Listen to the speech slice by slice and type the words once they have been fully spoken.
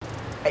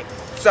Hey,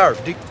 sir,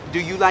 do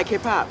you like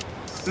hip-hop?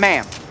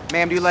 Ma'am,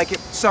 do you like hip?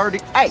 Sir, do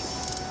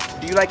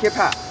you like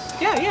hip-hop?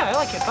 Yeah, I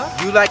like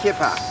hip-hop. You like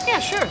hip-hop? Yeah,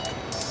 sure.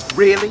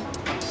 Really?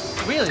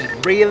 Really?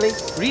 Really?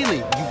 Really?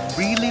 You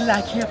really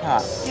like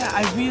hip-hop? Yeah,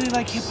 I really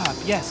like hip-hop,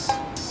 yes.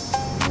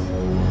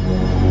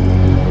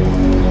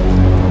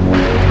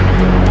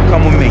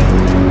 Come with me.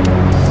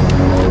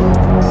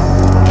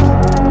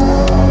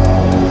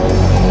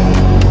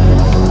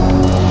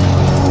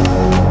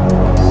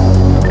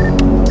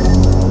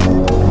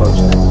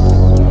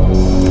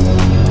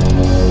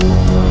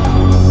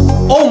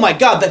 Oh my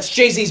God, that's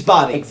Jay-Z's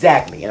body.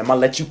 Exactly, and I'm gonna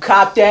let you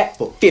cop that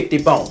for 50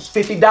 bones.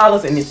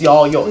 $50 and it's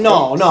all yours.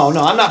 No,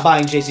 I'm not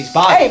buying Jay-Z's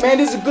body. Hey man,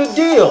 this is a good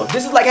deal.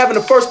 This is like having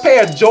the first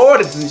pair of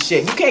Jordans and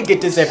shit. You can't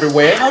get this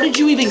everywhere. How did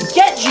you even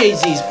get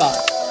Jay-Z's body?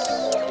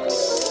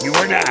 You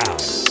are now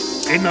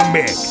in the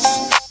mix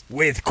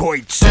with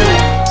Koitsu.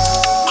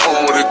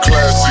 Come with a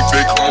classic,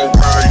 they come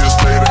around years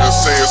later and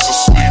say it's a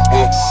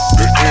sleeper.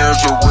 The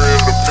ears are real,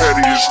 the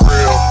petty is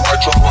real. I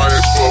drop my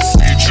ex for a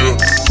feature.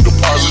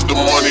 Deposit the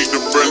money to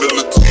Brenda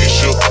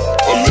Leticia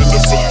or Linda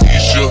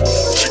Felicia.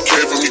 She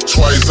came for me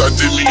twice, I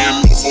did me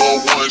in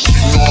for one. She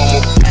know I'm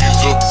a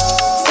pleaser.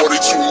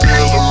 42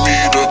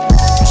 millimeter,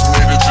 was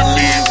made in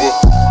Geneva.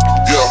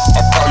 Yeah,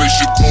 I probably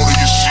should go to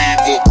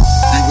Yeshiva.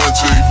 We went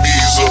to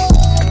Ibiza.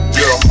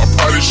 Yeah, I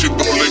probably should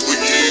go link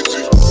with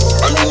Yeezy.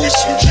 I need me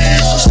some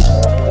Jesus.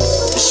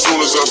 As soon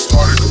as I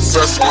started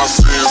confessing my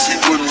sins, he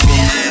wouldn't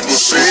believe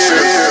us.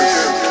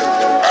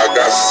 I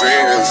got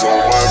sins on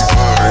my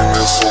mind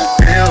and some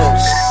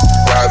M's.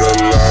 Got a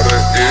lot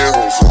of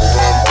M's on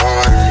my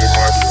mind and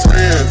my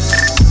friends.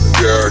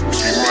 Yeah, I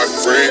keep my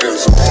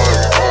friends on my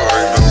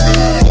mind. I'm the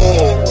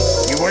Lord.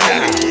 You are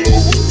now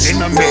in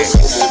the mix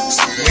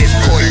with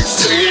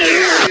Koitsu.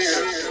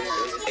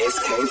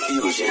 SK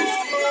Fusion.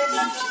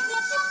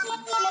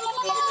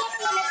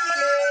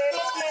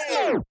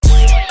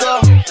 Go,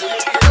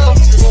 go,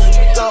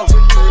 go, go.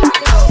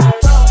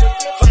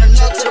 From the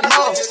north to the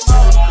mall.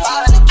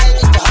 500K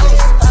with the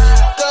host.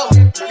 Go,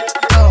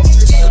 go,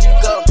 go,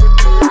 go.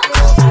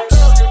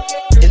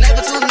 Your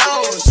neighbor too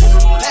knows.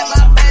 Pat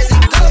my bags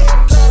and go,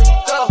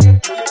 go,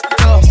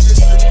 go,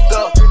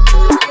 go, go.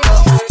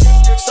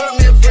 Serve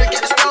me a brick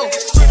at the stove.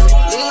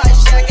 Lean like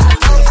Shaq in the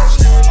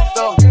post.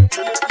 Go,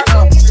 go,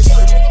 go,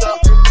 go,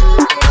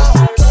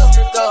 go,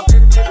 go,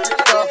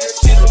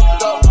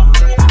 go.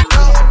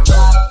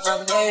 Drive from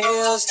the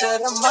hills to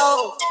the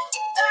mall.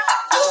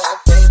 Yeah,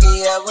 baby,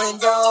 I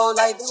window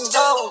like the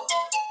road.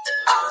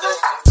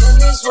 In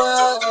this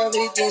world,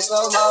 everything's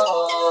slow mo.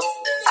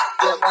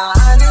 Yeah,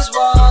 behind this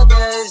wall,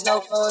 there is no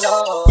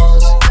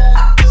photos.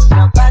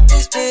 About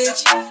this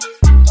bitch,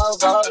 oh,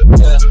 go,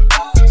 yeah.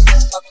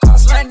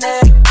 Across my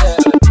neck, yeah,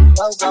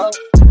 oh, go.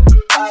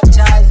 I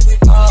charge me,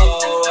 oh,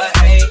 I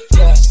hate,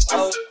 yeah,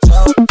 oh,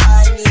 Joe. I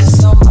need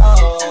some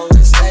more,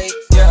 it's late,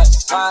 yeah,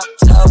 my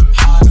toe.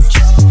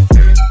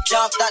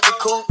 Jumped out the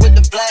coupe with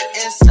the black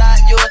inside,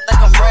 you would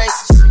think I'm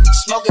racist.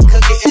 Smoking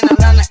cookie in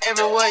Atlanta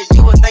everywhere,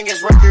 you would think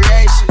it's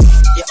recreation.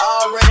 You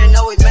already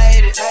know we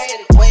made it,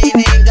 we ain't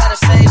even gotta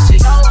say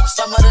shit.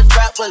 Some of the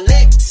trap were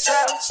licked,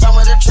 some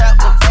of the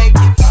trap were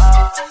vacant.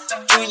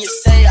 Junior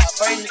say I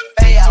bring the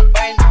pay out,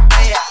 bring the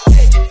pay out.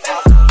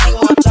 You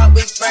wanna talk,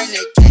 we bring the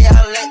K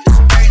out, let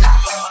this bring it.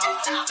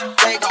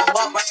 They gon'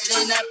 walk right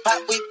in that pot,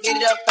 we get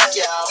it up back,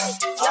 y'all.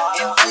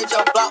 Invade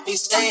your block, we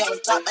stay on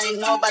top, ain't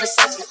nobody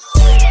second.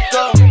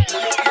 Go,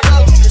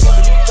 go, go,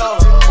 go.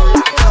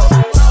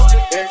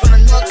 From the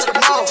north to the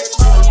mall,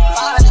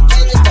 500K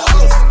with the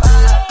host.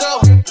 Go,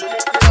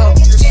 go,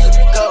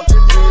 go, go,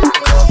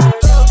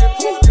 go.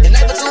 Your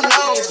neighbor too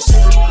knows.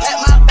 Pat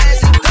my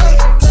bags and go,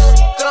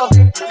 go,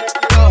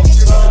 go, go,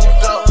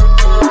 go.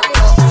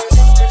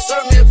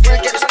 Serve me a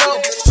brick at the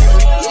stove.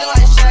 You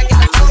like Shaq in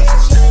the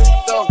post.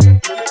 Go,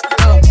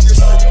 go,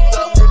 go,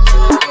 go, go,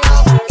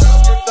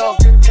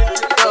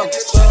 go,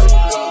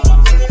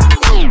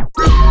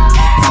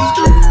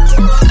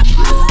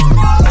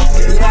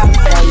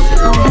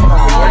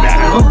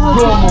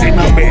 In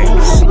the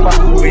mix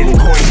with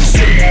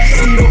Koitsu.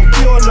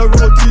 Be on the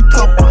road too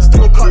tough, but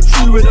still cut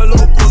through with a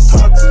local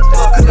thugs.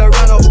 Cause I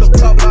ran off the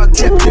club, I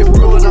kept it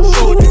real and I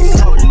showed it.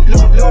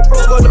 Little bro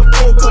got a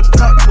vocal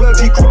touch, where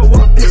we grow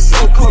up, it's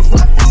so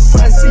covered.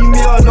 Fans see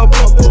me on the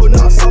bubble,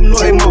 now I'm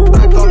not in my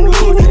bag, I'm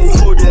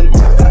loading.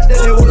 Back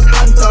then it was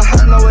hand to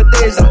hand,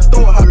 nowadays I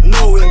don't have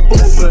no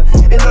involvement.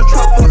 In the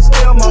trap, I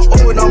stay on my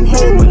own, I'm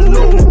home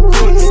alone,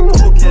 good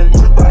talking.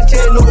 But I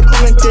can't no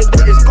commented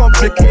that it's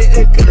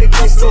complicated, cause the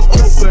gate's still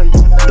open.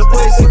 The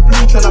boys in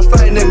blue tryna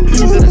find them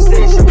blues in the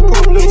station,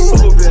 problem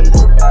solving.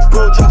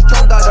 Bro just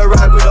jumped out the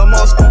ride with a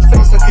mask on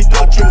face like he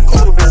dodging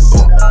COVID.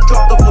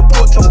 Dropped off the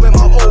porch and went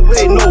my own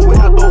way, no way,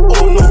 I don't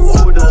owe no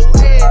orders.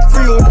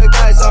 Free all the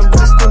guys and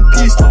rest in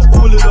peace to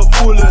all of the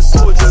fallen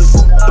soldiers.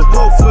 The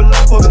world full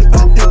of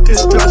infected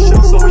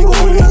distractions, so we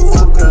all in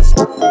focus.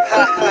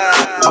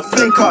 I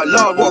think out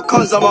loud, what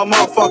comes out my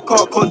mouth, I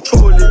can't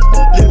control it.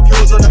 Live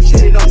yours on a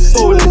chain, I'm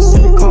soulless.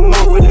 You come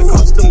out with a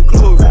custom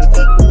clothing.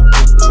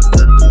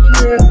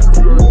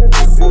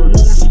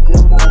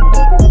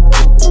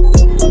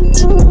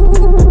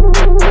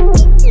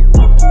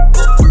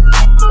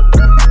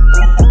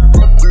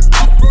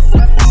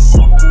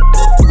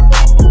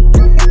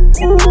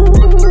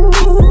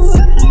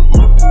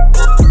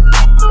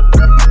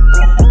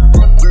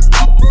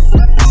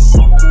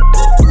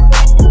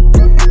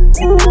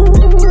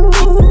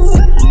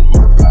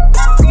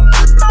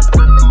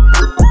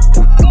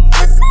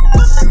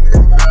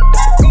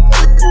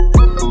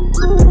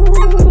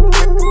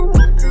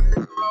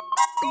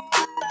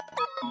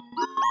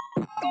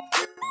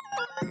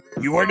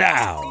 You are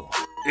now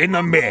in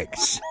the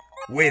mix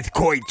with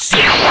Koitsu.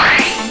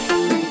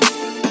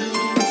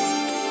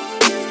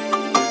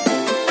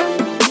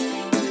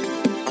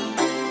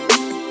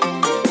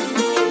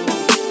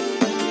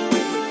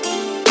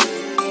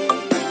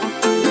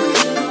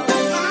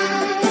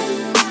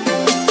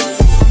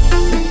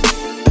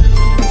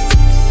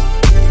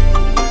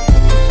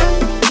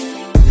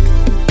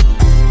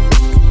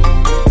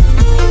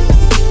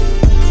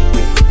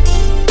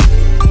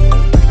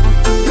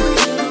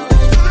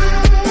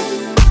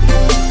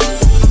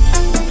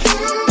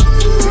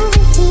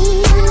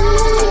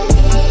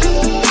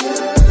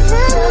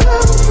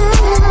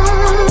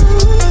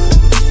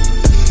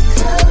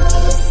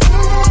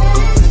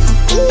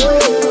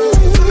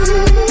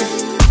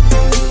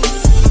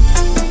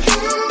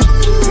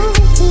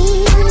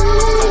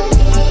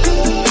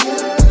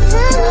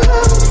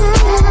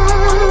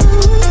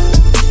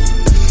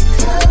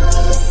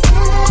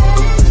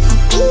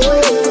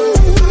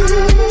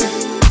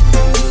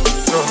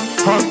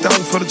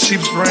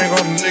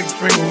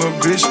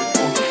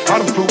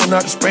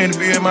 Out to Spain to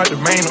be in my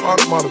domain, an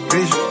automotive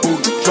bitch. Ooh,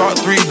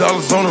 dropped $3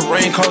 on the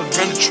rain, called it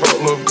in the truck,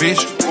 little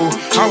bitch. Ooh,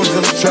 I was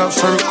in the trap,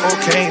 serving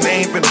cocaine,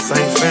 they ain't been the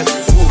same since.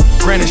 Ooh,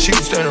 granted, she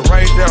was standing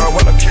right there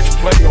while I catch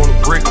play on the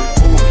brick.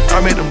 Ooh,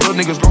 I made them little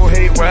niggas go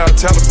haywire,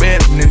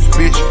 Taliban in this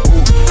bitch.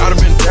 Ooh, I done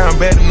been down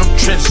bad in them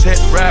trenches, had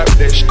to ride with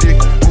that stick.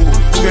 Ooh,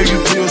 gave you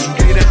pills, you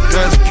gave that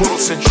dozen, put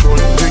on central on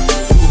the dick.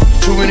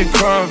 Too many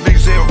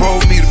convicts that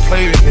rolled me to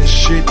play in this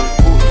shit.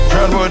 Ooh,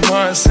 proud about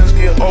nonsense,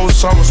 getting old,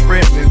 so I'm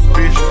spreading this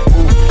bitch.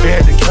 Ooh, they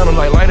had the counter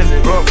like lighting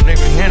it up, nigga,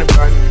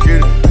 anybody can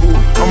get it. Ooh,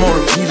 I'm on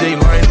a PJ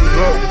lining it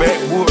up,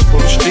 backwood from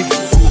the sticky.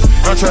 Ooh,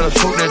 I'm trying to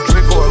tote that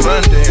Draco in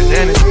London, and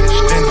then it's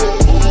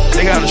extended. Ooh,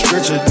 they got a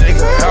stretcher,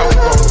 nigga, how we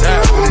gon'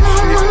 die for this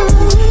shit.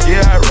 Ooh,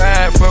 yeah, I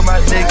ride for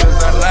my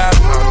niggas, I lie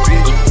for my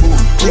bitch. Ooh,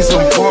 need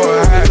some poor,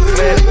 high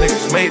class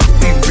niggas made to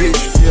be rich.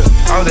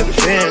 Yeah, I was at the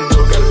band,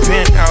 though, got a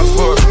penthouse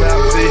for a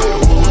cloud city.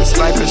 Ooh, it's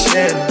like a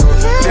shadow,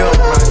 feel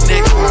my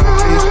neck, my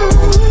bitch.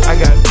 Ooh, I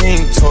got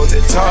being told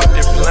that talk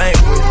different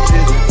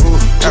languages. Ooh,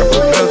 got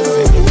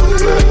professors in the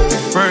blood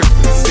and birds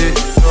and shit.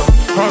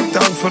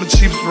 $100,000 for the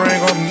cheapest ring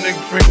on the nigga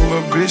finger,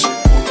 little bitch.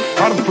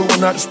 I done flew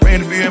one out to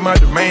Spain to be in my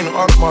domain, an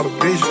automotive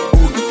bitch.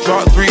 Ooh,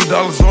 dropped $3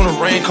 on the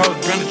rain, called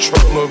it in the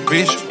truck, little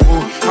bitch.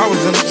 Ooh, I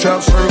was in the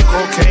trap, serving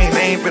cocaine,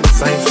 they ain't been the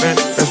same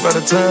since. That's by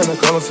the time I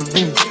call it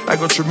Savini. I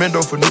go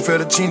tremendo for new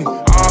fettuccine.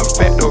 All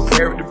fat though,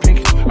 carry the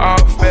pinky. All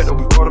fat though,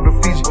 we part of the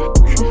Fiji.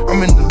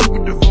 I'm in the loop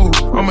with the voo,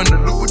 I'm in the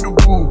loop with the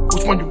woo.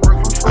 Which one you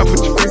working? I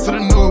put your face in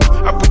the nude,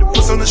 I put the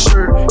puss on the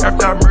shirt.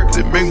 After I murked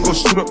it, make me go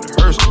shoot up the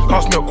hearse.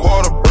 Cost me a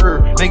quarter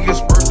bird,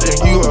 nigga's birthday.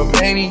 You a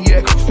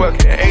maniac, a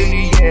fucking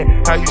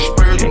alien. How you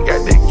spurting?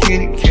 Got that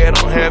kitty cat,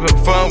 I'm having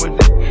fun with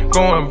it.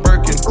 Going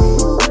Birkin.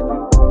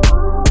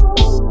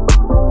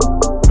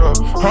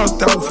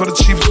 $100,000 for the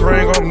cheapest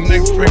ring on the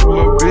nigga finger,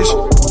 little bitch.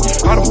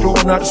 I done flew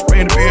one out to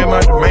Spain to be in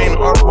my domain, an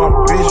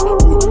automotive bitch.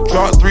 Ooh,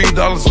 dropped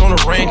 $3 on the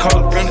rain,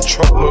 called it in the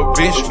truck, little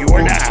bitch. You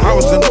are now. I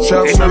was in the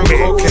trap, serving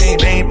cocaine,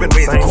 they ain't been the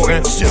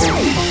same since.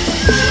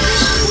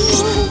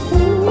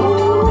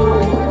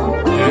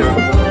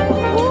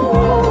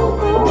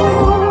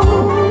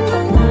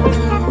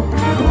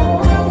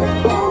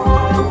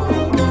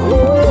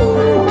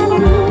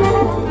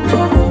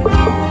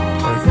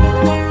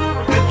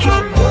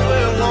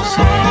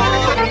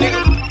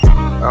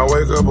 I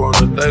wake up on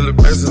a daily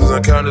basis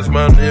and count this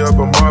money up,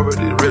 I'm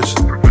already rich.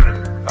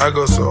 I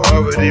go so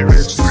hard with these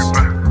riches.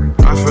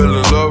 I fell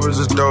in love with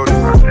this Dodie.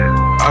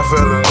 I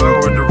fell in love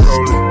with the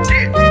rolling.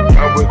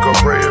 I wake up,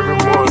 pray every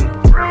morning.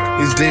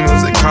 These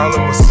demons, they calling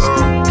my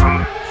son.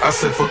 I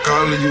said, fuck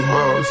all of you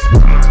hoes.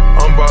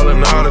 I'm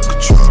ballin' out of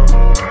control.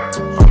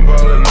 I'm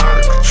ballin' out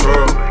of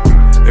control.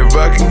 If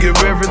I can give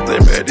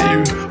everything back to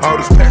you, all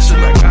this passion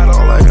I got,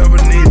 all I ever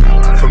need.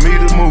 For me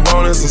to move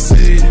on and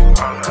succeed.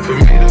 For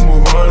me to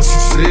move on and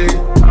succeed.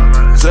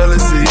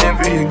 Jealousy,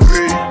 envy, and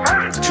greed.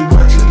 Too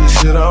much of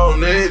this shit, I don't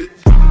need it.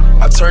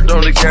 I turned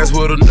on the gas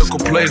with a nickel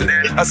plater.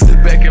 I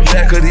sit back and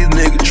laugh cause these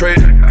niggas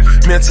traded.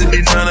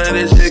 Mentally, none of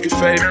this shit can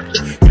fade.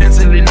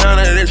 Mentally, none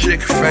of this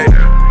shit can fade.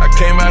 I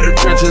came out the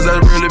trenches, I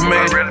really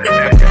made it.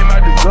 I came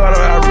out the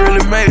gutter, I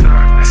really made it.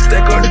 I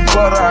stack up the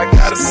butter, I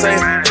gotta save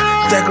it.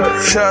 Stack up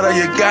the shutter,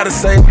 you gotta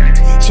save it.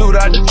 Shoot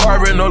out the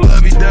department, no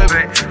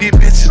lovey-dovey. These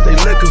bitches, they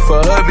looking for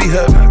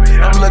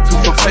hubby-hubby. I'm looking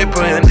for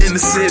paper and in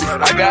the city.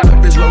 I got a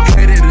bitch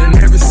located in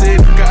every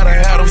city. Gotta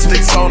have them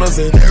sticks on us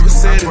in every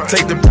city.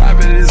 Take the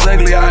private, it's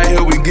ugly out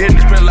here, we get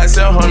it. Spend like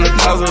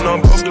 700,000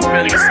 on both the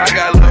business. I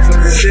got love for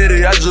the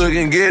city, I just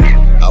can get it.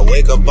 I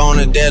wake up on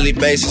a daily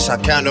basis, I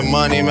count the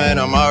money, man,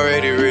 I'm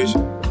already rich.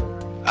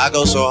 I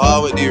go so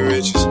hard with these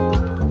riches.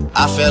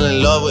 I fell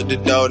in love with the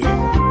Dodie.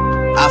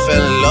 I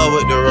fell in love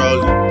with the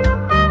rolling.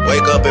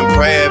 Wake up and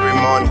pray every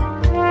morning.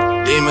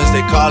 Demons,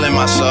 they calling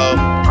my soul.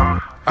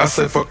 I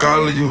say fuck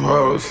all of you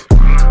hoes.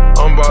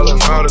 I'm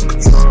ballin' out of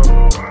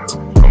control.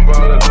 I'm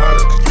ballin' out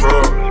of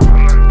control.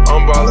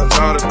 I'm ballin'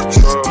 out of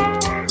control.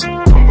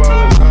 I'm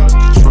ballin' out of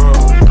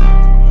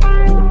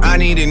control. I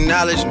need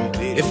acknowledgement.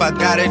 If I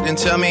got it, then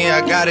tell me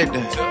I got it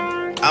then.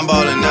 I'm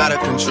ballin' out of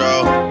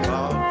control.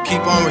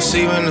 Keep on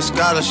receiving the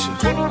scholarship.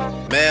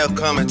 Mail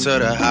coming to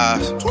the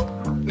house.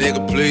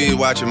 Nigga, please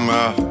watch your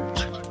mouth.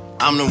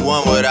 I'm the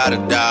one without a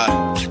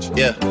doubt.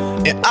 Yeah.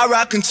 And I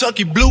rock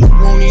Kentucky blue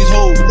on these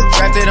hoes. The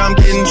fact that I'm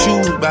getting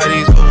chewed by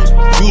these hoes.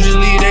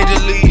 Usually they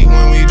just leave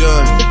when we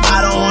done.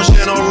 I don't want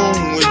share no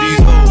room with these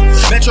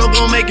hoes. Metro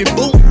gon' make it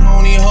boom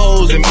on these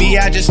hoes. And me,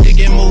 I just stick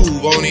and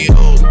move on these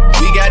hoes.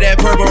 We got that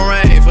purple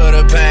rain for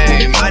the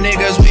pain. My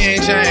niggas, we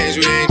ain't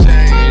changed, we ain't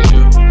changed.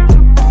 Yeah.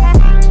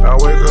 I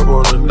wake up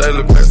on a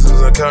daily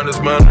basis. I count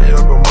this money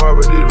up, I'm hard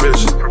with these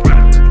riches.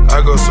 I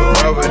go so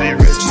hard with these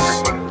riches.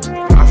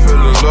 I fell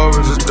in love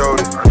with the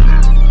Doty.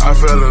 I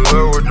fell in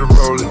love with the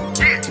rolling.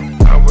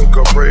 I wake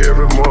up, pray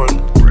every morning.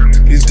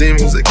 These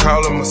demons, they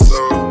calling my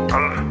soul.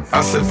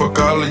 I say fuck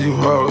all of you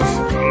hoes.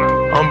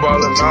 I'm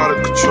ballin' out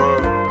of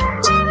control.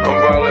 I'm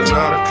ballin'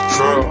 out of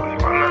control.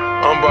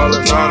 I'm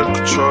ballin' out of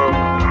control.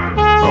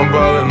 I'm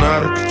ballin'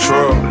 out of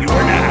control. You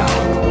are now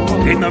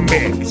in the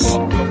mix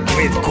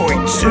with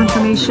Koitsu.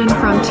 Information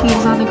from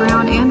teams on the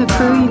ground and the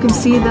crew. You can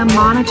see them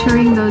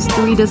monitoring those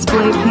 3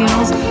 display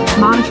panels,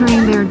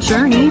 monitoring their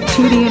journey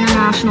to the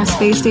International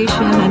Space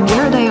Station and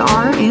where they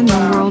are in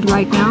the world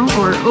right now,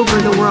 or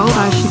over the world,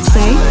 I should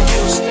say.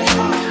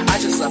 I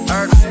just left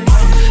Earth.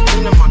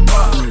 Lean in my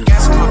car,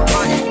 gas in my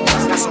blunt.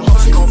 Got some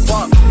hoes who gon'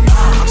 fuck.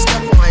 I'm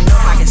still pulling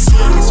up, I can see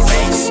in his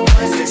face.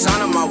 It's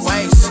on my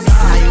waist.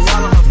 Now you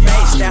all on her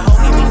face. That hoe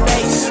give me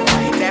face.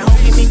 That hoe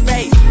give me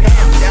face.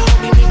 Damn, that hoe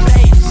give me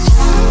face.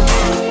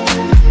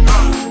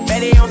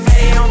 Fetty on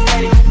fetty on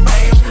fetty.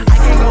 I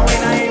can't go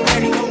in, I ain't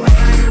ready.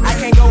 I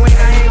can't go in,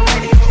 I ain't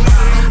ready.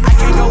 I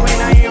can't go in,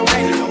 I ain't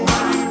ready.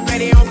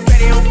 Fetty on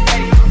fetty on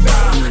fetty.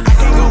 I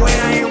can't go in,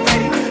 I ain't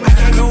ready. I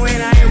can't go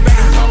in, I ain't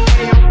ready.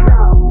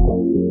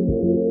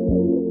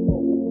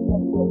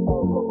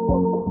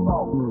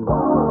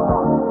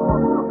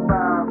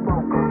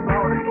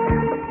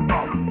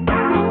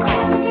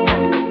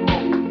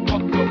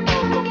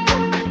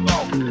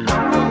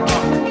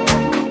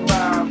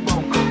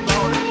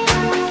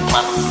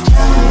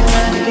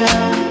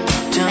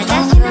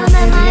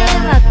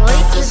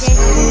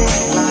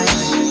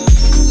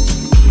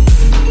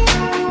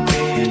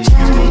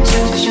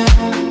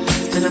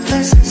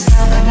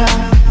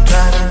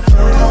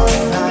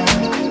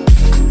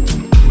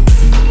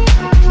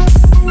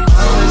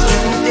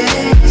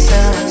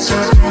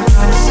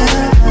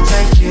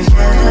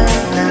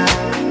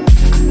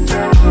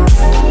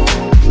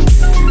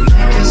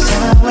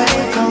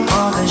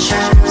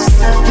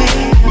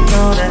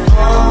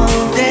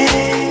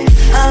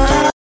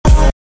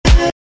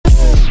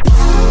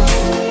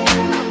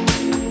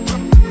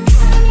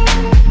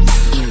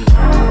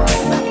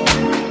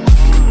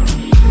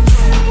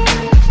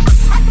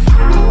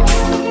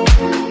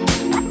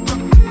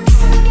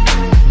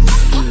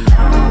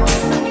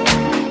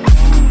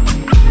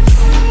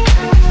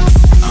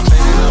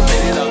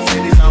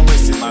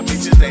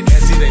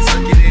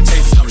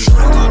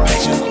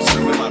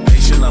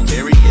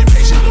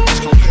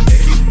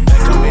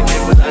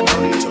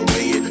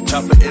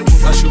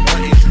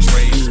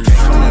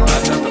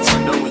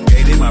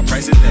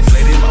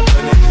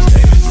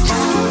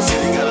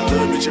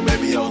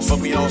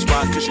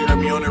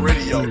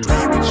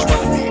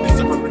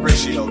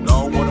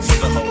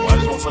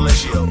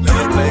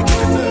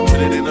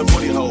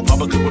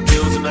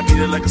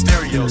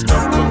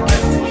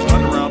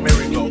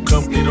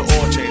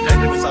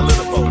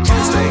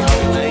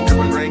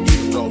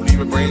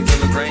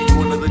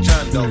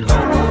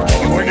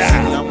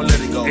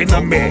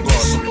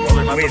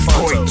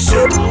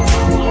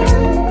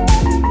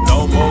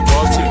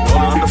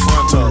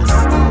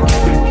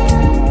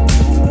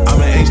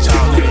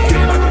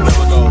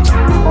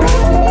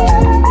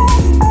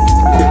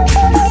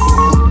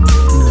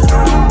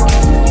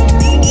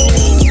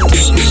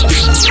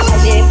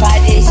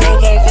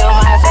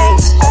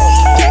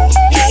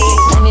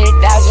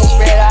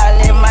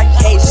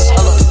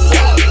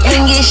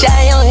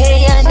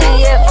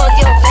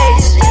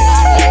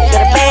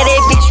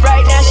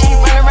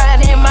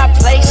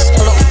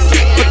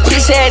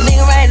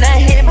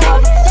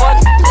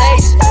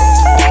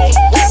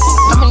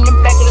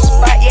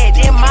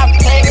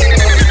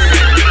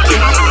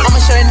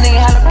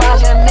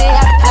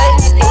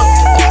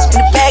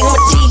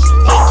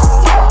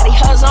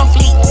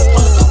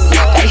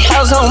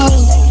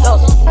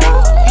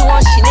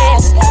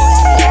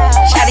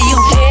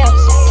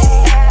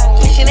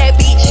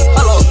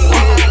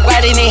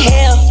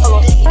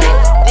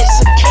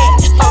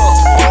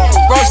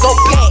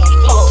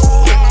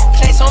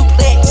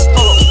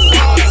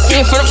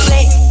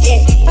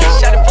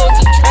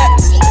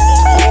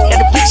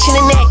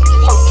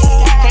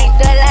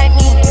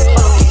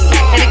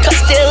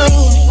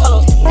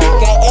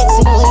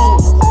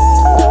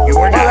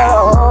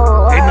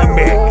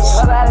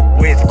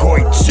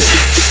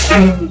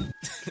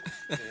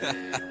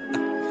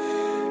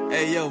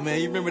 Hey, yo, man,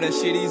 you remember that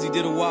shit Easy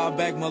did a while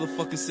back?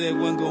 Motherfucker said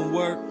wasn't gonna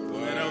work.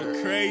 Boy, that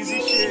was crazy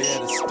shit. Yeah,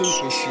 the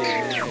stupid shit,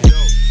 man.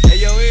 Hey,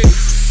 yo, Easy.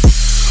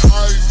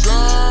 I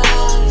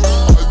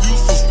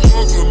used to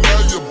struggle,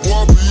 now your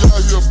boy be out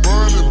here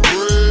burning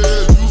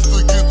bread. Used to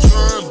get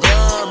turned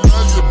down,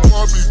 now your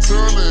boy be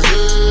turning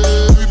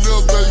head.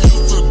 Females that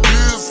used to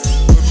diss,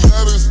 but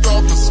now they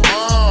stop and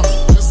smile.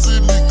 They see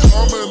me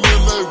coming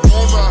and they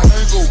wanna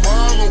hang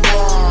around a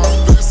while.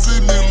 They see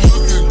me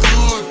looking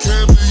good,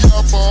 candy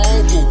apple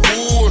over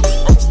wood.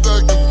 I'm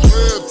stacking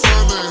bread,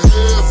 turning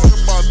heads in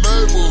my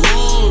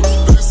neighborhood.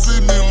 They see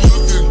me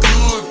looking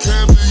good,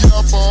 candy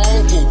apple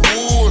over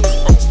wood.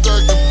 I'm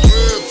stacking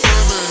bread,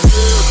 turning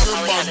heads in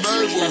my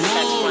neighborhood.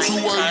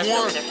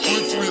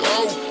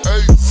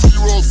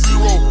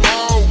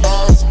 281-330-8005.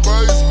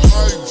 MySpace,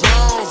 Mike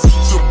Jones.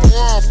 It's your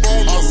boy up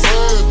on the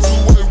head.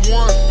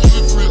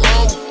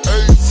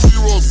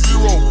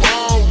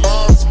 281-330-8005.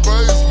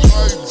 MySpace,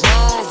 Mike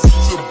Jones.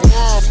 It's your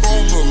boy up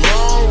on the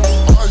low.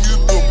 I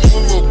hit the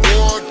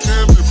boulevard,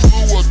 candy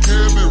blue or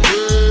candy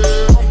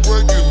red. I'm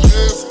breaking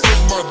heads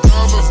 'cause my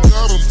diamonds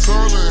got them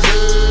turning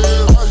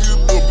heads. I hit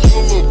the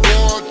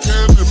boulevard,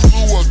 candy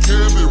blue or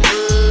candy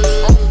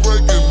red. I'm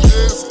breaking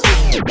heads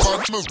 'cause my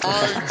diamonds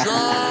ain't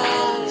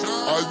down.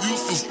 I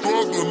used to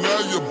struggle, now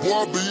your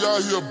boy be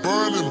out here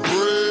burning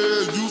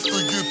bread. Used to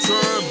get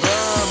turned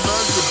down,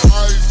 now your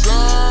bite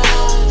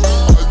down.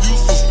 I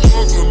used to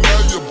struggle,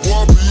 now your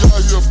boy be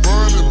out here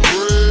burning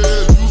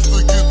bread. Used to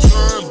get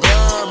turned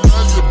down,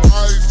 now your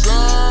bite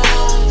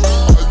down.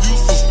 I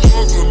used to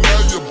struggle,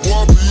 now your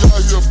boy be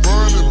out here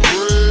burning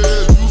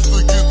bread. Used to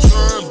get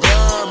turned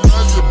down,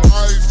 now your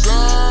bite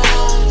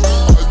down.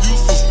 I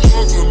used to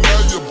struggle,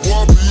 now your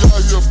boy be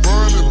out here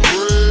burning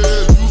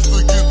bread. Used to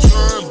get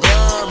turned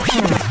down.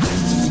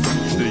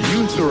 The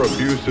use or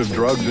abuse of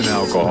drugs and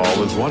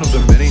alcohol is one of the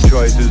many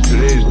choices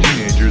today's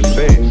teenagers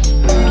face.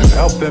 To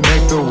help them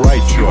make the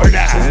right choice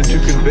and to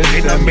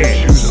convince them to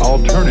choose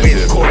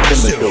alternatives in the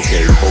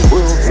showcase for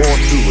World War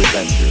II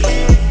adventures.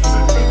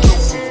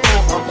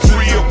 I'm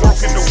real,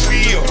 working the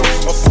wheel.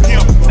 A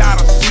pimp, not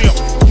a simp.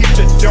 Keep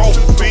the dope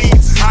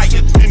beans higher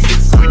than the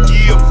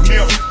Goodyear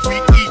pimp. We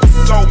eat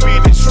so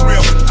many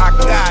shrimp. I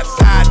got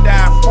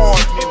tie-dye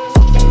farming.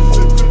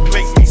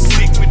 Make me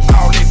sick with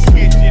all that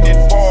bitching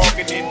and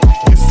bargaining.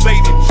 You say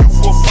that you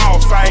a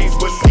boss, I ain't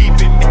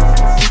believing it.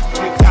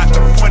 You got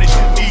the money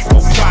you need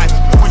for watch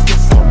with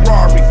your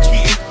Ferrari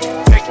kid.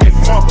 Take that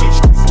monkey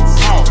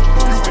off.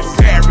 You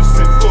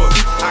embarrassing us.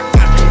 I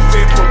got the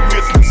federal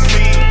missing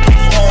scene.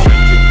 Keep all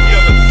in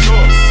together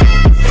us.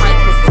 Like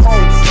the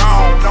cold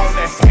down on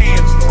the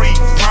hands-free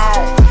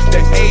phone.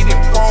 The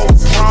 84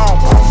 wrong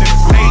on the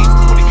blades,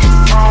 put it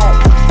wrong.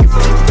 If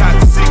you got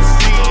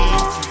 16,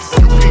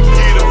 you can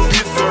get a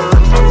blizzard.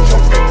 I'm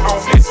choking on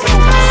that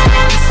dope,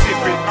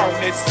 sipping on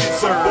that scissor.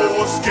 Some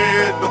boys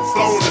scared to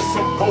float it,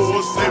 some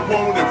boys they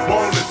want it,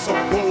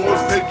 some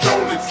boys they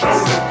drone it,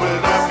 but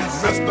I be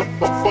messed up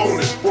on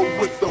it. We're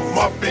with the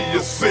Mafia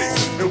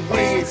 6, and we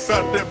ain't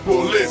found that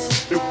police.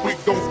 If we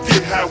gon'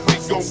 get high, we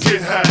gon'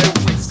 get high, and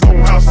we gon'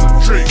 house a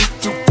trick.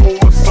 2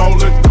 boys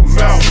all at the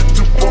mouth,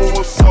 2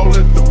 boys all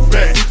at the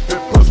back,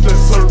 and plus that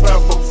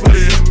survivor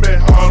player, man,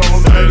 hard on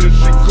that, and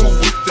she cool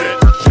with that.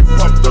 She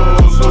popped a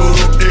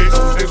little X,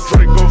 and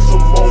drank on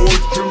some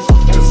orange juice,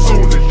 as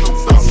soon as you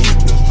thought she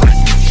was free,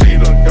 she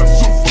done got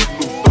super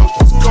loose. Thugs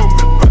was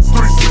coming by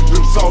 3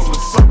 seconds, all the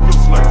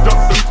suckers like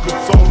Dr.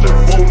 Cause all that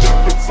wanted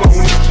get flown,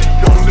 and she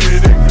on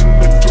that X in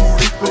the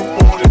Tutti group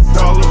on it,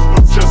 dollars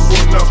for just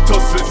 1 ounce,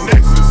 tussing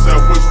Nexus, I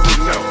was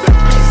pronounced that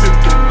be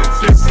sipping it.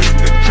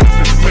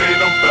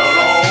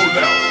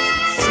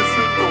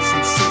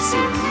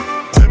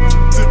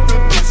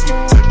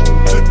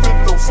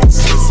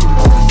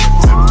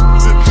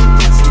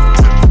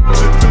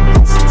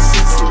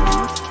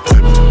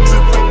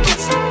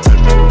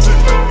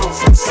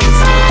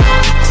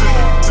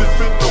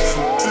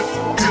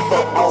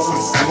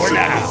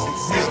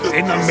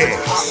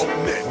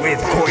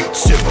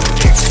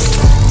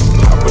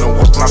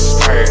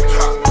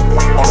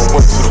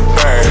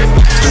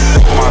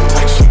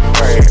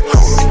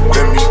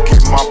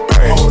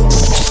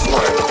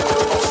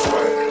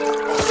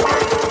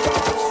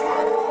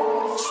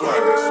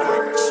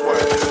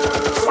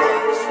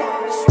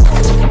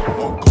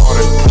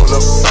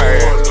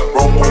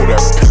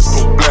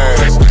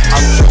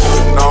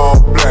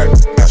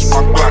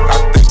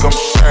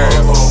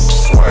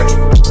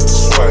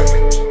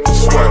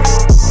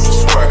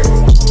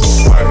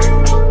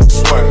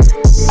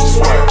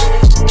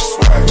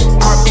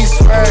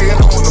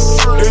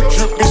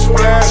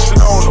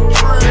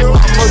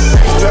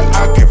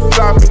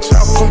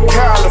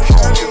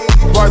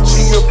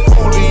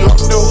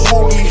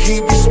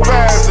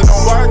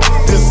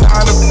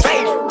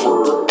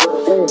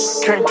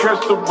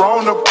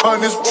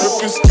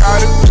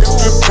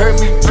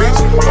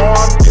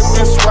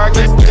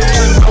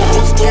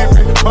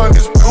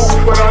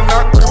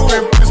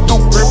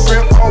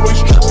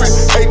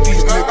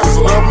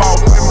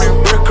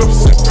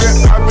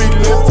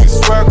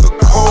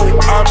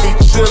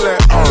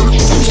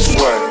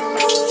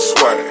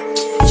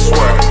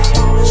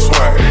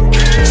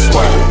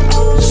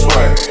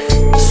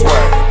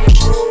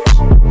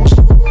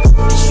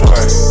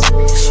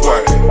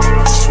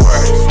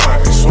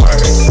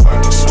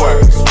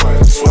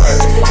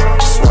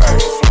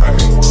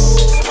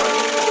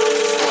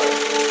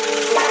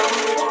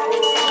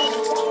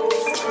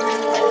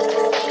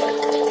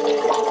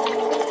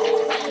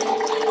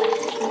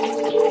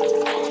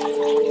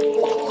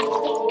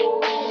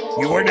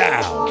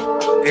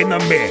 in the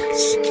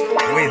mix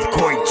with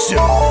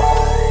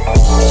Koitsu.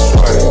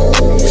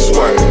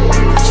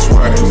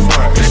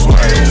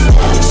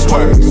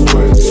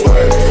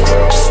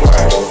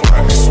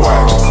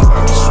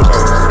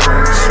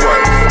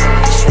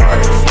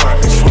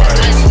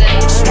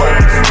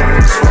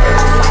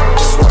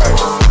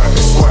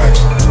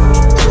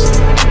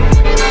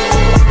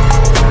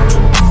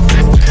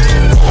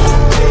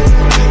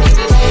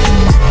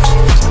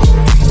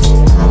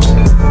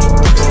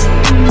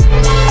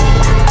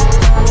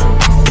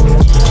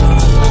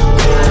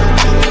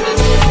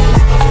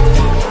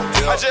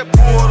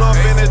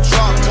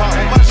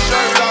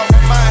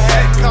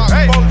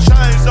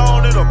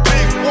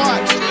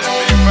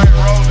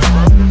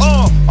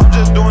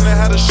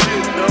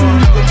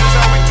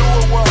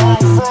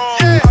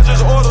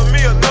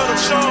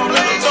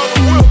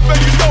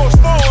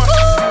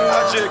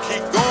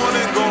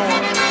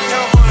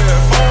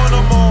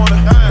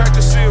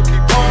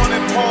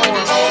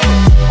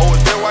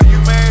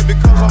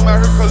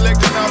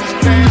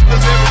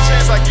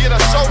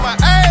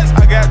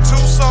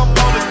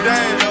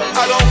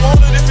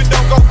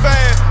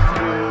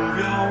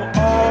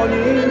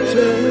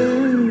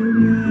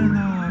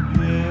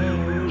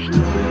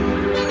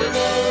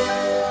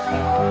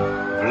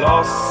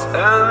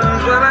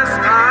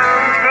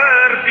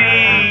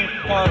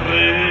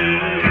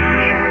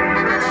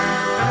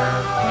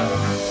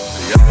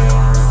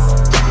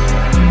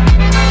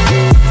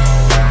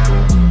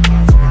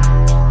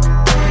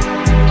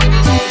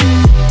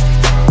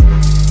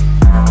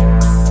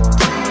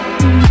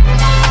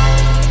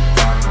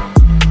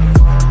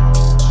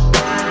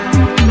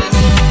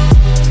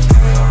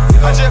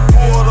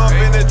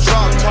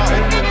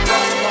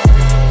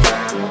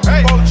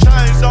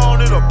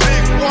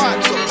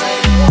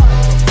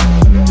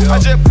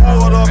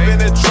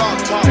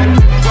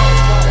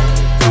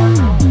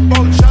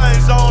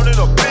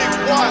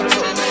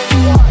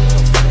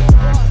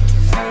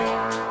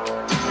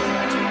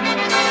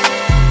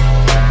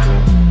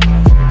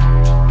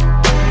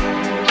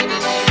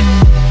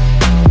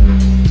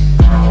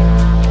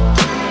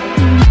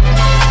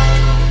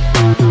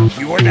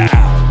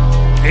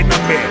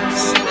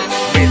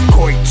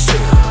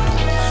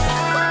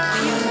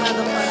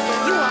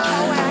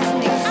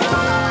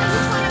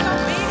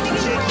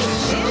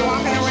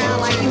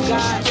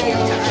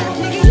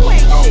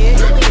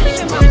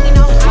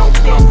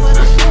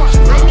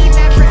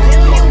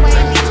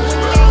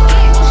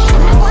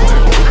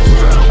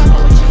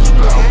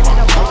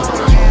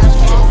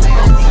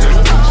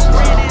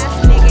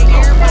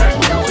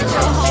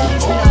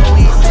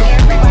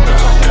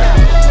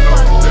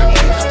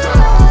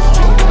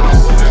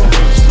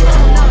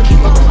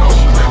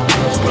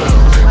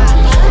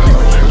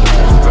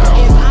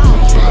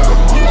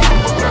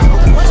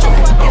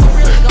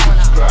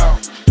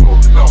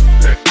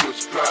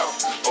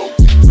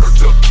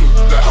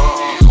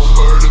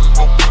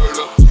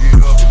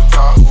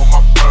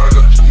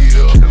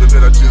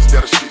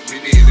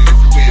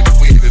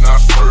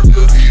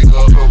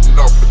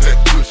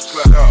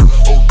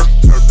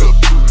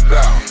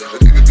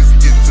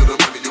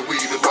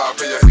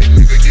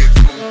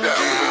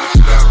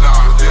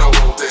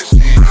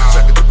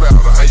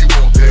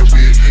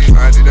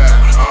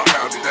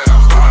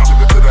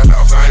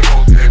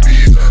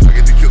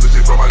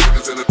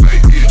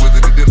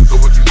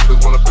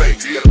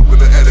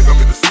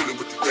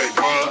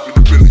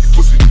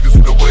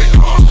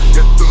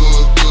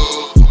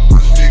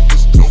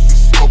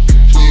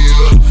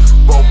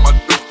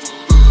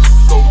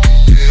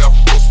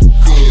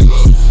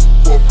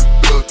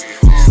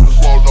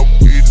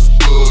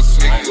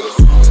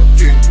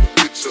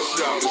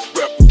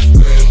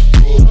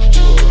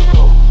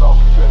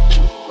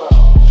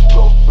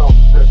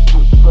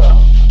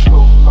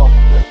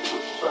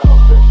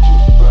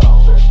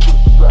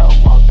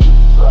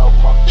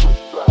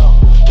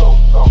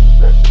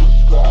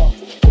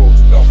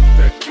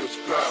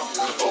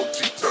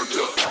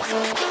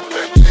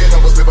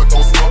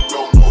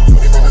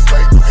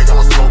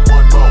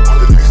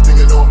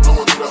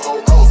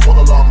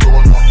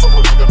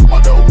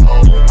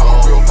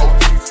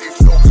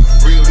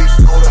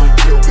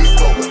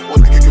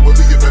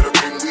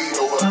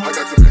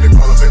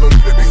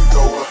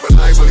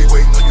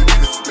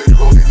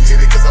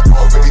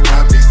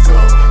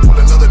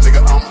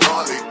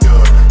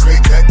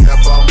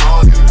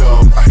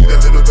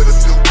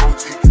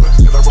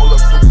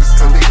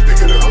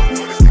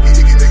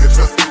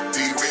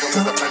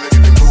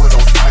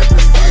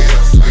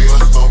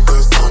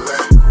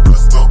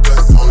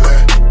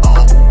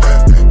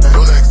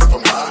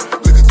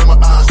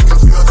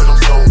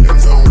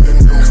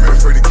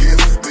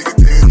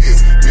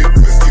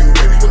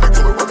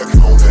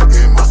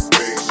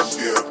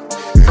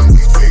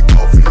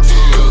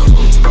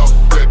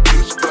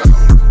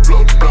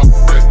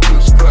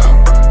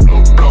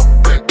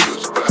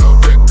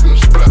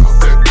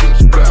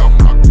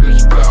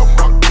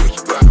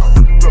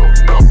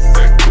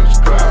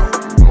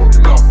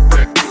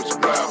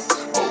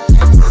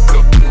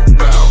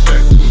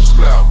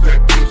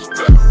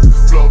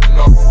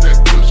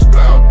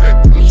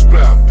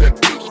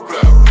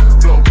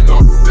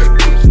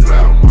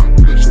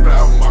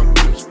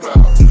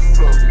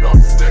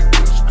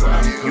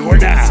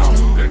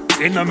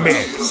 in the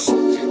mix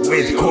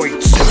with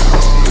Koitsu.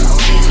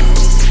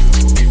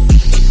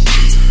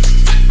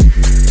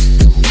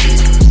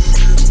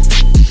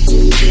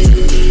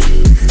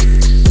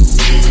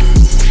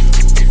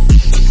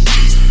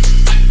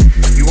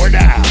 You are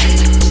now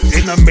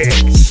in the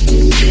mix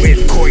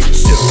with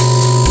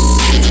Koitsu.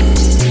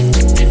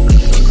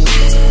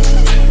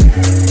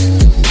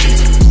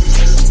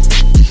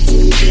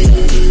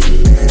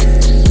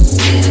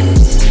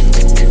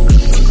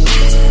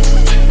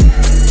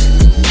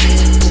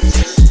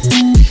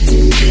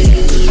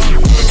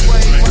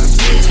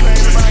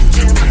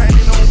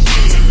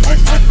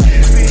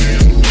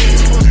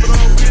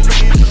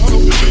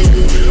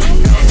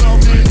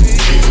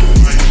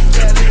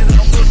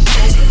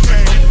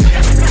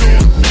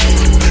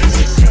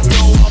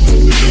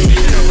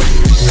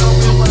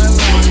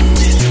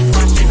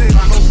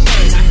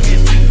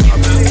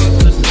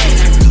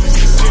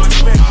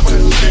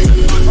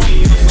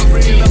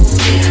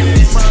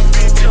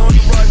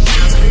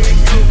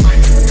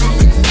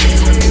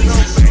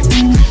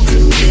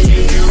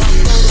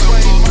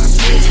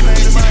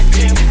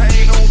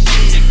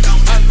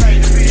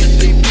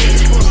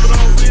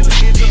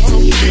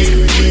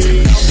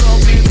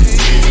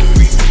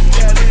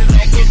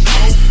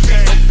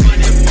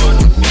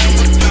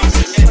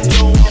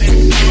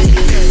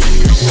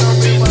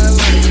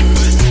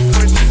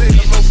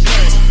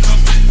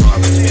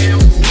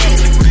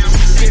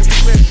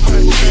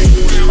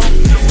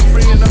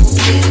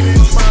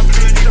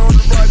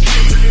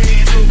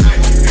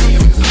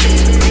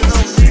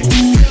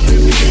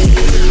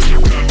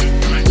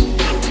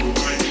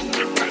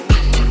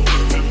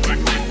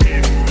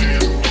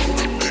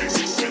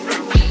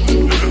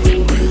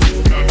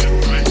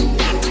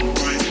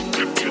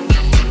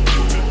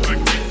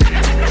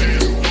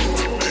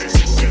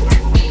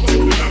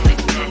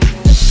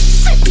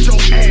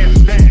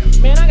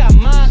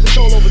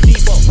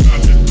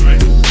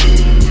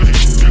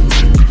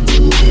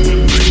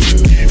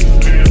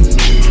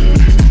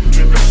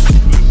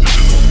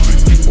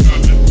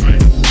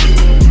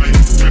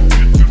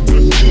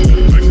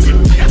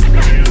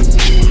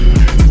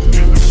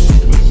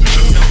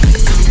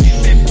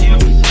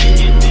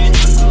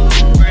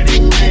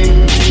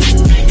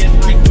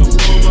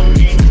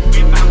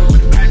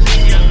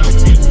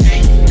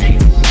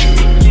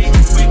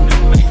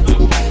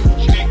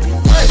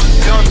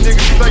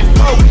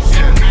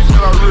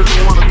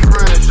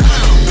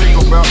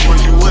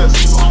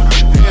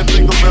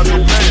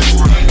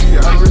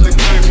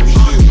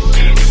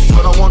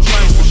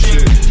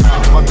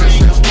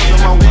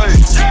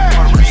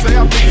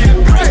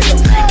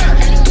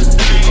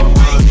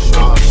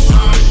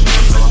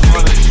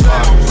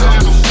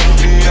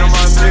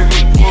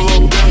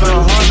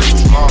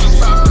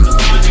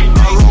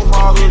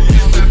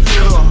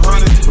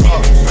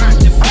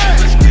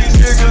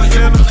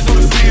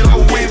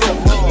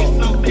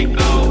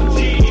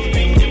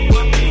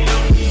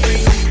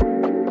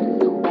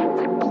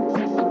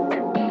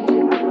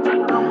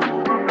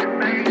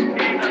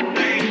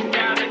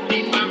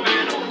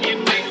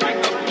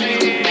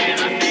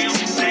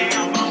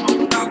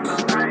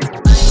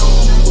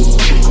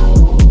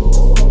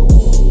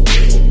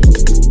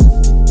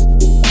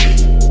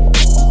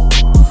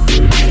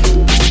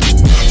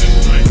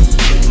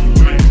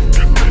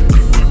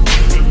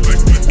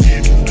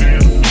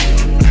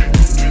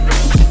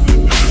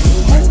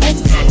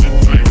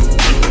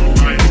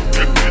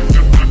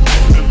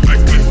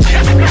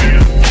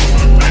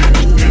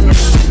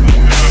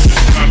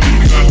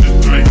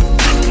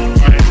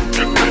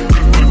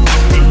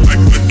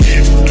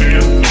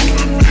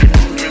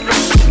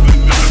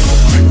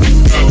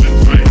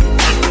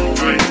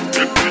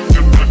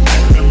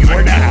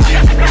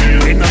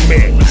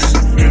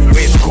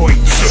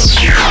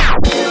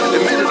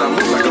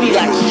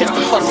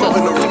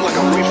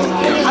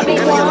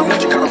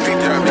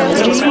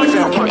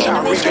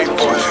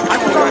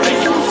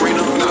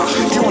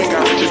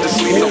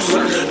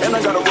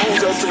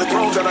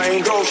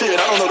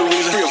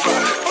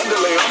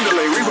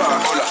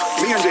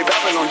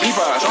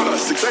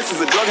 Success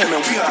is a drug and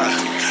we high.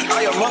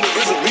 I am mother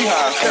is a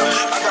beehive.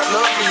 I got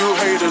love for you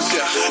haters.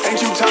 Ain't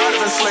you tired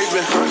of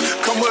enslaving?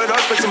 Come with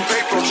us with some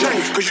paper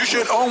change, cause you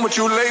should own what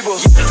you label.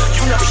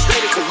 You never stayed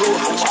at Kahlua.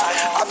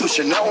 I put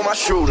Chanel on my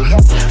shoulder.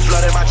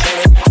 Flooded my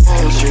chain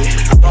and shit.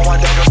 I don't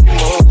want that girl to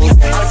move.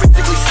 I'm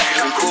physically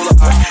sick and cooler.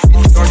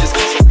 You're just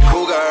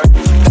cool girl.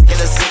 Back in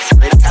the 6th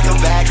grade, I got the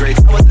bag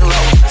grade. I was the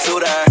low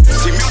suitor.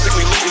 See,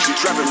 musically, look what you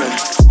trapping, man.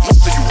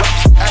 Most of you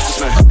rappers, actors,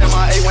 man.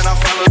 MIA when I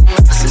follow the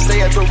message.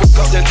 Stay at the book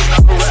up, then just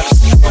not the reps.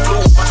 I'm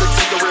blue, I'm about to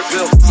take the red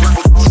pill.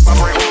 My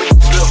brain only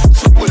still.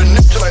 Sleep with a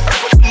nigga like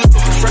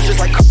fresh as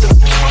like custom.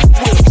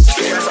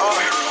 Big ass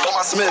R on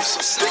my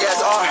Smiths. Big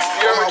ass R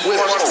on my whip.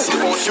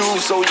 Slip on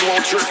shoes so you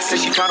won't trip. Say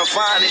she kinda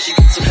fine and she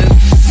got some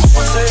hips.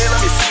 One say, let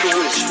me see the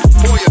witch.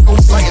 Boy, you go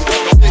like and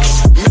don't no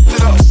bitch. Mix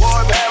it up, boy,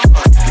 bad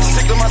luck.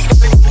 Sick to my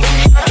stomach.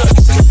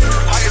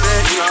 Higher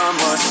than Elon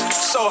Musk.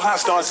 So high,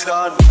 start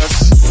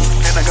stardust.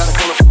 And I got a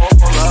color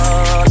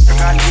formula. I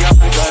got the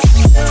uppercut.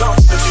 Don't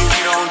touch you, we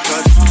don't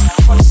touch.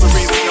 What's the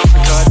reason we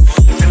uppercut?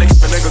 And they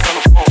keep a nigga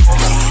color formula.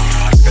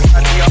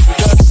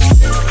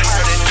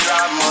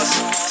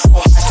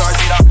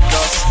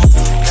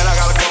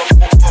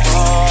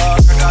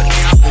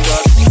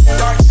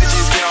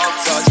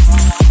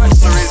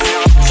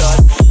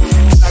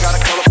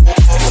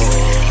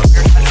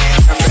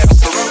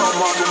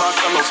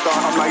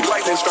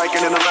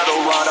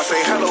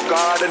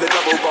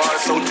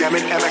 so damn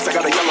it. MX, I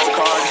got a yellow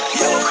card.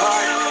 Yellow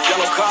card,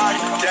 yellow card.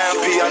 Damn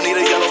P, I need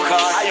a yellow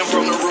card. I am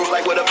from the root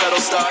like where the pedal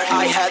start.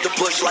 I had to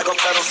push like a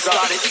pedal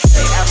started.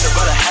 Ain't after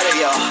but ahead of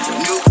y'all.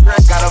 New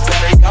friend got a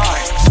better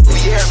yard.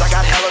 2 years, I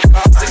got hella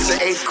cars. 6th to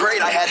 8th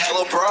grade, I had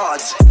hella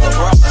broads. Hella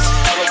broads,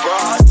 hella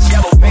broads.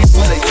 Yellow paint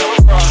with a yellow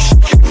brush.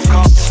 Kicking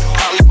cups,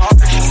 Holly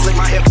Martin. Slick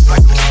my hips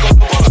like a Chico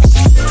Bus.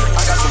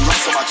 I got some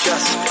lumps on my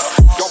chest.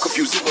 Don't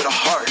confuse it with a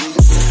heart.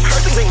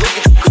 Heard this ain't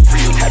looking too good for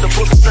you. Had to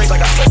pull some strings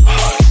like I said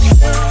heart.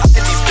 I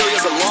did these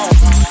billions alone.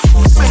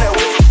 Spin that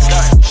way from the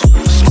start.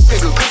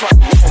 Smoking good cause my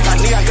got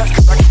neon guts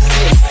cause I can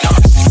see it.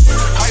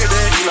 Higher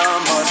than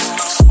Elon Musk.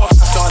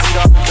 Stars eat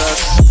up the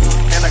dust.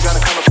 And I got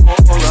a colorful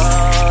aura.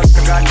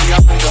 I got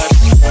neon guts.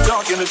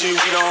 Dark energy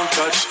we don't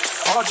touch.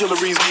 All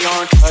jewelry's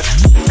beyond touch.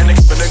 And they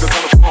keep a nigga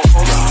colorful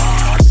aura.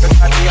 I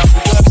got neon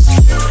guts.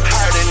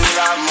 Higher than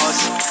Elon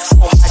Musk.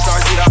 So high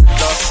stars eat up the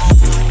dust.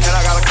 And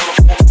I got a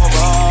colorful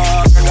aura.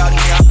 I got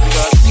neon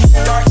guts.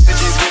 Dark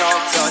energies we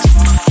don't touch.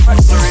 My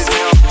jewelry's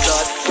beyond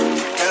touch.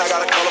 And I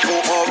got a colorful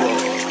aura.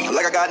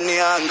 Like I got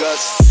neon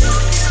guts.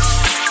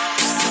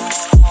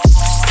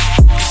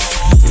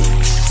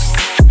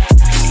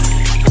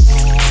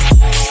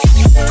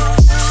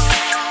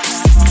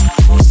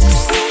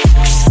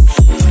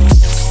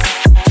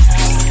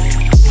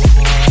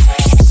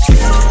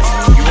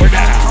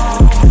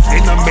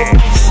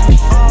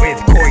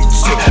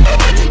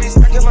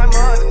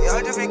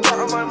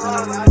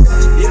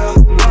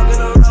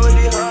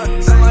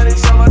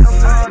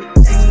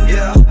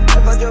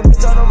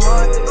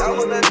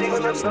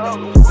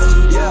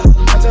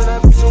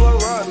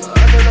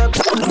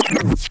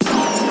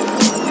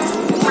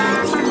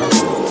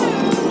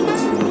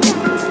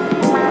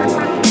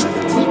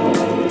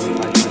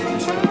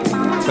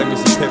 Take me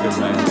some pivot,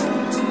 man.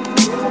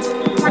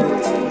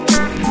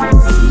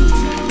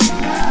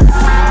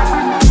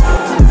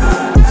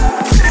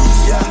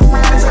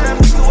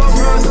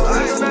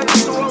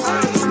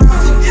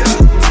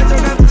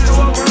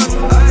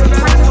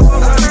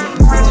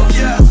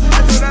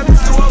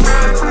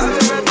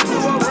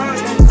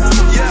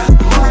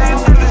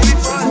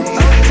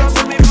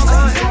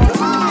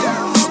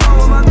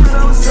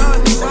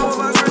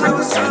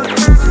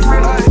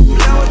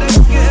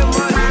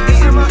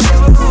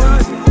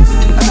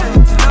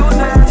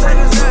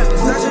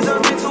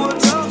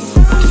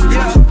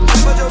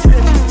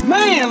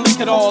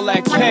 All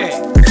that cash.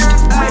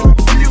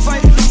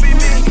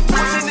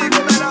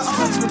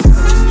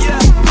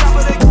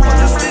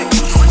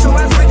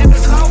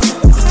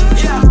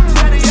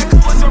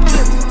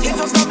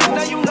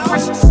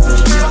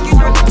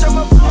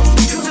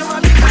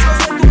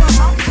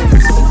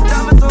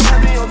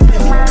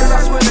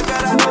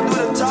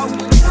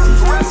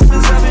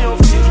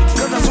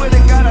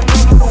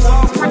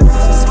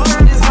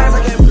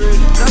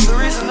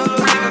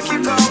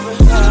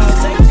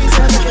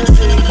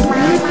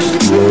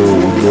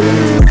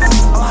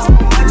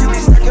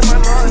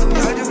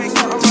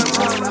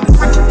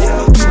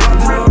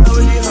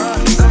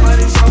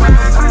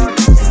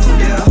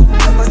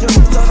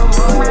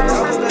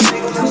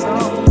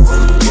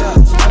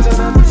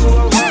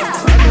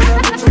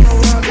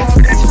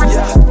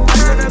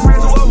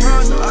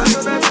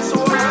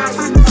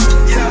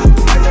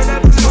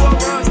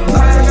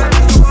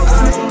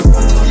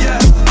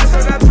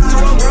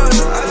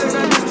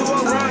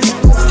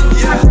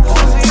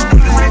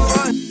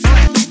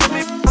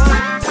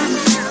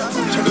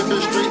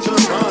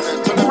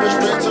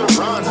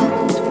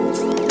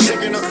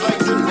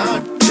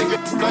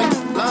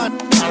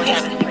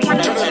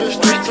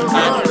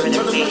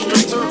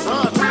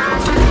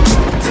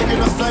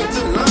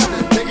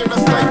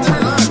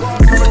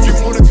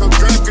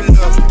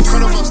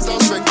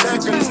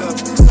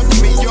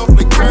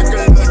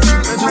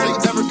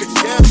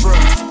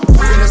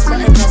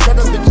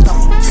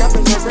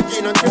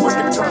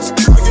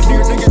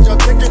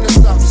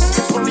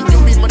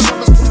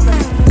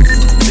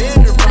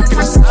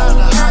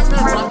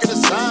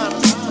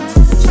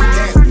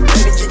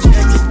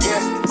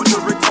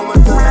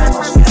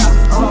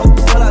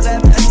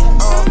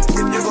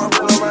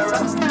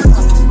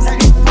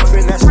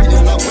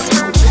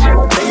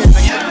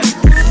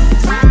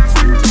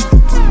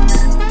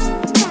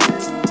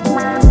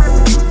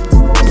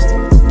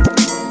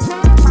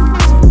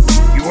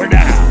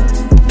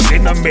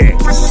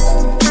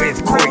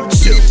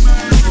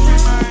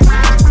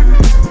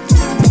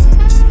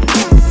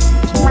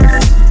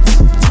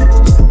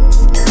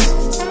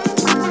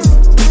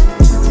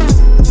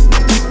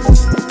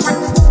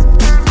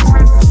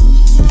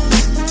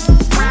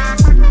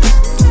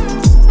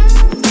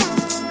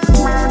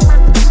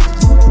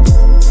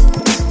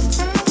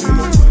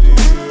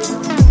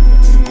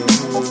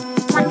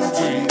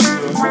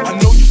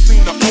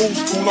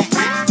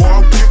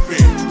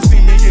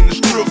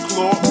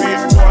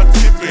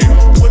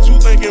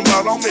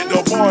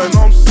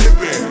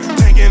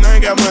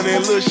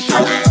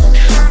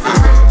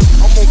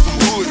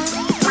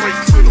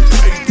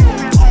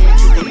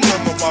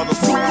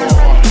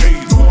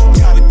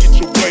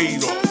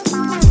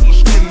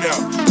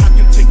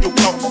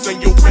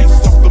 Send your face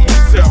off the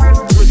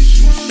missile. Pretty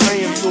shoes,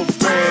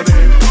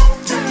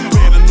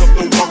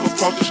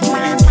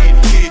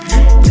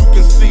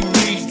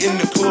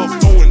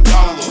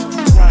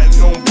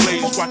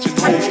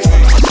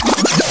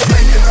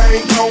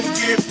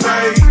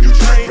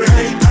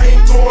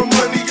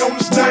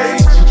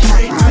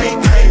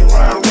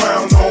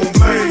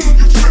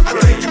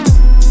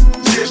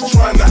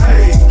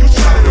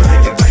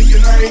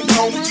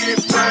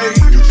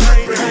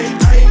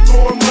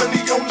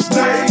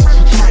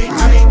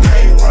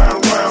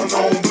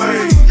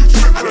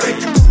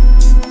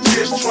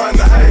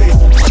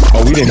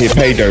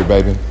 Pay dirt,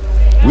 baby.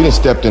 We done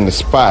stepped in the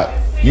spot.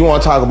 You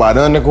wanna talk about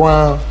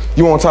underground?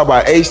 You wanna talk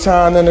about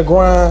H-Town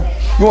underground?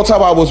 You wanna talk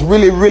about what's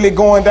really, really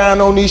going down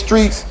on these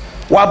streets?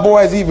 Why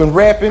boys even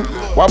rapping?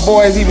 Why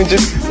boys even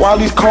why all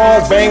these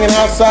cars banging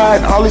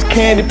outside? All this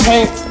candy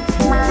paint?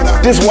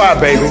 This why,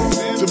 baby.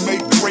 To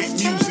make great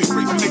music,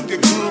 I make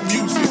that good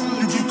music.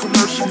 You do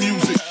commercial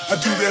music, I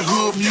do that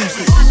hood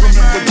music.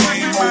 Remember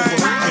game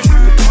over, I keep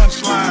the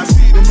punchlines.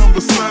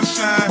 Remember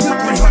sunshine,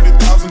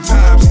 300,000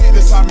 times.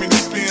 That's how many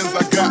spins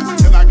I got,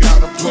 and I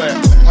got a plat.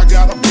 I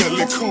got a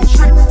Bentley coupe.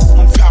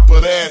 On top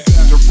of that,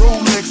 the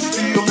Rolex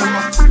steel in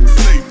my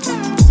safe.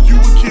 You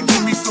were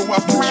kidding me, so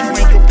I put you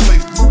in your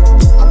place.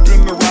 I've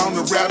been around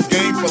the rap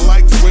game for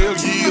like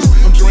 12 years.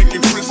 I'm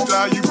drinking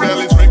Cristal, you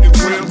barely drinking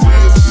 12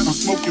 years. I'm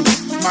smoking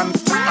my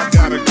I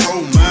gotta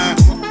grow mine.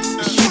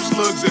 The shoot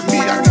slugs at me,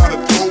 I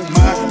gotta throw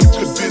mine. You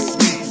could diss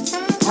me,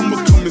 I'ma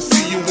come and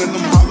see you when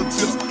them holler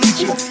tips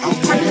eat you. I'm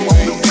really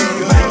on the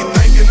wheel,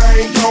 thinking I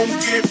ain't gon'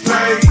 get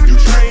paid. You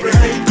train,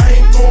 I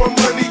ain't throwing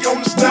money on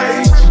the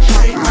stage.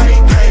 I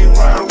ain't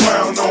riding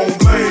around on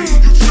blade.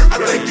 I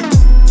think you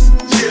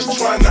just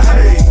trying to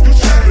hate. You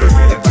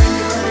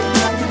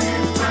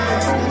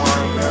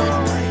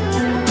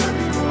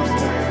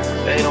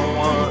They don't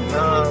want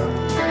none.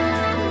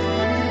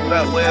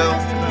 That well.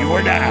 You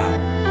are now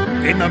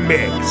in the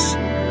mix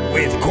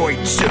with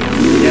Koitsu.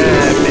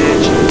 Yeah,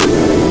 bitch.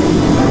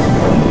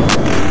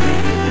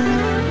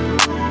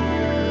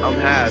 I'm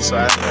high, so I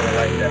feel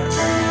like that.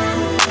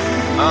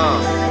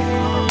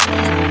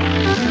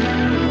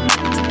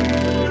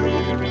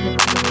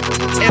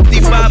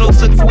 Empty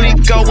bottles of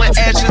Quico and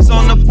ashes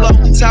on the floor.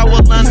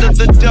 Towel under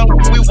the door.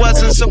 We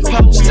wasn't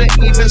supposed to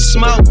even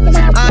smoke.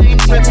 I ain't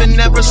tripping,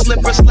 never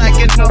slip or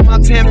slacking on my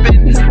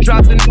pimping.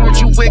 Drop the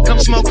note you with, come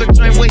smoke a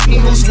joint with he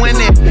who's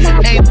winning.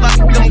 Ain't like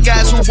them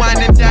guys who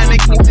whine and dine and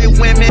keep their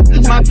women.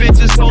 My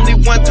bitches only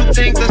want two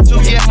things, that's to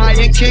get high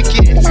and kick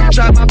it.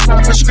 Try my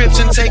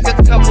prescription, take a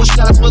couple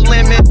shots with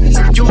lemon.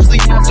 Usually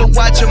have to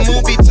watch a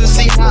movie to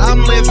see how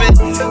I'm living.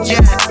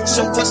 Yeah,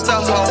 so what's the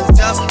hold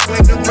up?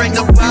 When to bring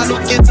a bottle,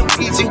 get the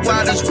easy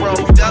waters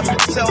rolled up.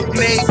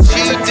 Self-made G,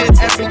 did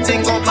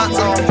everything on my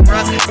own,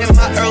 bruh. In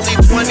my early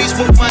 20s,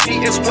 with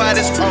money is wide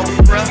as home,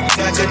 bruh.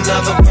 Back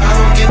another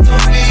bottle, get the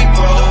weed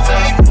rolled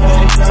up.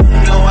 You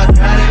know I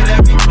got it,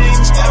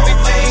 everything's on.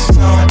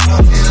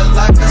 It's a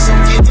lot, cause I'm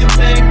getting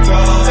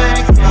bankroll.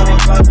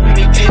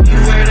 Me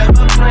anywhere that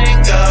my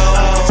plane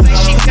goes. Say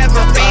she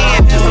never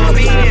been.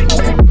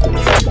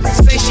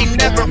 Say she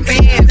never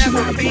been.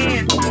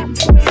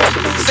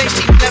 Say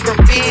she never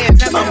been.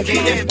 I'm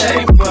getting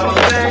bankroll.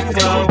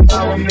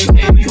 Follow me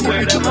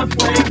anywhere that my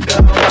plane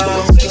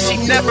goes. Say she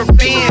never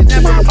been.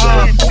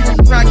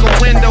 Crack a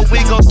window, we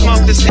gon'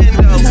 smoke this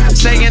endo.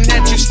 Saying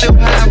that you still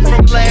high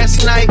from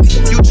last night.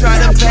 You try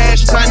to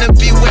pass, trying to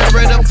beware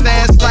of the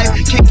fast life.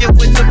 Kick it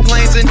with the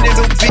planes and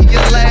it'll be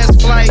your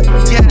last flight.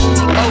 Yeah,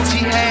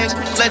 OG hash,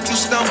 let you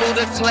stumble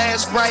to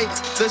class right.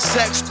 The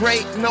sex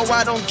great, no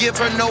I don't give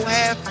her no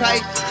half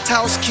pipe.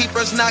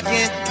 Housekeepers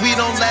knocking, we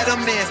don't let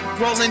them in.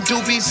 Rolling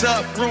doobies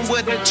up, room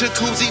with a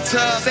jacuzzi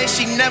tub. Say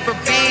she never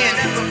been.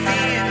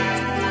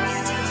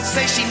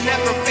 Say she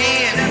never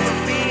been.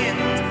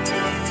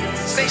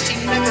 Say she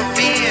never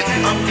been.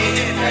 I'm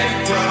getting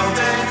bankroll.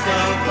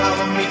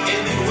 Follow me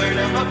anywhere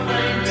that my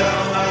plane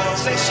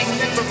goes. Say she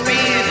never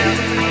been.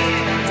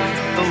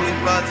 Louis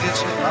Vuitton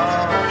digital.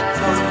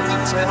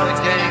 Lieutenant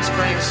gang,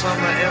 spring,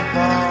 summer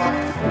involved.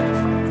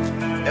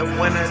 And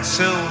winter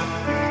too.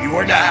 You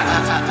are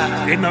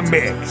now in the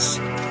mix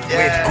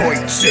with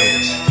Koitsu.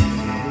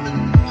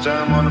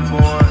 Germ on the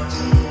boards.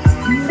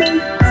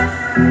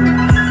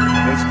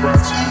 It's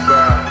brought to you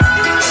by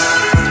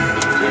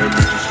Bad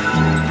Bitches Shoes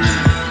on Beat.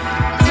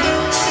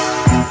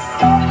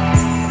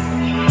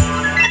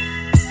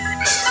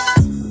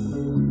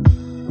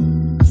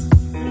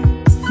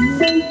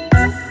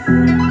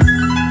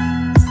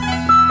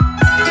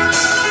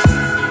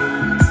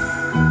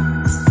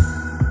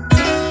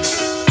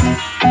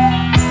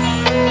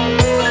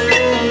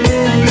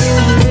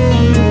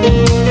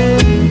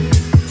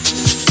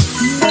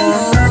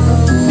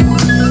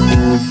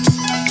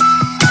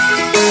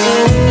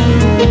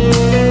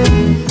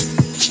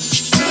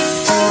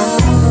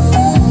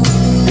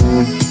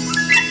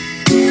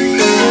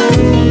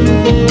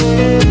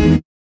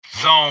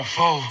 Zone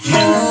 4.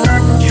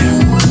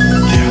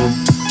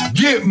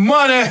 Get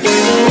money.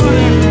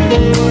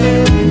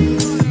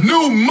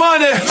 New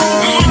money.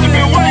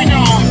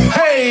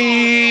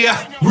 Hey,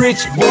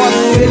 Rich boy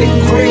feeling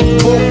great,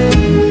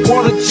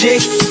 water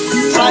jet,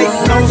 tight,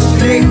 no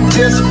slick,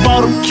 just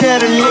bought a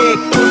Cadillac.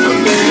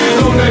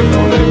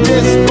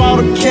 Just bought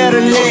a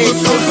Cadillac.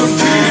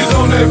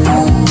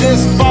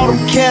 Just bought a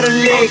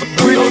Cadillac.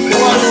 Rich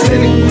boy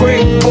feeling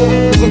great,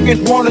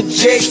 looking water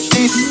jet,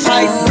 these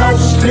tight, no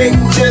slick,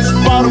 just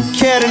bought a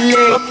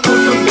Cadillac.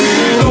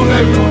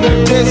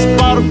 Just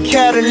bought a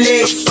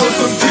Cadillac.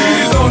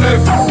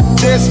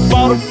 just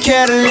bought a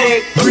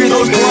Cadillac. Rich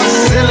boy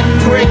selling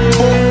crack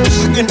books.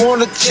 You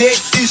wanna check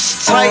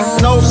this tight,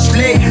 no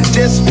slick.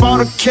 Just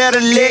bought a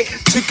Cadillac.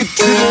 Took it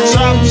to the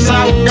top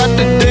top. Got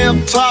the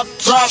damn top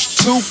drop.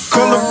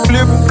 2-color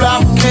flip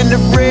flop and the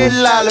red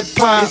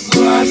lollipop.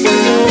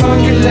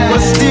 But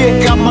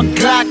still got my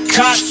Glock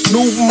cocked.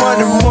 New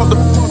money,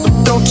 motherfucker.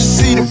 Don't you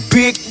see the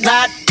big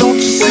knot? Don't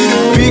you see the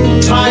big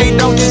tie?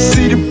 Don't you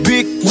see the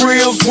big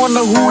grills?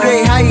 Wonder who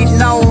they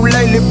hating on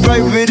lately,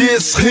 baby,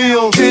 this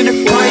hill.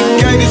 Kenny Pike,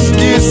 gated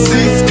skin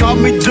seats, call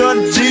me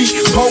Dundee.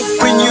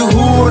 Pope in your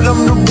hood,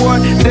 I'm the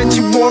one that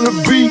you wanna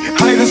be.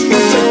 Haters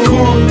wish they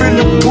could up in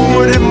the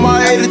wood in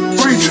my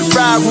 83.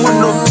 Ride with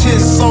no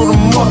tits on the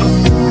mother,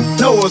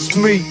 know it's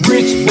me.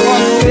 Rich boy,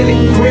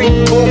 selling crack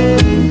book,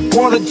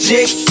 wanna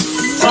jet.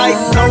 Tight,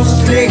 no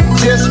slick,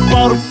 just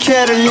bought a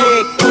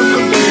Cadillac.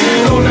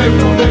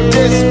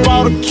 Just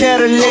bought a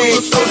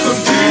Cadillac.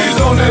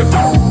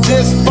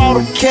 Just bought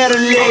a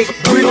Cadillac.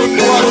 Rich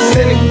boy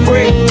selling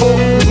crack book,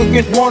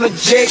 looking wanna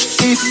jack.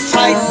 She's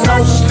tight,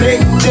 no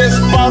slick, just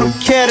bought a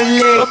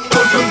Cadillac.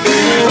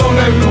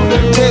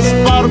 Just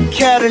bought a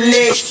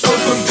Cadillac.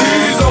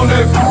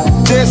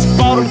 Just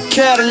bought a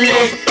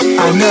Cadillac.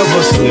 I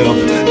never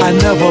slip, I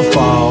never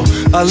fall.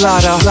 A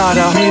lot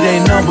of me they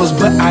numbers,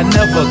 but I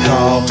never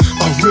call.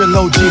 A real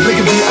OG, look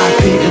at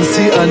VIP and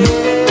see a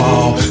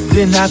ball.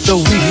 Then after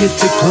we hit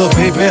the club,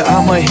 baby,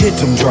 I'ma hit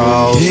them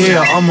draws.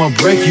 Yeah, I'ma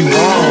break you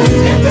off,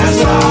 and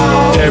that's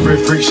all. Every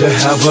freak should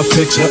have a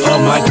picture of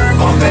my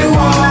on their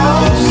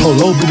walls.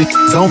 Polo be the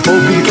on 4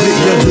 be the clip,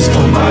 yeah, just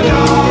for my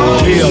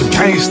dog. Yeah,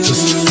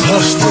 gangsters,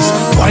 hustlers,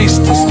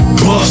 waisters,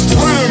 busters.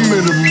 Wait a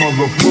minute,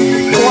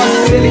 motherfucker. Boy,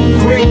 selling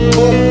crack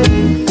book,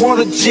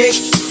 wanna jet.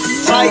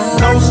 Tight,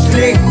 no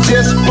slick,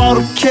 just bought a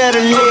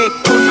Cadillac.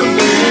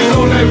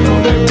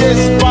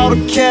 Just bought a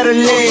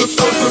Cadillac.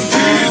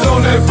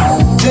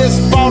 Just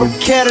bought a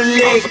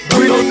Cadillac.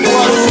 Rich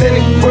boy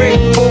selling crack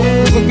book,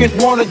 looking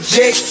wanna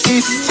jet.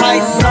 She's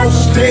tight, no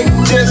slick,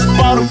 just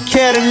bought a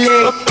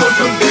Cadillac.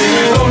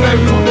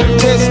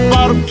 Just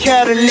bought a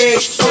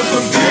Cadillac.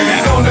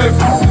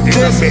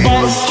 Just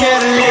bought a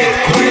Cadillac.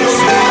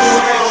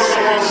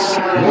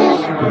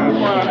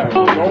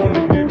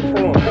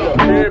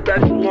 Head back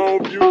to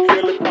Longview,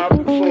 Kelly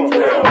poppin' trunk.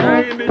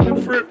 I ain't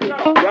even trippin',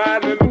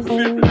 riding and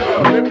sippin'.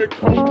 Let me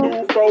come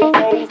through,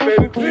 4-4,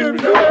 steady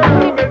tippin'.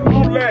 Let me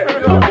laugh,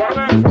 watch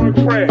the front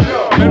crack.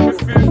 Let me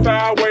sit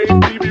sideways,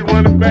 TV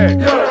running back.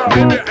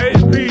 Maybe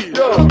AP,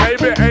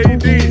 maybe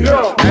AD.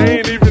 I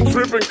ain't even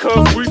trippin'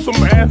 cause we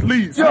some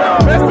athletes.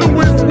 Messin'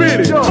 with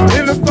Spitty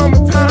in the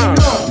summertime.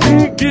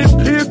 We get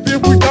pissed if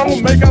we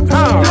don't make our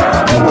time.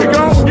 We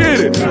gon' get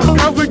it,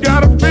 cause we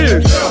gotta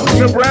finish.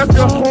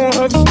 Nebraska horn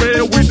hustle,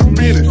 man, we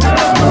diminish.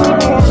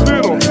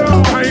 Little,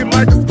 I ain't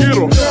like a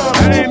skittle.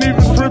 I ain't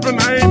even trippin',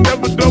 I ain't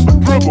never double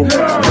dribble.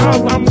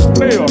 Cause I'm a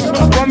player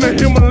from the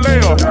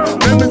Himalaya.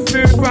 Let me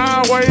sit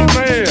sideways,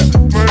 man.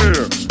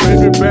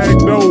 Maybe back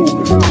door,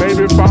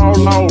 maybe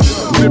fall off.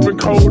 Sippin'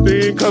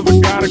 codeine cause I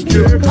gotta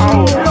kill a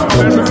call.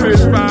 Let me sit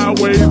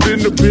sideways in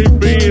the big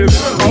Benz.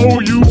 Oh,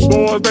 you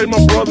boys, they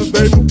my brothers,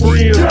 they my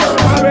friends.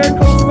 I let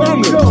come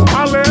Sumner,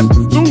 I let the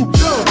stoop.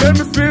 Let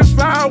me sit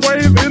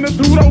sideways in the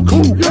two-door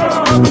coupe.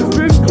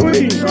 Sit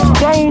clean,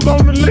 bones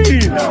on the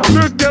lean.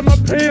 Look at my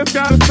pants,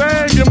 got a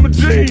sag in my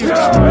jeans.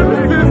 Let me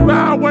sit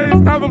sideways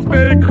cause I'm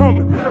steady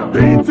coming.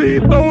 BT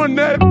throwing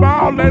that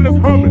ball and it's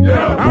humming.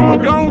 I'ma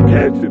gon'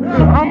 catch it,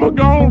 I'ma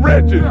gon'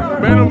 wretch it.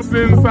 Man, I'm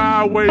sitting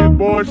sideways,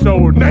 boy,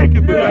 show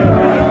naked today.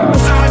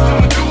 Sides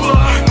on the cooler,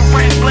 the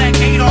red, black,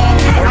 8 off.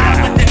 Ride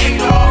with the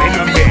 8 off.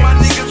 Me and my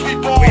niggas, we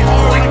ball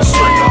hard like a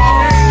straight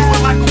off. Do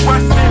it like a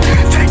wrestling.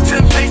 Take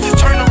 10 paces,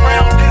 turn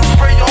around, then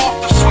spray off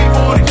the sweet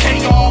boy, the K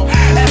off.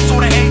 S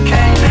or the AK,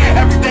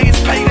 every day is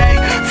payday.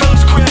 Fill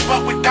his crib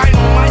up with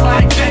dynamite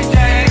like JJ.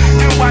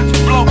 Then watch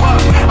it blow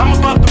up. I'm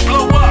about to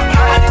blow up.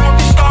 I just want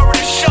the star of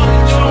the show,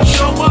 you don't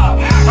show up.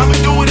 I'ma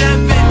do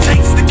whatever it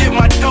takes to get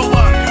my dough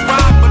up.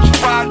 Ride, but you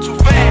ride too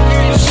fast,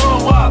 you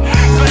slow up.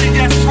 Better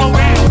yet, slow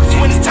down, cause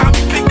when it's time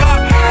to pick up,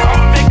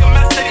 I'ma make a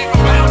mess that even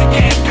round it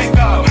can't pick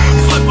up.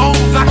 Flip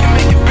O's, I can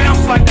make it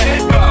bounce like the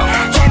hiccup.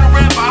 Turn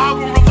around my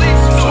album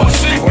release into a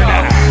sick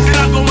up. Then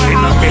I go and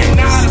holler,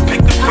 now how to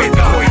pick the brick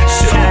up.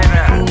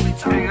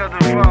 Pick up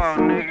the phone,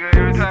 nigga.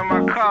 Every time I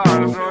call,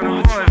 it's on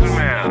the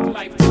voicemail.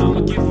 Lifetime,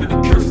 a gift for the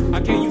curse. I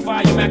gave you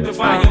volume after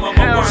volume of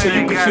my work so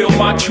you can feel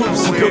my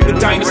truths. I built a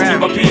dynasty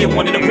by being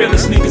one of the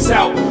realest niggas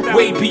out.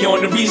 Way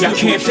beyond the reason you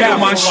can't feel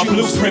my shoe.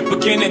 Blueprint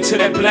beginning to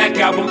that black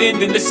album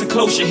ending. Listen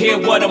close, you hear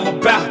what I'm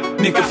about.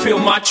 Nigga, feel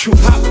my truth.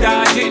 Hop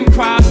died, didn't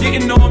cry,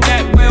 didn't know him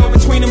that well.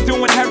 Between him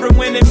doing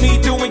heroin and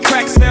me doing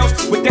crack sales.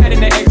 With that in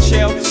the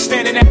eggshell,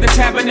 standing at the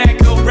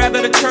tabernacle,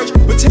 rather the church,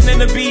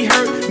 pretending to be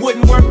hurt.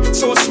 Wouldn't work,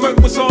 so a smirk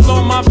was all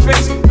on my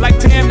face. Like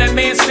damn, that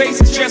man's face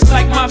is just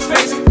like my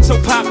face.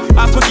 So Pop,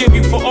 I forgive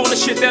you for all the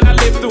shit that I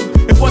lived through.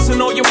 It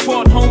wasn't all your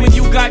fault, homie,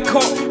 you got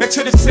caught.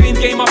 Into the same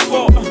game I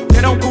fought,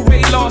 that Uncle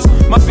Ray lost.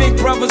 My big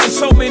brothers and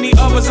so many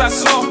others I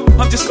saw.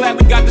 I'm just glad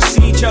we got to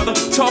see each other,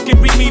 talk and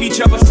re-meet each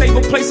other. Save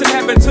a place in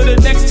heaven till the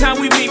next time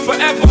we meet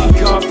forever.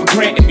 God for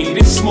granting me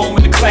this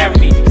moment of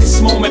clarity, this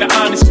honest moment of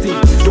honesty.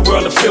 The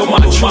world will feel my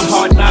truth. My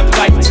heart, not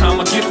lifetime,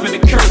 a gift and a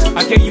curse.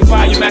 I gave you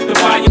volume after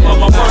volume of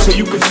my work, so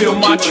you can feel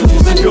my truth.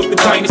 I built the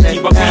dynasty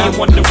by being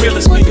one of the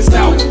realest niggas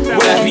out.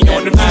 Way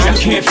beyond the reach, I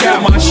can't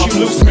feel my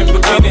shoes. Blueprint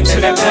beginning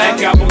to that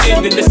black album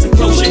ending. Listen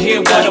close, you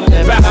hear what I'm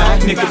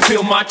about. Nigga,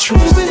 feel my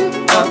truth.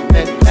 Up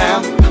and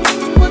down,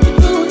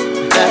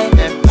 left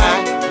and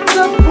right,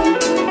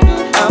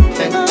 up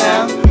and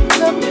down,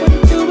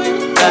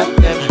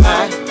 left and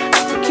right,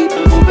 keep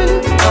it moving.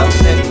 Up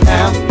and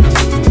down,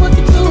 what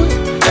you doing?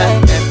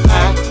 Left and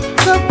right,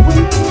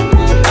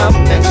 up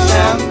and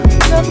down,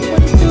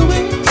 what you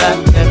doing?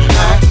 Left and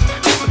right,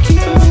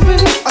 keep it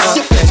moving. I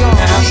sip the John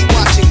G,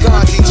 watching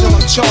Gandhi till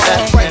I'm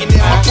charged. Writing in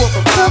my book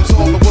of rhymes,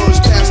 all the words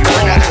past the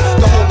line.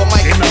 The whole of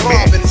Michael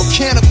Robin,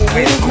 mechanical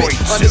movement,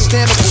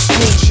 understandable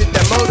smooth shit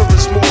that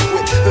murderers move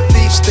with. The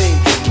thief's thing,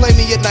 play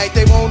me at night,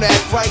 they won't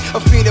act right. A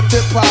fiend of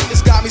hip hop,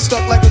 it's got me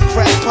stuck like a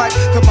crack pipe.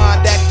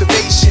 Command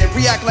activation,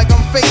 react like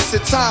I'm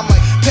facing time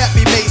like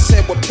Pappy Mason.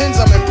 With pins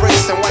I'm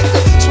embracing, wipe the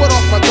sweat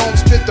off my dome,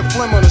 spit the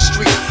phlegm on the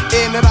street.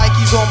 In the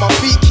Nikes on my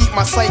feet, keep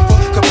my cipher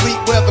complete.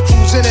 Weather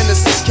cruising in the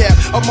 6-cab,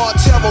 a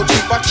Montero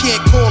Jeep, I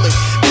can't call it.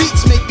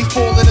 Beats make me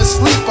falling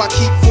asleep, I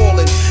keep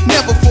falling.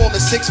 Never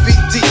falling 6 feet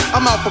deep.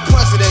 I'm out for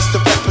presidents to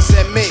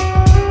represent me.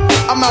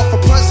 I'm out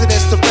for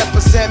presidents to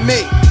represent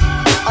me.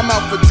 I'm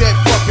out for dead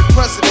fucking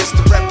presidents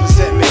to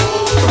represent me.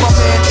 My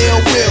man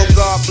Ill Will,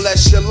 God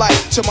bless your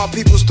life. To my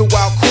peoples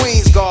throughout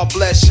Queens, God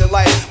bless your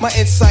life. My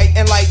insight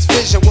and light's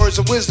vision, words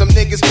of wisdom.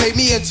 Niggas pay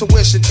me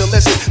intuition to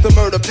listen. The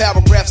murder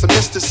paragraphs of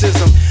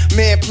mysticism.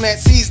 Man plant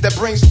seeds that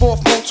brings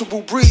forth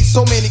multiple breeds.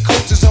 So many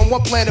cultures on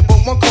one planet,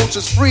 but one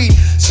culture's free.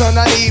 Son,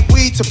 I need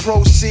weed to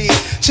proceed.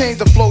 Change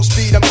the flow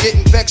speed, I'm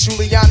getting vexed.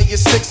 Giuliani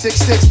is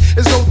 666.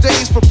 There's no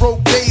days for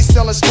broke days,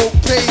 selling smoke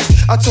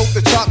pays. I told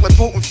the chocolate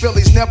potent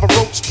Phillies, never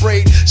rope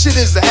sprayed. Shit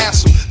is a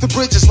hassle, the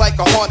bridge is like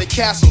a haunted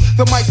castle.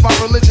 The mic's my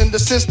religion, the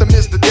system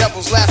is the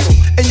devil's lasso.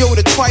 And yo,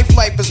 the trife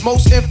life is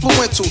most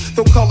influential.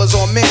 Though colors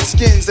on men's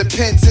skins and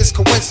pens is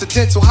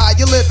coincidental. How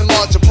you living,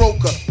 larger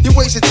broker? You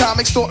wasting time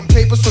extorting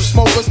papers from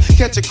smokers,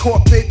 catching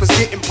court papers,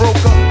 getting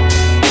broker.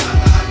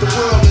 The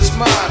world is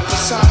mine,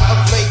 persona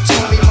of late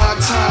Tony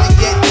Montana,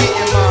 yet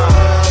getting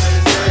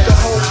mine. The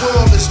whole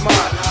world is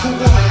mine. Who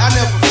won it? I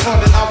never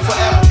fronted, I'm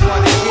forever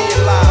running,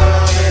 getting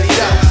live. Man, he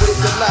out with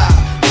the lie,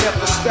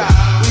 never stop.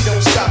 We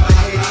don't stop the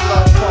Haiti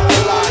low, pump the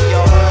lie,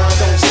 y'all.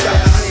 Don't stop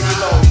the Haiti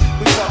low,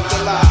 we pump the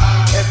lie.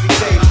 Every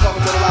day, pump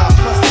the lie,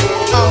 plus the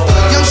I'm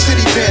the young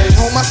city bandit,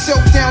 hold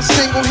myself down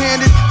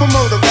single-handed. For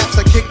murder raps,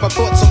 I kick my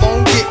thoughts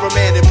alone, get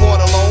remanded,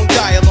 born alone,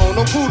 die alone.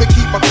 No crew to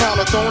keep my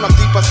crown on throne, I'm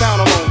deep, I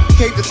sound alone.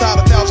 Cave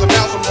inside 1,000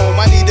 miles from home,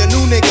 I need a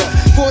new nigga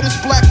for this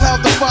black cloud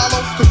to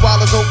follow. Cause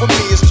while it's over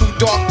me, it's too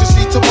dark to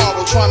see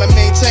tomorrow. Trying to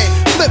maintain,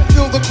 flip,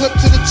 fill the clip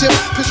to the tip.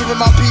 Picturing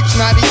my peeps,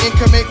 90 ink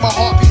can make my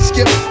heartbeat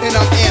skip. And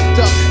I'm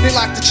amped up, they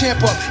lock the champ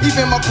up.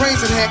 Even my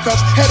brains in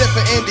handcuffs, headed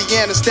for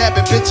Indiana,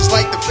 stabbing bitches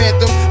like the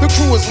Phantom. The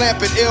crew is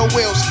lamping, Ill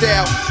Will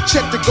style.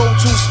 Check the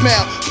go-to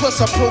smile, plus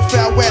her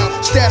profile well.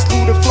 Stash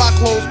looted, flock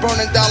clothes,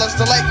 burning dollars.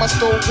 To light my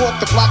stove, walk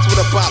the blocks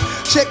with a bop.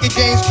 Check the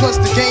games plus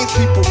the games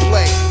people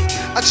play.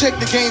 I check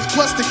the games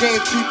plus the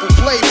games people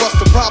play. What's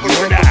the problem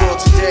in the world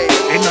today?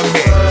 In the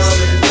mix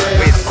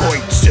with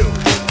Koitsu.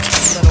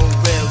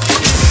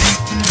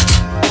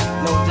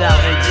 No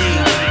doubt,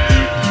 indeed.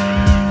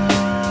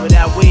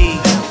 Without weed,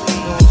 you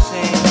know what I'm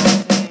saying?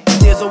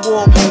 There's a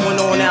war going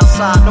on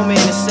outside, no man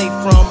is safe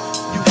from.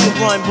 You can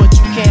run, but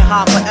you can't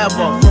hide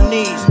forever from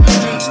these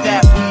streets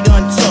that we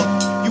done took.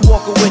 You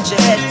walking with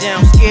your head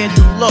down, scared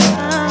to look,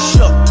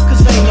 shook.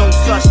 Cause ain't no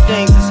such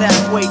things as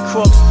halfway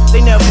crooks.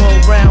 They never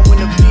around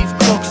when the beef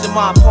cooks in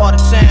my part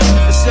of town.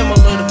 It's similar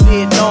to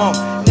Vietnam.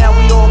 Now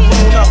we all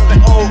grown up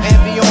and old and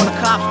beyond the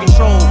cops'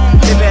 control.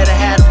 They better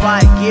have the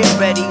riot gear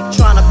ready,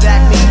 trying to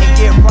back me and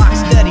get rock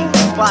steady.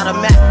 By the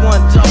Mac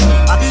 1 double,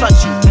 I touch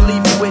you and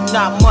leave you with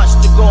not much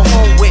to go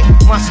home with.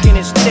 My skin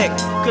is thick,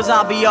 cause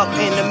I'll be up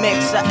in the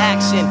mix of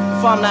action.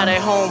 If I'm not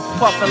at home,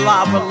 puffin'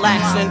 live,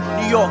 relaxing.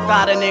 New York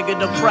got a nigga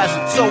depressed,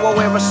 so I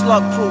wear a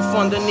slug proof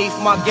underneath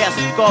my guest.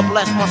 God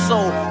bless my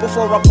soul,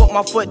 before I put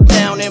my foot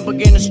down and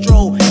begin to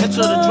stroll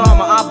into the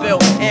drama I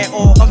built. And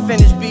all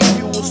unfinished beef,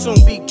 you will soon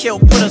be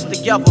killed. Put us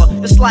together,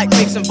 it's like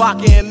mixing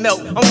vodka and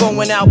milk. I'm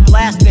going out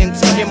blasting,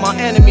 taking my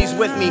enemies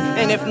with me.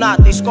 And if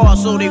not, they scar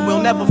so they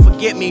will never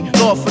forget me.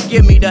 Lord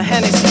forgive me, the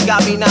Hennessy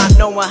got me not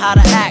knowing how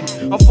to act.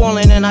 I'm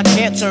falling and I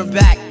can't turn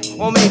back.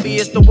 Or maybe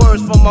it's the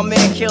words from my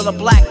man Killer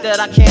Black that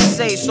I can't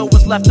say, so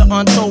it's left an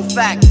untold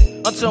fact.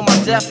 Until my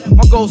death,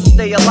 my goals to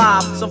stay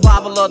alive.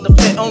 Survival of the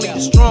fit, only the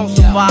strong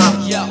survive.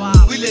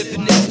 We live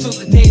in this till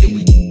the day that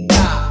we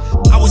die.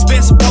 I was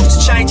been supposed to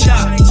change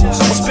up.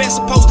 I was been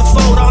supposed to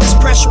fold all this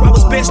pressure. I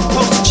was been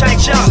supposed to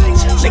change up.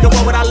 Nigga,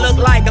 what would I look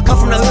like? I come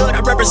from the hood,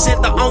 I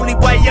represent the only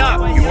way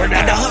up.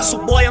 And the hustle,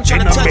 boy, I'm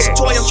trying to touch the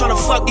toy, I'm trying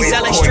to fuck these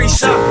LA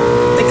streets up.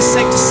 Think it's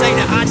safe to say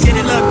that I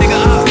didn't look, nigga,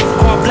 up.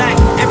 All black,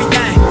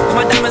 everything.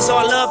 My diamonds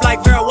all love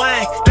like Vera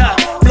Wang.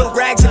 Blue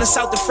rags in the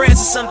south of France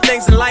and some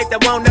things in life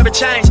that won't never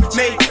change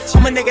me.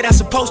 I'm a nigga that's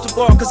supposed to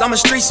ball, cause I'm a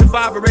street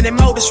survivor and they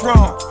mold us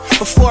wrong.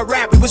 Before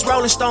rap, we was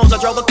Rolling Stones. I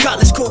drove a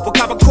Cutlass coupe, a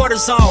copper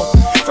cortisone.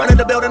 Front of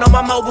the building on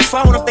my mobile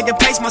phone, I'm thinking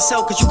pace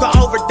myself, cause you can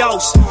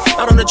overdose.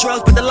 Not on the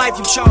drugs, but the life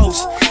you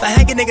chose. Like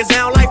hanging niggas, they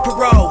don't like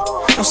parole.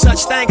 No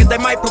such thing as they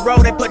might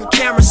parole. They putting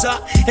cameras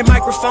up and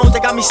microphones. They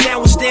got me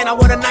sandwiched in. I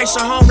want a nicer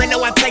home. They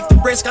know I take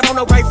the risk. I don't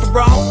know right from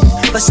wrong.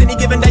 But any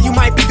given day you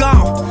might be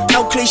gone.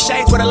 No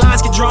cliches where the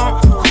lines get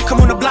drawn. Come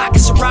on the block,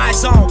 it's a ride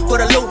zone. For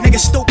the loot,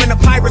 niggas stoop in the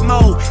pirate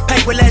mode.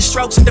 Pay with less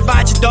strokes and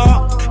divide your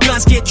dog.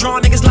 Guns get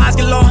drawn, niggas' lives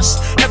get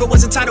lost. Never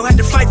was entitled, had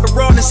to fight for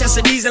raw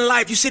necessities in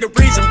life. You see the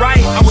reason, right?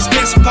 I was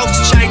been supposed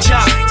to change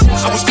up.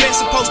 I was been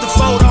supposed to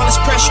fold all this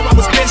pressure. I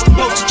was been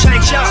supposed to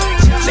change up.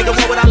 Nigga,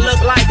 what would I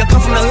look like? I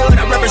come from the hood,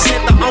 I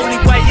represent the only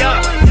way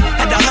up.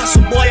 Had to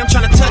hustle, boy, I'm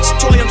tryna touch the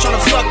toy. I'm tryna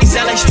fuck these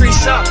LA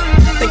streets up.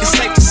 Think it's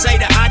safe to say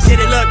that I did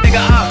it, look,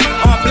 nigga, up.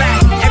 All black,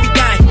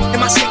 everything. In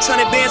my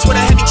 600 bands with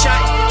a heavy check.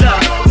 Look,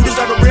 you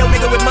deserve a real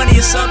nigga with money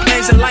and some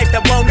things in life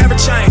that won't never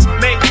change.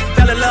 Me,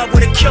 fell in love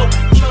with a cute.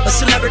 A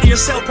celebrity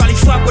herself probably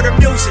fuck with her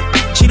music.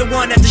 She the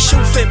one that the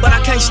shoe fit, but I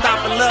can't stop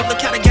for love.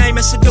 Look how the game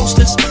has seduced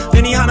us.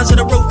 Many honors of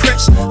the roof,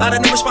 Crips. Lot of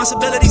new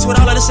responsibilities with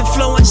all of this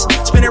influence.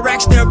 Spinning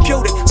racks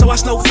therapeutic, so I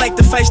snowflake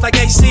the face like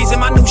ACs in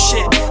my new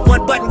shit.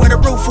 One button where the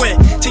roof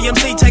went.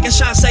 TMZ taking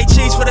shots, say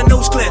cheese for the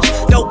news clips.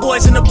 Dope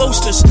boys and the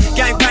boosters,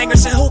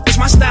 gangbangers and hoopers.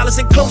 My style is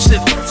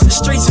inclusive. The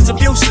streets is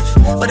abusive,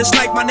 but it's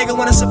like my nigga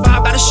wanna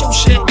survive by the shoe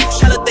shit.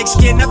 Hella thick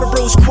skin, never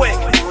bruise quick.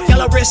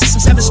 Yellow wrist is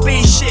some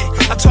 7-speed shit.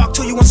 I talk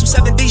to you on some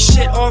 7D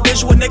shit. All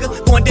visual nigga,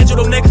 born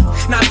digital nigga.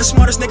 Not the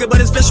smartest nigga, but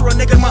it's visceral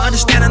nigga. My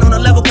understanding on a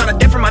level kinda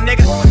different, my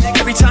nigga.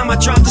 Every time I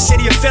drop the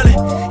city, you feel it.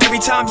 Every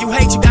time you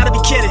hate, you gotta be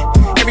kidding.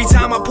 Every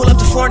time I pull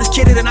up to Florida's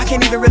kidded, and I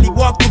can't even really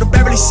walk through the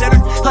Beverly Center.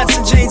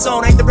 Hudson jeans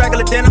on, ain't the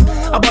regular denim.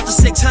 I bought the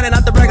 600,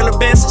 not the regular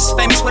Benzes.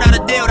 Famous without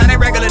a deal, that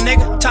ain't regular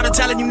nigga. Tired of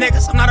telling you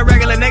niggas, I'm not a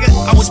regular nigga.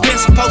 I was been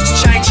supposed to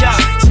change up.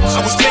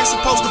 I was been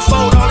supposed to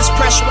fold all this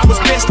pressure. I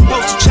was been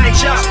supposed to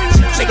change up.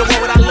 Nigga,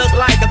 what would I look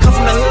like? I come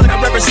from the hood, I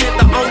represent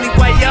the only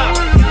way up.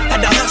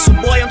 Had to hustle,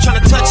 boy, I'm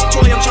tryna touch the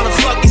toy. I'm tryna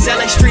fuck these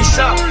LA streets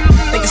up.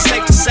 Think it's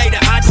safe to say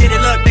that I did it,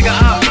 look, nigga,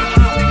 up.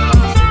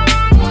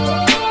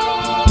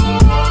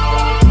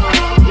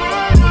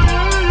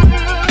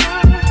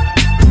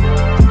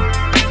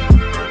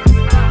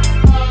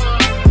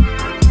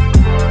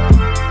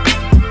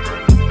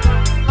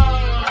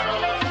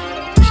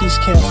 Peace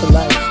camp for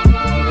life.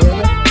 You hear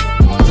me?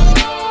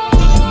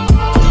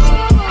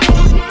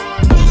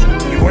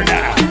 You are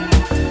now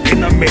in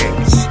the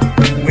mix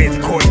with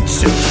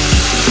Koitsu.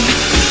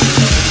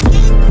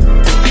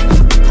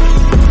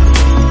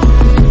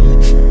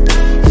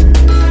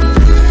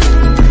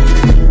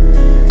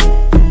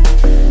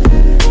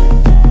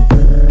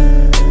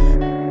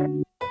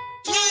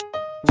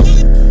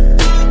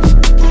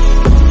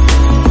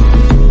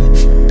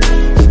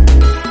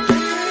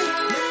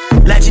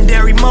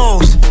 Legendary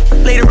moves,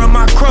 leader of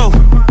my crew.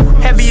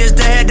 Heavy as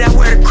the head that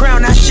wear the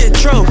crown, that shit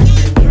true.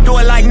 Do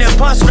it like Nip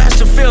Hustle, that's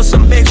to fill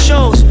some big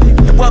shoes.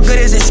 What good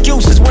is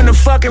excuses when the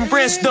fucking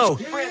Brits do?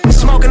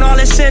 Smoking all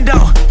this Indo,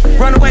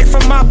 run away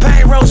from my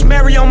pain.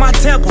 Rosemary on my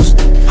temples,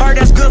 heart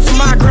that's good for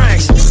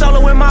migraines.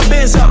 Solo in my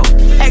benzo,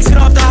 exit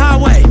off the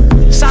highway.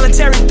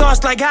 Solitary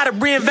thoughts like how to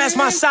reinvest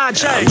my side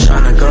change.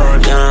 I'm tryna go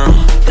down,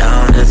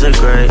 down as a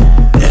grave.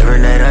 Every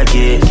night I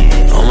get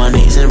on my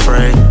knees and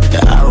pray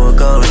that I will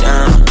go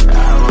down.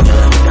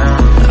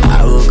 Yeah,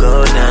 I will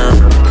go down.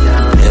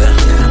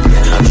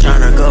 Yeah, I'm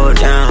tryna go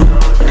down,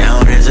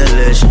 down as a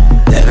legend.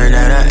 Every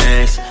night I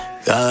ask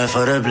God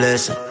for the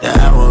blessing that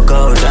I will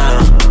go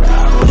down.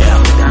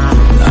 Yeah,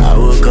 I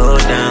will go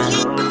down.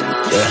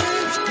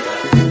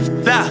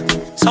 Yeah.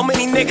 So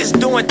many niggas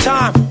doing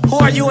time. Who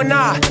are you and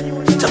I?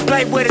 To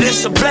play with it,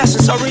 it's a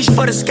blessing, so reach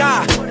for the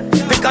sky.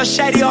 Pick up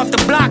Shady off the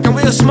block and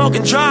we'll smoke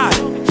and drive.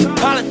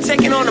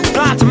 Politicking on the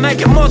block to make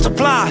it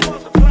multiply.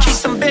 Keep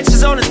some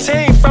bitches on the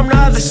team from the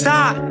other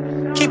side.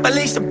 Keep at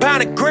least a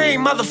pound of green,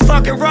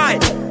 motherfucking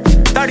right.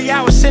 30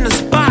 hours in the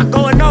spot,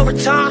 going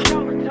overtime.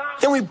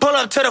 Then we pull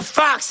up to the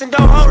Fox and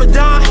don't hold a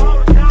dime.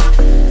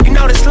 You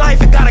know this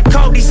life, it got a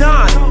cold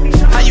design.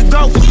 How you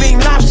go from being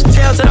lobster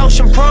tails at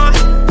Ocean Prime?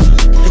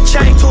 The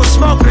chain to a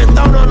smoker and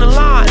thrown on the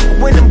line.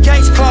 When them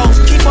gates close,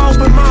 keep an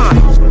open mind.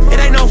 It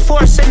ain't no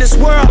force in this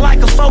world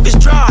like a focus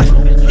drive.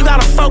 You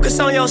gotta focus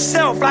on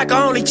yourself like an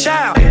only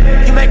child.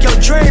 You make your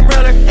dream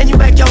realer and you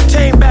make your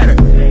team better.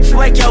 You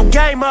wake your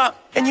game up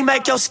and you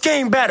make your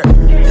scheme better.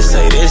 They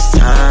say this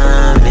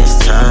time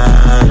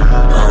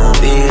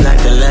won't be like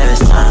the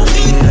last time.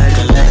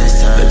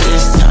 But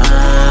this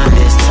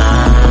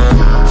time,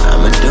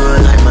 I'ma do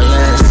it like my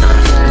last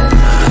time.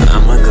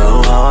 I'ma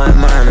go hard,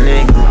 my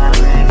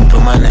nigga.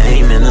 Put my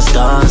name in the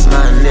stars,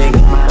 my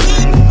nigga.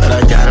 But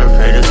I gotta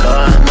pray to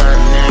God, my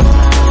nigga,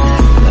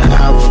 that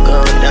I will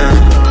go down.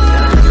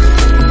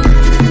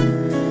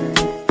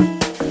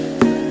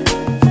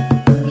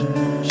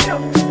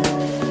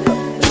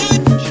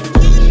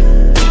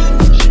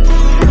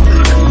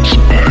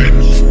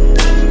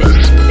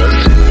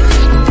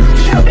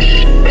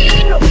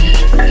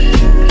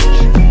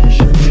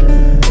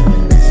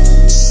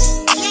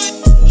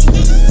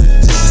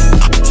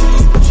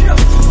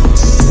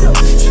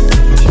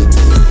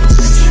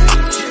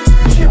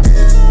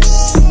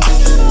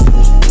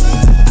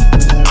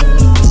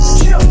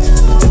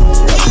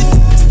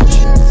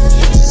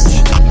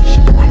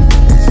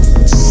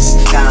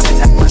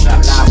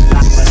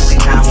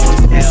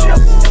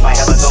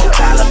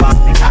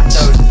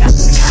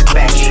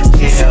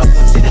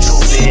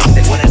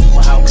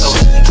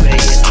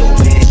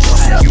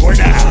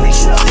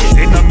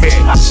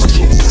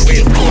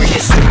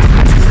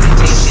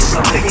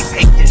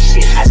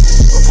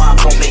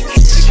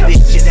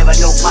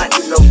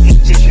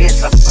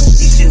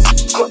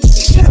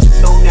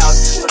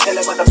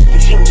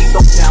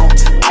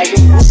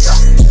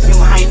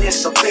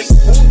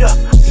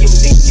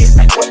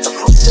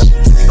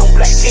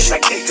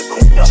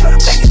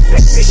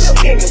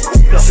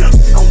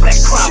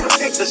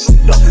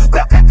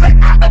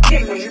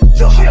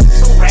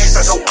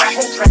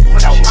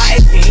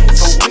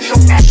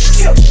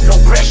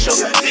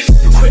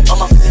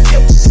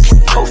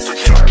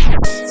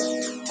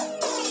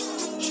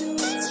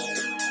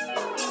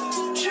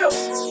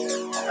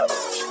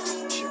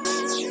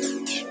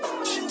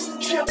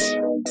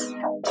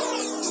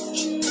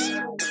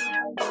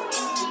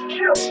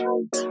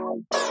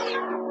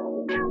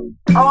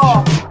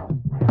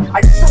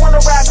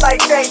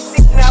 like JC.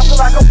 Now I feel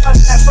like I'm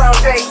punching that brown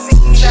JC.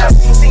 Now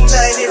you see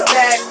nothing is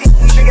nasty.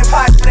 Big and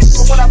pot, but it's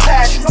when I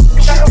pass you.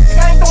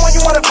 I ain't the one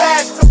you wanna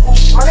pass to.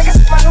 My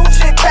niggas, my new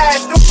shit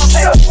passed through.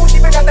 Hey, Gucci,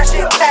 even got that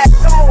shit tagged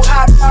too.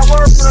 I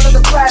work for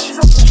another class too.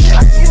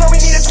 You know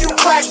we need a few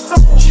clacks too.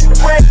 The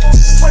brand new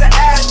for the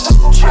ass too.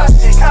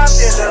 Trusted,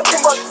 confident,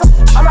 $10 too.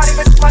 I'm not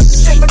even my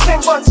shit for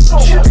 $10 too.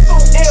 Too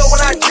ill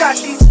when I got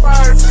these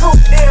birds. Too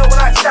ill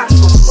when I shot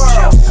the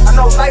world. I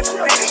know life is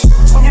big.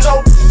 When you know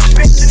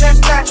bitch and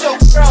that's not your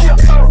girl.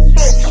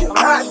 I'm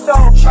hot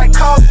though, like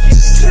coffee.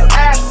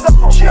 Ass up.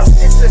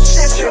 It's a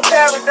shit, your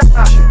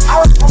paradigm.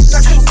 I was supposed to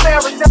couldn't spare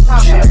it down.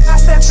 I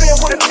said been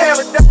with a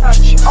paradigm.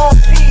 All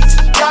peace,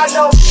 y'all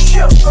know me.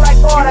 Like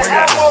all the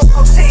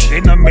L-O-T.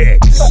 In the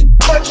mix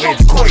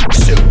with Quick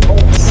Soup.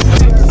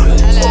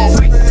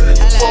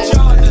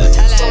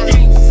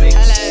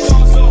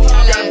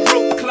 Got a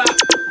broke clock,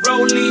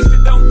 rollies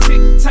that don't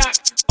tick-tock.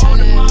 On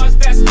the Mars,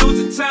 that's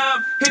losing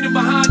time. Hidden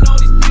behind all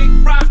these big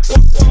rocks. I'm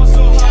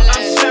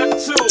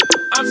shocked too.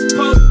 I'm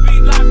supposed to be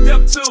locked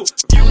up too.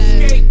 You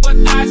escape, but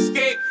I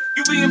escape.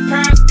 You be in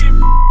Paris, get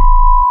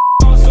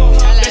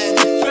let's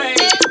get played.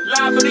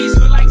 Libraries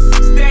for like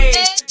 6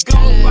 days.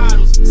 Gold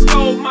bottles,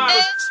 gold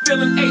models.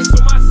 Spilling ace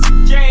on my sick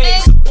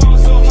days.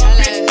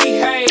 Bitch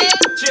behave.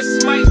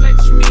 Just might let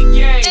you meet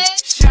yay.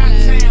 Shot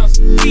towns,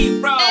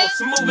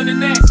 D-rolls. Moving the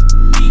next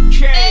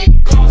DK.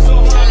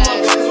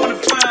 Motherfuckers wanna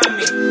find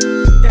me.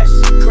 That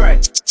shit crack.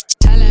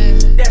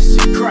 That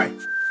shit crack.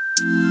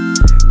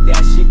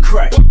 That shit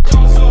crack.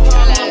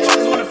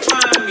 Motherfuckers wanna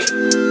find me.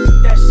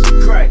 That shit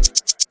crack.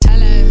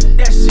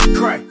 That shit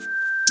crack.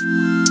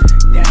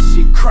 That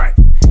shit crack.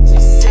 She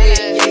said,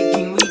 yeah,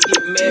 can we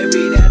get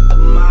married at the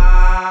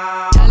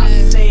mall? I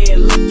said,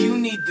 look, you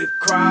need to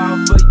crawl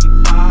for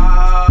your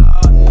ball.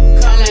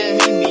 Come and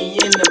meet me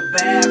in the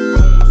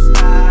bathroom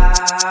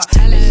style.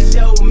 And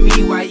show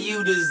me why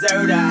you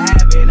deserve to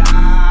have it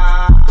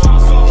all.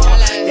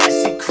 That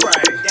shit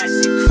crack. That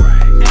shit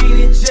crack. Ain't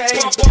it, Jay?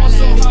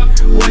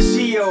 What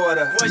she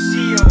order? What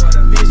she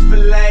order? Bitch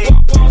fillet.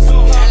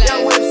 Your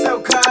whip so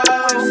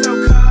cold. So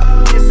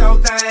cold. This whole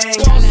thing.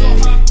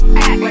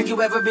 Act like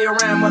you ever be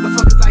around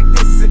motherfuckers like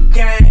this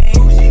again.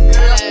 Bougie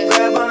girl,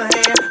 grab her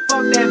hand.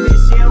 Fuck that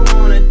bitch, she don't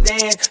wanna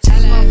dance.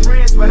 She's my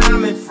friends, but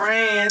I'm in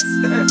France.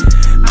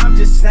 I'm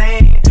just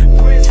saying,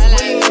 Prince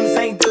Williams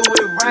ain't do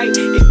it right if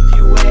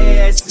you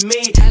ask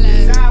me.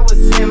 If I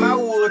was him, I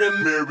would've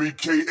married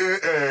Kate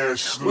and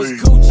Ashley. Was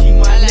Gucci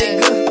my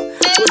nigga?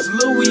 Was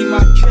Louis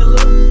my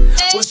killer?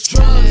 Was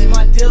drugs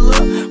my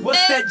dealer?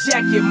 What's that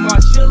jacket,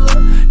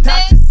 Margilla?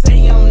 Doctors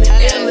say I'm the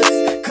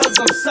illest, cause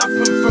I'm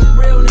suffering from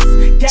realness.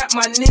 Got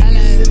my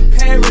niggas in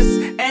Paris,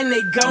 and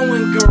they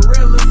going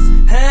gorillas,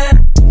 huh?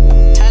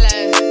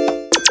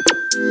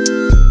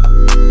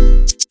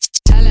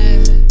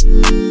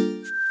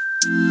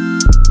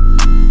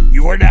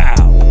 You are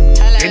now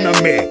in the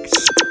mix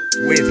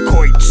with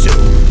Quick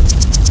Soup.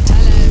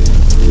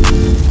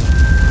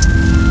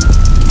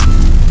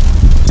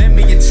 Let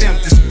me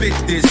attempt to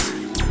spit this.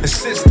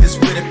 Assist this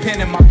with a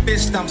pen in my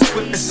fist. I'm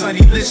swift as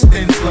sunny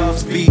listings.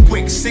 Loves be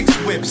quick, 6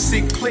 whips,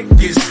 sick click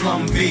is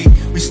slum V.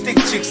 We stick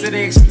chicks to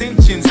their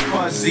extensions,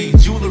 fuzzy.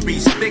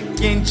 Jewelry's thick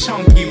and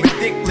chunky,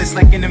 ridiculous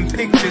like in them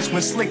pictures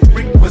when Slick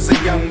Rick was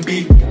a young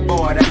B.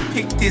 Boy, I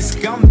picked this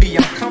Gumby.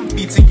 I'm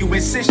comfy till you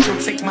insist you'll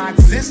take my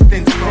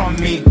existence from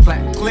me.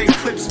 Flat click,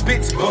 clips,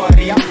 bits,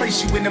 buddy. I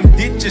place you in them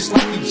ditches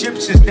like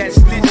Egyptians that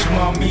stitch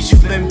mummies.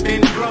 You limp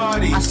and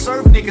bloody. I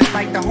serve niggas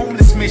like the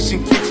homeless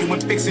mission kitchen when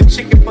fixing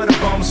chicken for the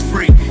bums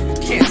free.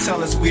 Can't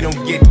tell us we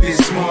don't get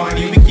this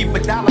money. We keep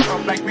 $1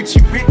 up like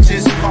Richie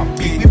Rich's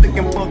puppy. We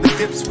looking for the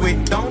dips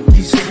with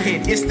donkeys to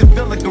hit. It's the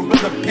Villa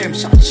Gorilla Pimp,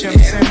 shot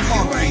chimps and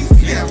monkeys.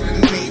 If you ain't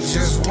feeling me,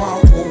 just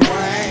walk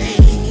away.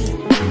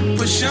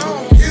 Push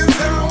on, is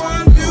how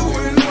I do,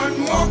 and what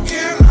more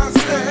can I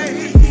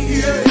say?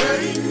 Yeah.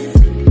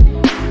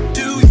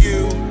 Do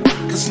you?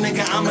 Cause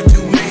nigga, I'ma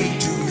do me.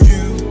 Do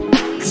you?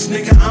 Cause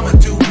nigga, I'ma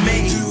do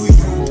me. Do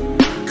you?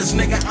 Cause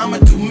nigga, I'ma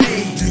do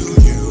me. Do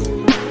you?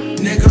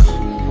 Nigga.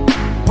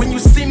 When you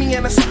see me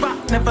in a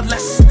spot, never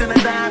less than a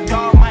dime.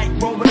 Y'all might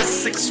roll with a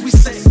 6, we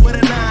sit with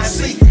a 9.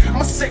 See, I'm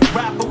a sick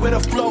rapper with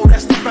a flow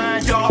that's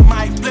divine. Y'all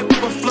might flip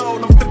with a flow,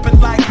 I'm flipping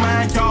like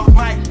mine. Y'all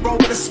might roll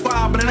with a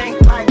squad, but it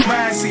ain't like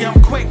mine. See,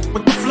 I'm quick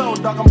with the flow,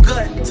 dog, I'm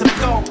good to the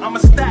go. I'm a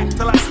stack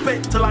till I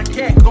spit, till I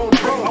can't go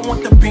bro. I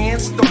want the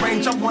bands, the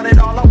range, I want it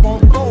all, I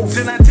want both.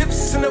 Then I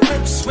dips in the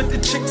whips with the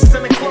chicks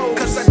in the clothes.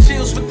 Cause I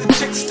chills with the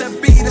chicks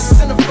that be the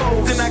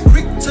centerfolds. Then I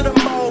creep to the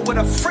mall with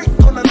a freak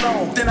on the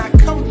low. Then I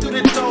come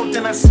through the door,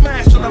 then I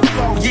smash on the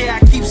floor. Yeah,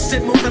 I keep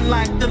sit moving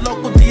like the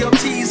local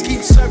DOTs.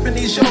 Keep serving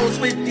these shows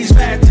with these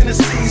bad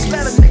Tennessees.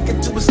 Let a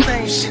nigga do his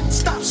thing, shit,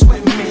 stop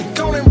sweating me.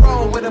 Go and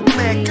roll with a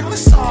plan, girl,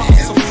 it's all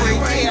so free.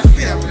 If you ain't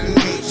feeling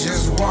me,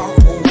 just walk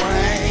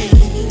away.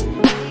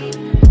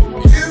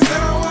 Here's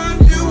how I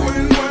do,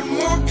 and what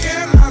more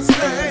can I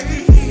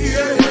say?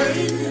 Yeah.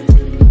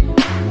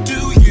 Do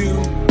you?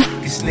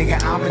 This nigga,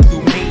 I'ma do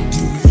me.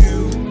 Do you?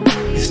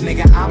 This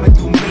nigga, I'ma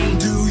do me.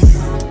 Do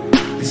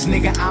you? This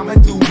nigga, I'ma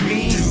do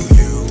me. Do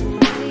you?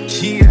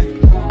 Yeah.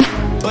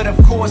 But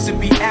course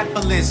it'd be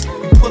effortless.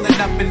 We pulling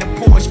up in the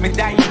Porsche,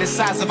 medallion the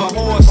size of a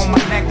horse on my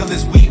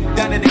necklace. We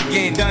done it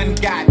again, done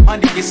got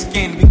under your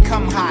skin. We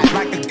come hot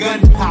like a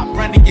gun pop,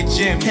 running your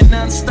gym. Can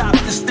none stop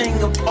this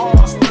thing of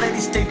ours? The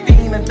ladies stay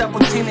fiend and double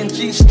team and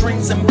G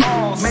strings and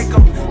balls. Make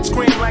them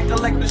scream like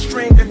electric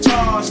string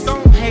guitars.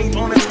 Don't hate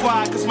on the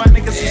squad, cause my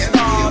niggas is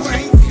stars. If you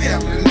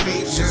ain't feeling me,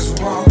 just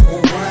walk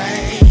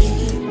away.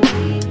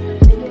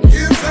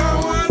 Here's how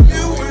I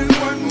do, and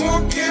what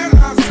more can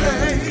I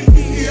say?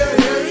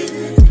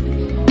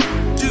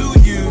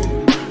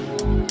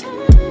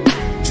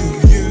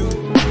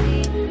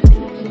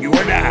 You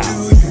are now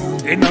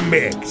in the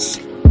mix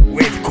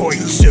with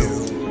Koitsu.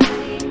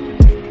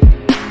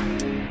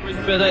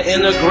 Spitter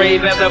in the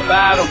grave at the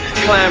bottom,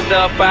 climbed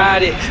up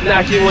out it,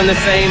 knock you in the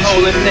same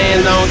hole and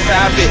stand on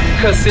top it.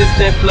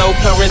 Consistent flow,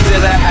 current to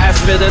the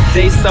hospital,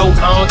 they so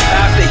on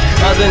topic.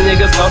 Other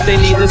niggas hope they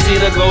need to see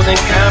the golden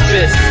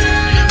compass.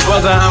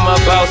 Brother, I'm a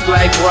boss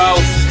like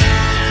Ross.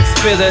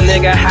 Spit a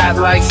nigga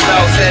hot like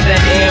sauce. At the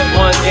end,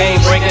 one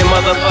game breaking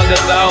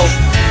motherfuckers off.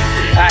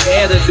 I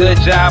had a good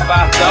job,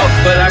 I thought,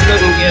 but I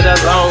couldn't get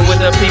along with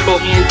the people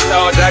in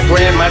charge. I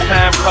grabbed my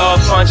time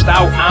card, punched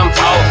out, I'm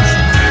off.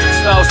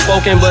 Soft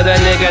spoken, but a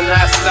nigga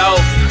not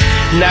soft.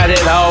 Not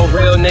at all,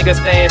 real niggas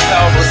stand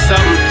tall for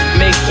something.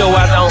 Make sure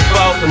I don't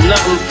fall for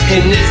nothing.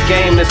 In this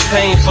game, it's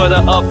pain for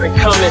the up and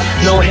coming.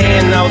 No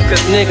handouts,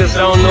 cause niggas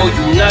don't know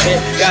you nothing.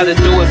 Gotta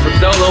do it for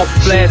Dolo.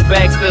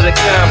 Flashbacks to the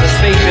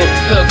conversation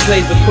took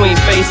place between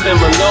Face and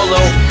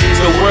Manolo.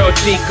 The world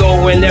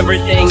Chico and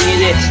everything in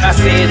it. I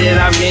said it,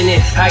 I'm in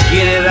it. I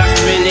get it, I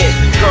spin it.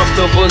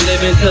 Comfortable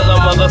living till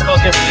I'm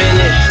motherfucking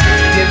finished.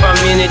 If I'm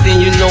in it, then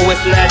you know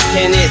it's not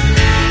tinted.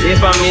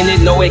 If I'm in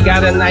it, know it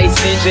got a nice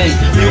engine.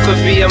 You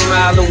could be a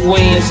mile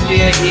away and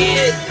still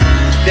hear it.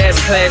 That's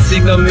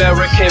classic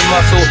American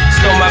muscle.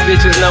 Stole my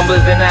bitch's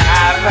numbers in the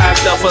iPod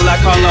shuffle. I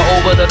call her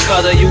over the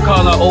cutter, you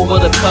call her over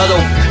the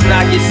cuddle.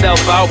 Knock yourself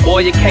out,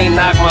 boy, you can't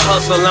knock my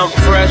hustle. I'm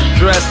fresh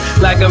dressed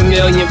like $1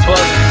 million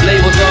bucks.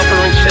 Labels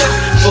offering checks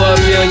for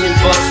 $1 million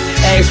bucks.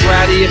 Ask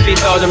Roddy if he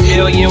thought $1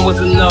 million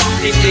was enough.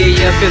 He said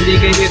yes, cause he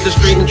can hit the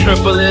street and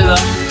triple it up.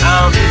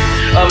 I'm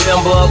a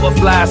member of a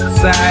fly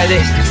society.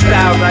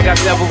 Styles I got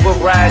several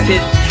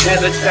varieties.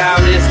 As a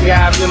child, this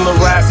guy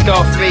memorized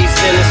Scarface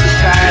and it's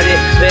entirety.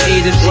 The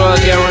age of drug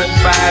era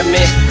inspired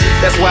me.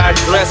 That's why I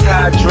dress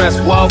how I dress,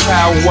 walk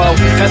how I walk.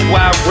 That's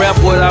why I rep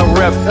what I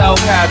rep, talk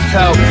how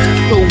I talk.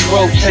 2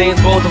 broke chains,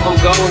 both of them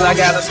gold. I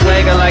got a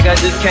swagger like I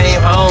just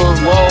came home.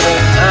 Whoa,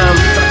 I'm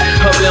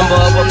a member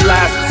of a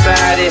fly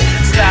society.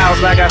 Styles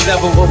like I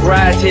several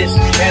varieties.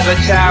 As a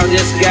child,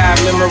 this guy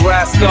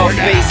memorized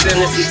Scarface and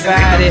it's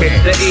entirety.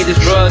 The age of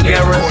drug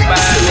era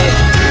inspired me.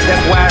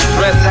 That's why I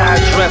dress how I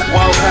dress,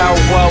 walk how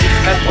I walk.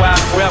 That's why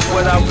I rep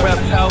what I rep,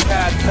 talk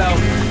how I talk.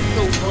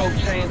 2 broke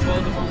chains,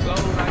 both of them gold.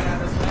 I got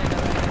a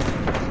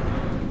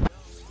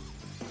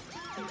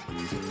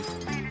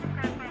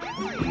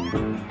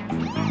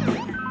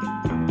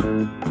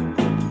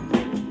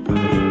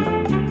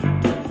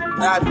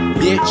Bobby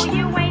bitch,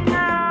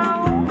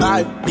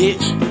 Bobby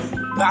bitch,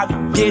 Bobby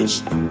bitch.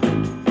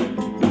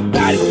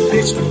 Body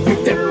bitch,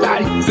 make that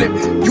body flip.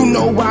 You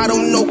know I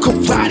don't know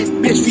karate,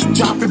 bitch. We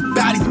dropping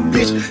body,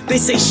 bitch. They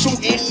say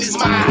shooting is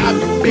my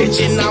hobby, bitch,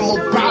 and I'm a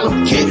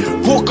problem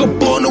kid. Walk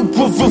up on the roof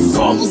of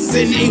revolvers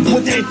and ain't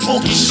with that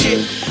talking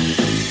shit.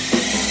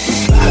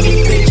 Bobby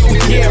bitch, oh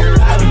yeah,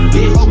 Bobby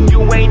bitch. Oh,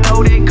 you ain't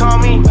know they call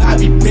me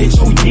Bobby bitch,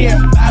 oh yeah,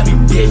 Bobby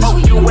bitch. Oh,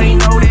 you ain't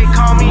know they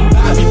call me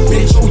Bobby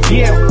bitch, oh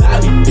yeah,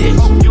 Bobby bitch.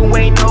 Oh, you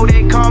ain't know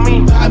they call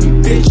me Bobby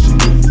bitch.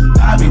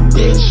 Bobby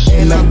bitch,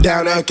 and I'm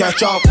down to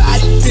catch all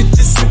body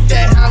bitches with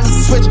that Holly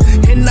switch.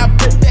 And I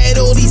bet that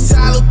all these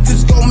hollow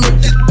tips gon' make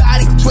this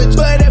body twitch.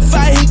 But if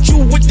I hit you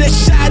with that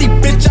shotty,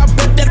 bitch, I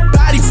bet that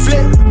body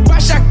flip.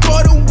 Watch I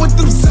caught him with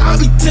them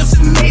zombie tips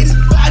and made his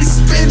body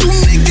spin. You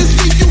niggas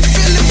leave you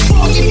feeling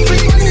foggy,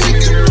 bitch. My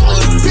niggas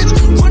ballin' bitch.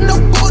 Run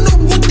up on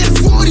them with that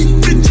 40,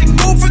 bitch. Take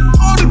over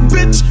all the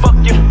bitch. Fuck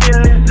your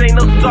feelings, ain't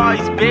no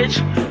sorries, bitch.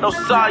 No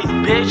sorries,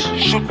 bitch.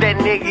 Shoot that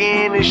nigga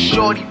in his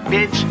shorty,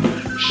 bitch.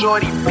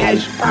 Shorty,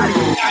 bitch, body,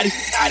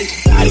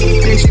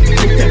 bitch,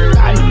 make that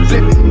body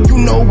flip. You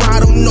know I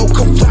don't know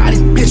karate,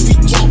 bitch. We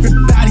dropping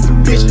body,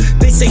 bitch.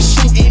 They say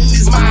shooting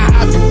is my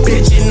hobby,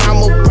 bitch, and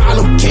I'm a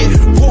problem kid.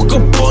 Walk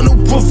up on the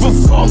roof of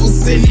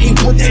revolvers and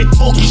ain't with that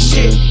talking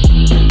shit.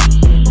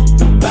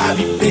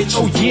 Bobby, bitch,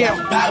 oh yeah,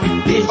 Bobby,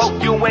 bitch. Oh,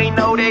 you ain't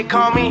know they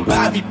call me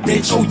Bobby,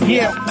 bitch, oh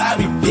yeah,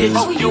 Bobby, bitch.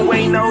 Oh, you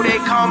ain't know they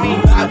call me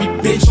Bobby,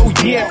 bitch, oh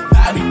yeah,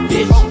 Bobby,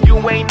 bitch. Oh,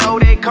 you ain't know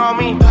they call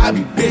me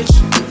Bobby, bitch.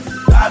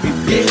 Bobby,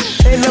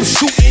 bitch. And I'm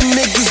shooting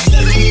niggas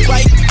left and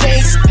right, they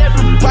ain't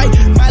stepping right.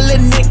 My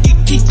little nigga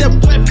keep that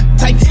weapon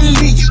tight and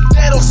leave you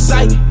dead on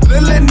sight.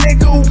 Little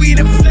nigga, we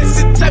the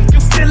flexing type,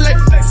 you feel like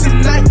flexing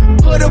night.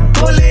 Put a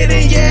bullet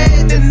in your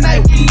head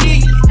tonight, we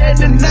leave you dead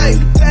tonight.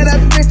 Tell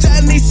that bitch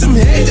I need some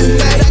head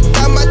tonight. I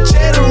got my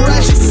cheddar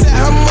right. She said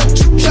how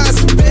much you try to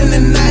spend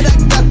tonight? I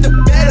got the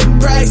better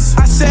price.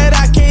 I said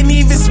I can't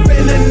even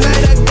spend the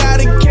night. I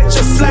gotta catch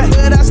a flight,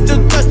 but I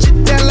still touch it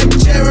down like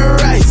Jerry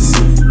Rice.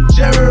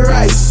 Jerry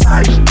Rice.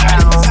 Body,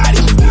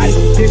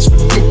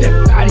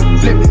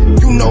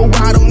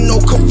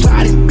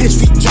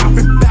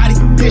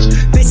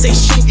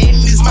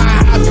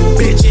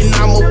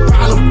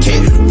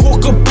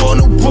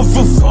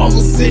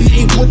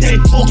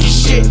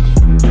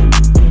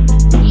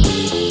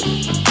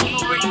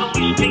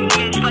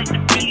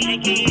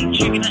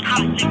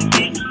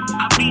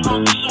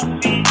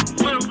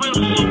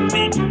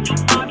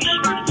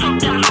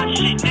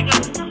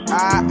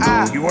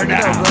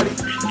 now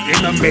in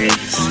the mix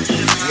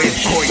with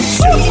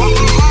Koitsu.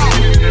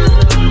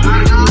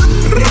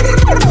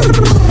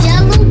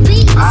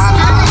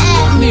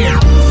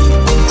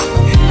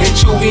 And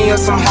Chewy and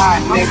some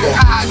hot nigga.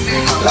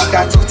 Like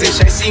I took this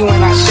JC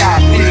when I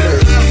shot nigga.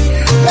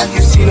 Like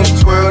you see them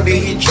twirl,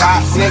 then he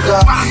drop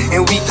nigga.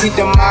 And we keep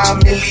the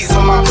mind millies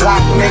on my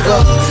block nigga.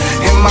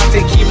 And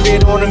Monte keep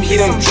it on him, he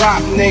done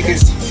drop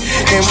niggas.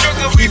 And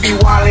we be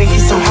wildin', he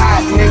some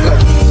hot nigga.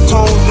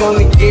 Tones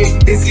wanna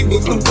get busy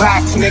with the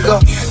blocks,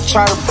 nigga.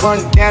 Try to run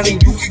down and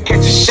you can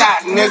catch a shot,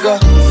 nigga.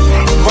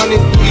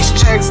 Running through these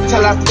checks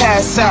till I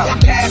pass out.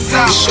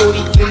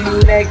 Shorty in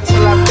the neck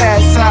till I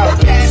pass out.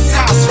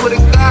 I swear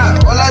to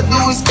God, all I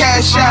do is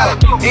cash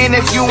out. And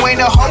if you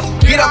ain't a hoe,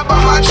 get up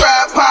on my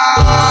trap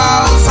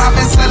house. I've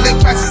been selling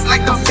cracks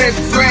like the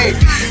 5th grade.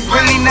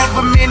 Really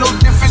never made no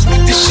difference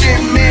with the shit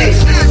made.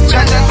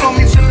 Jaja told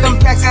me flip them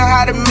packs and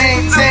how to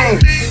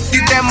maintain.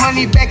 Get that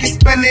money back and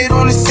spend it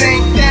on the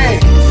same thing.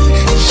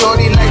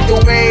 Shorty like the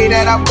way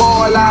that I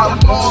ball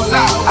out.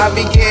 I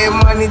be getting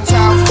money,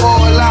 time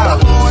fall out.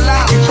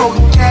 You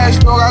talking cash,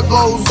 dog, I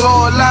goes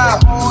all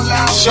out.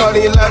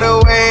 Shorty love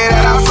the way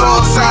that I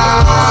floss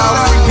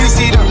out. You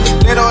see them,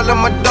 let all of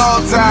my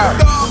dogs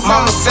out.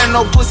 Mama send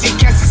no pussy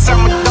cats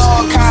inside my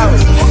dog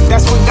house.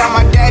 That's what got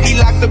my daddy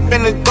locked up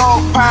in the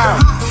dog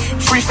pound.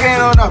 Free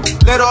fan on them,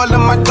 let all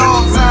of my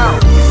dogs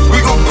out. We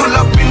gon' pull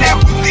up in that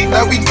booty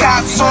like we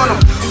cops on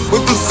them.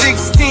 With them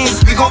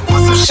 16s, we gon'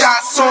 put some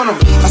shots on them.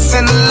 I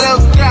send a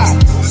little guy,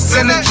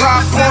 send a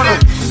drop on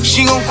them.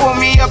 She gon' call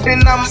me up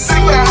and I'ma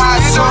stick the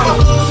highs on them.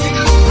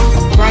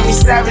 Grammy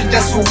Savage,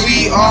 that's what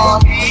we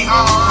are.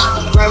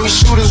 Grammy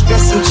shooters,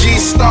 that's some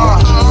G-Star.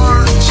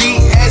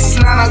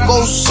 GS9, I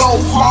go so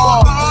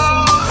hard.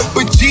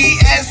 But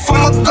GS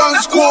from a gun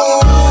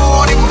squad.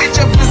 That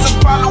bitch up is a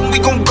problem, we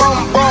gon'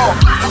 gun ball.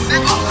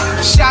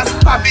 Shots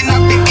popping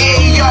up the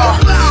AR.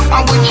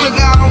 I'm with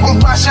Trigger, I'm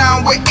with Rasha,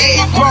 I'm with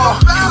A-Raw.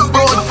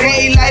 Broad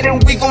daylight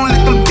and we gon'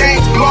 let them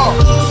things blow.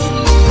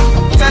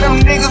 Tell them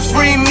niggas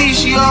free me,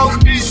 yo.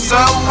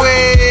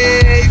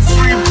 Subway,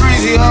 free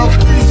breezy, ho.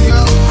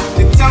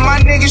 They tell my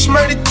niggas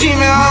murder team,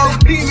 ho.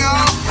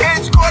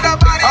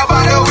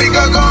 About a week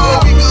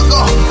ago.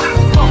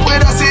 Fuck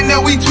with us and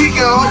then we tweaking,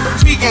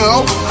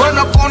 ho. Run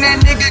up on that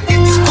nigga, get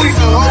the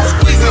squeezing,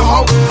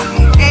 ho.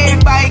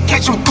 Everybody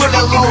catch them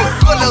bullet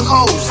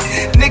holes.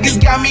 Niggas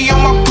got me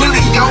on my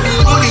bully, yo.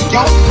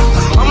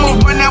 I'ma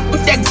run out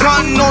with that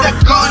gun on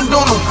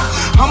them.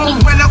 I'ma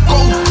run out, go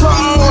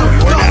dumb on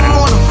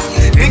them.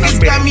 Niggas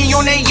got me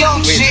on that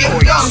young shit.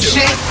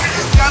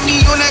 Got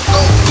me on that go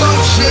dumb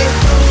shit.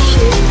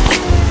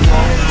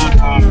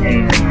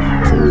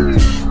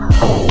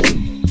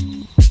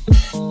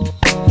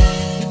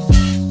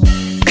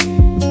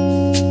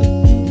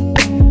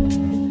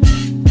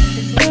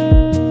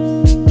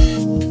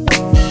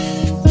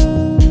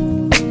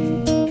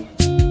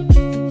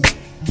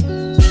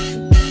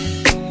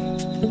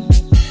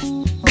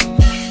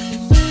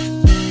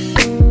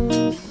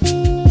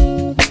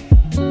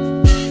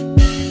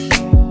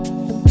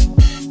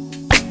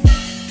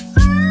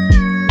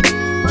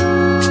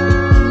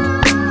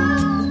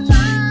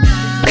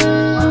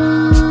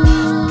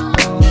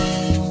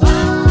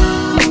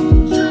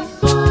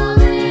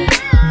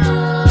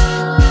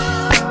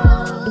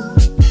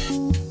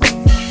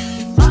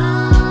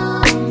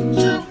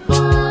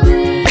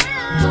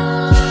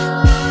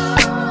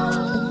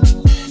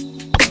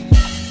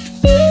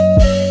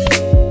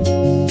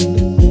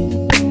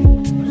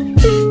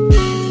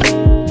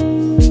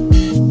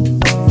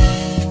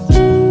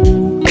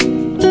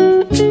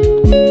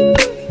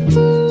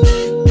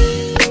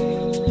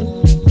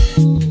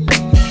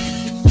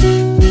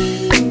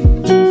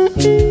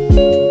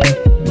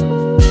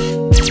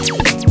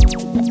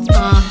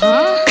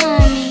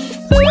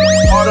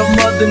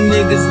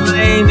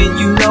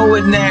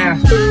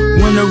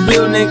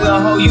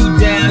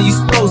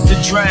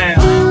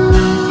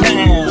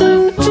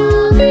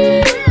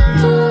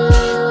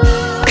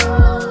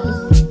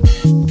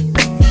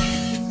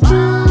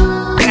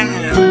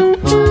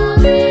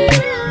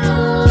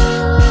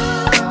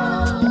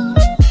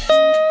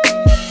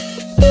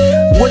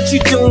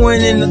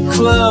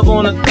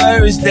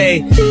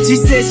 She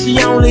said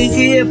she only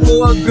here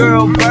for a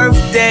girl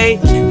birthday.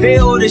 They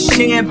order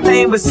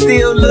champagne but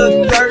still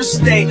look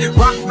thirsty.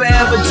 Rock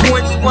forever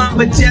 21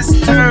 but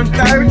just turned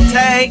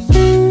 30.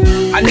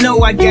 I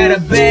know I got a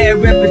bad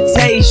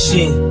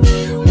reputation.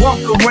 Walk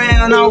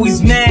around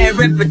always mad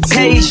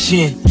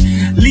reputation.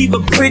 Leave a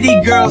pretty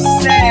girl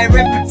sad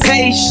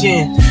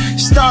reputation.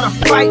 Start a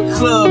fight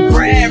club,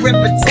 bad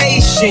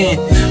reputation.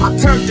 I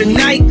turned the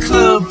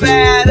nightclub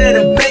out of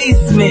the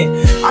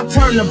basement. I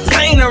turned the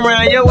plane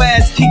around, your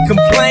ass keep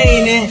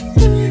complaining.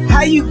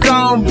 How you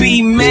gon'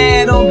 be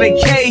mad on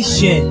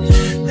vacation?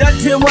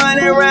 Dutton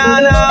running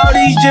around all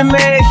these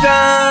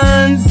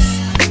Jamaicans.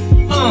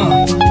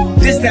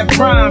 This that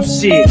prime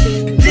shit.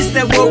 This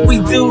that what we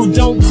do,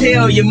 don't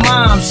tell your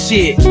mom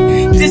shit.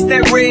 This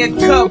that red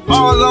cup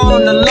all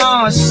on the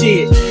lawn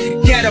shit.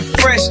 Got a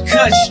fresh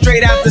cut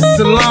straight out the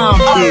salon.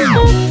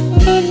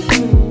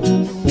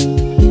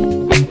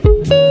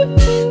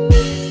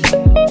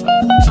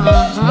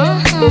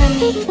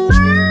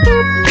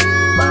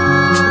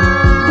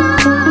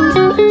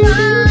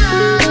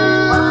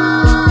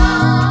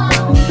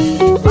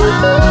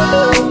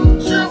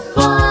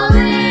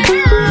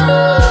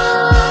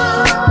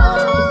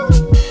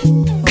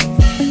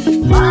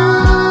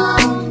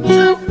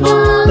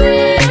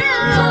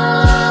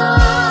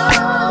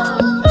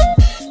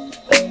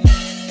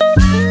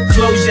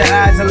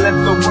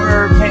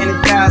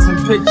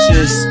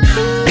 pictures.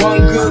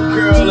 One good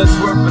girl is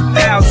worth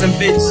 1,000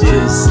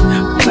 bitches.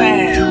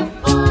 Bam.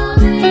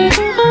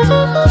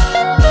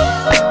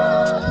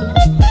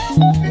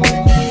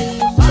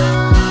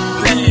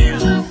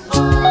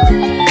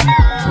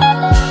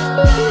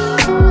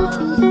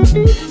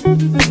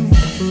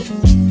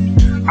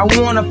 I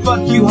wanna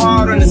fuck you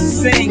hard on the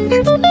sink.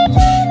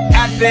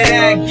 After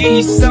that, give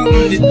you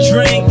something to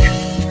drink.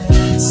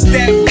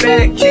 Step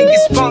back, kick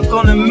his spunk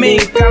on the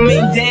mink. I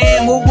mean,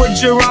 damn, what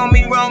would you wrong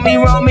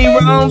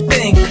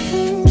think?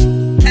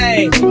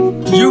 Hey,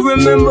 you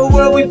remember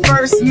where we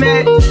first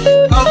met?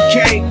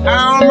 Okay,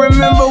 I don't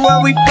remember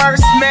where we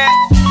first met.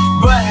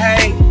 But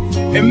hey,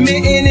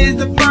 admitting is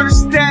the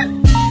first step.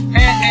 And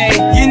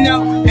hey, you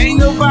know, ain't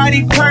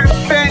nobody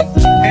perfect.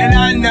 And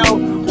I know,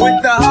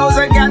 with the hoes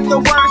I got the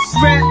worst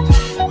rep.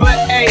 But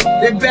hey,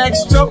 the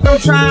backstroke I'm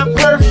trying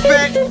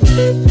perfect.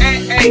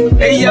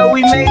 Hey, yo,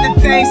 we made the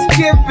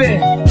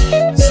Thanksgiving.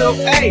 So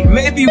hey,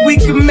 maybe we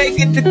can make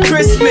it to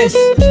Christmas.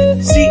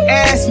 She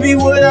asked me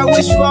what I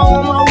wish for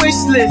on my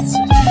wish list.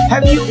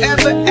 Have you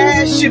ever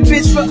asked your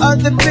bitch for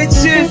other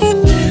bitches?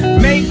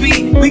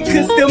 Maybe we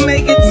could still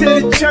make it to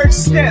the church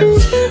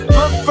steps.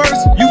 But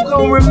first, you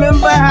gon'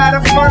 remember how to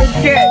first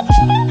get.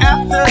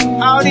 After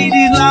all these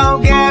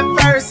long ass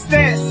first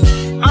sets.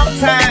 I'm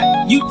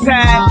tired, you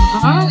tired,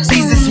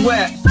 Jesus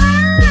wept.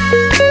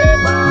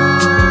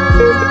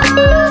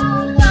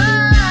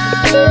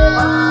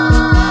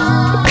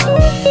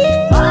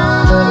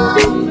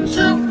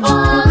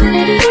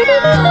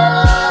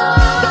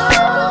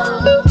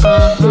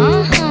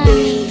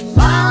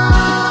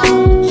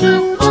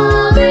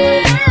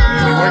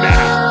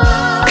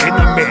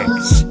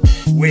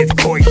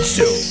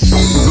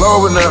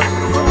 Over now.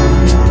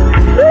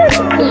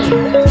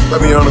 Let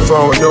me on the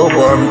phone with your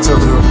boy, I be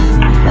telling him.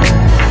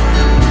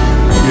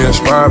 You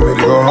inspired me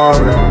to go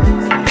harder.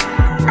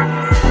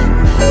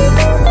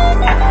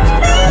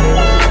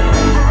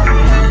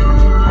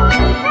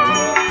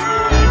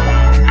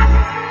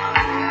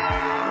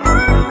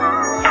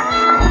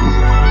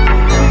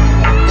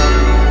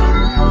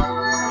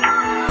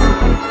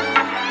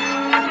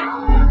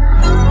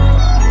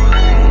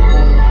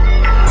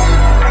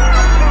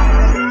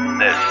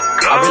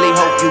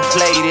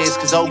 Play this,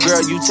 cause oh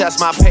girl, you test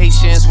my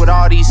patience with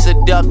all these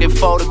seductive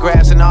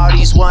photographs and all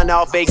these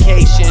one-off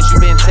vacations you've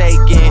been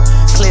taking.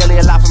 Clearly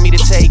a lot for me to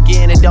take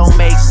in, it don't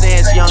make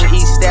sense. Young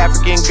East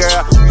African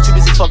girl, you too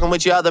busy fucking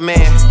with your other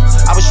man.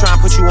 I was trying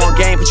to put you on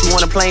game, put you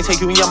on a plane,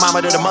 take you and your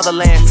mama to the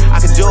motherland. I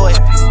could do it,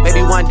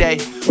 maybe one day,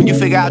 when you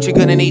figure out you're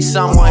gonna need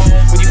someone.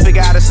 When you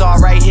figure out it's all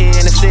right here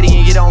in the city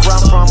and you don't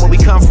run from where we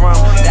come from.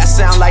 That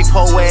sound like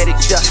poetic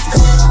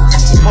justice,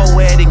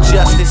 poetic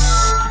justice.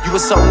 You were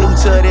so new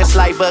to this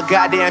life, but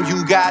goddamn,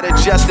 you got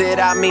adjusted.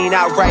 I mean,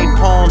 I write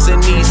poems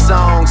in these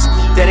songs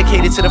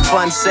dedicated to the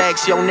fun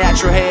sex, your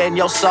natural hair and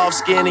your soft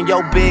skin and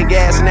your big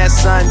ass and that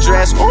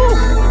sundress. Ooh,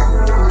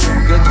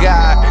 good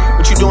God,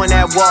 what you doing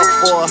that walk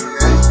for?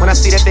 When I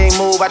see that thing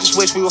move, I just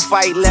wish we would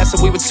fight less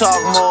and we would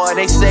talk more.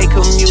 They say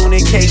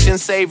communication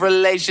save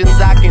relations,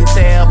 I can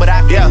tell, but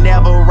I can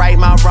never right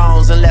my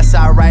wrongs unless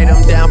I write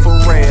them down for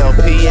real.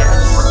 P.S.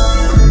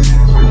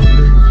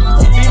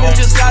 People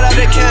just got out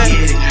the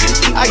can.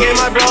 I gave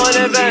my bro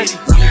an event.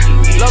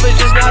 Love is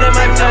just not in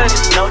my pen.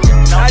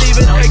 Not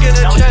even taking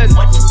a chance.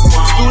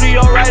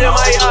 Studio right in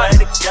my yard.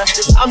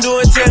 I'm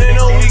doing 10 in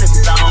a week.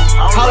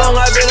 How long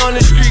I been on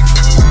the street?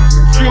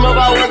 Dream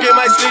about working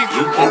my sleep.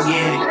 You can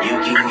get it, you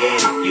can get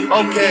it.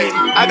 Okay,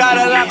 I got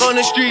a lock on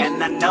the street.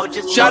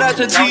 Shout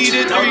out to T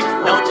the 3.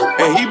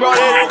 And he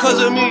brought it in cause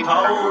of me.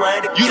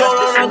 You don't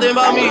know nothing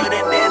about me.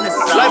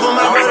 Life of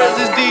my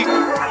brothers is deep.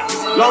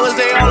 Long as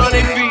they all on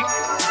their feet.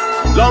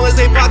 Long as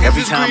they pockets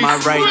every time I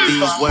write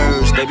these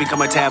words, they become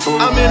a taboo.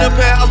 I'm in a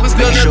past, but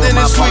still nothing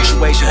my is sweet.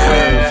 punctuation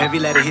curve, every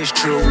letter is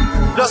true.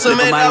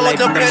 Living my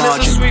life in the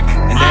margin,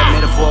 and that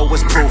metaphor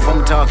was proof.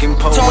 I'm talking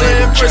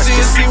poetic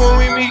justice,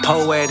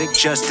 poetic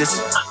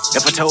justice.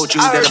 If I told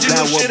you that a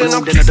flower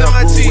bloomed in a dark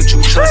room, would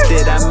you trust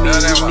it? I mean,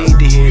 you need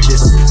to hear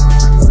this.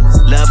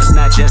 Love is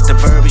not just a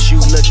verb, it's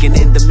you looking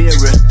in the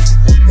mirror.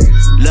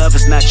 Love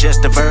is not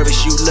just a verb,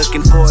 it's you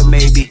looking for it,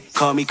 maybe.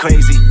 Call me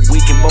crazy, we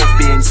can both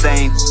be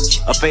insane.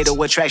 A fatal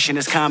attraction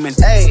is common,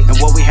 and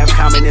what we have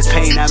common is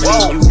pain. I mean,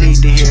 you need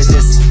to hear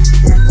this.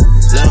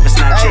 Love is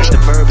not just a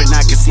verb, and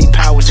I can see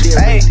power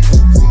steering.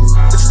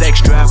 The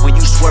sex drive when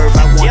you swerve,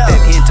 I want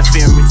that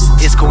interference.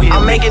 It's coherent.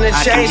 I'm making a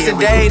change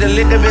today. The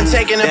liquor been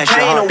taking the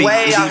pain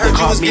away. I heard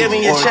you was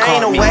giving your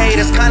chain away.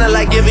 That's kinda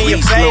like giving your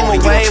fame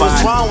away.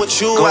 What's wrong with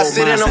you? I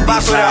sit in a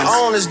box where the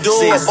owners do.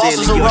 A boss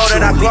is a road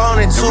that I've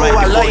grown into.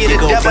 I love you to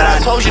death, but I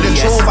told you the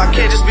truth. I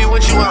can't just be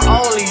with you and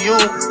only you.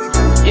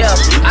 Yeah,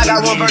 I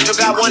got one Virgil,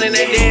 got one and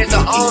they dead,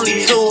 the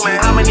only two, man.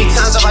 How many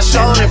times have I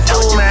shown it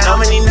through, man? How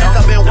many nights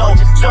I've been woke,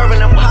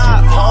 swerving them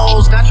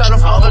potholes, not trying to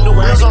fuck up the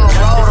wheels on the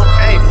road,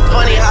 okay?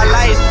 Funny how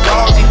life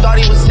goes, he thought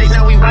he was sick,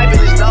 now we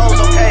wiping his nose,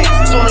 okay?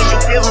 Soon as you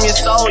give him your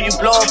soul, you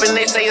blow up and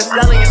they say you're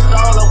selling your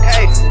soul,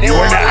 okay? They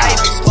want life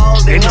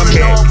exposed, they wanna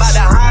know about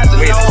the highs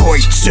and lows.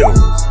 Koitsu.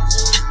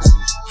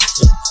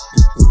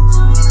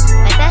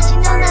 私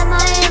の名前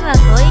は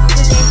コイ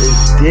ツ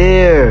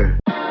here.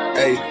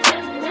 Hey,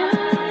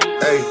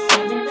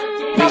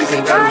 niggas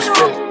ain't gotta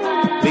respect.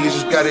 Niggas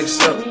just gotta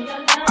accept.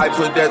 I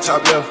put that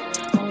top left.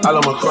 I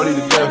love my Cardi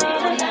to death.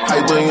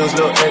 Hype Williams,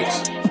 Lil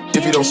X.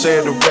 If you don't say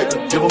it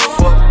direct, give a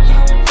fuck.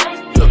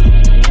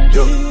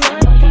 Yo.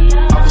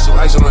 I put some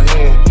ice on her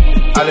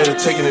hand. I let her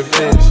take an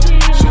advance.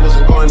 She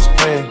wasn't going this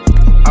plan.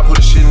 I put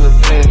the shit in the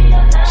van.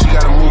 She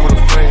gotta move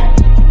with a friend.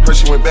 Heard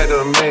she went back to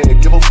the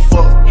man. Give a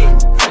fuck.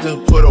 I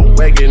just put a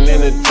wagon in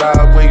the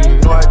driveway. You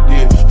know I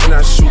did. When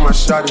I shoot my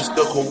shot, it's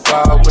stuck a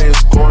wild way.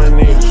 It's going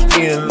in.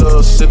 Me and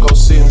Lil Sicko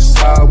sitting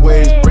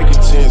sideways,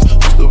 breaking tens.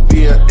 Used to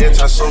be an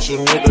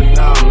antisocial nigga,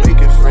 now I'm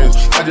making friends.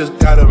 I just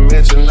got a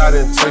mansion out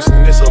in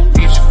Tyson. It's a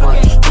beachfront.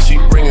 If she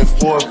bringing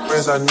 4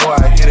 friends, I know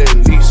I hit at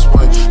least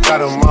one. Got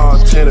them all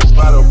tinted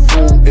by the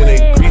pool and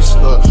they greased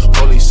up.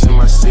 Police in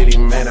my city,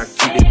 man, I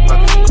keep it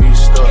pockets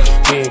greased up.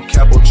 Me and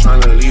Capo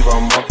trying to leave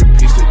our market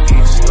piece to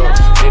east up.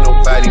 Ain't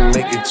nobody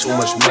making too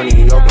much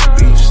money off the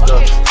beef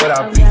stuff. But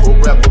I beef a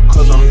rapper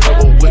cause I'm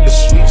never with the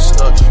sweet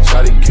stuff.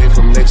 Shawty came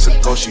from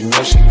Mexico, she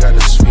know she got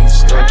the sweet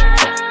stuff.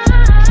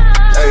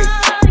 Hey,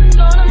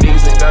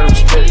 niggas ain't gotta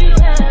respect.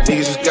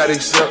 Niggas just gotta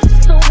accept.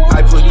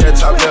 I put that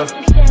top left.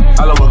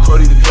 I love my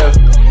Cardi to death.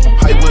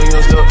 Hype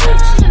Williams, Lil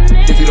X.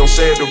 If you don't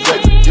say it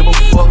direct, give a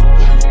fuck.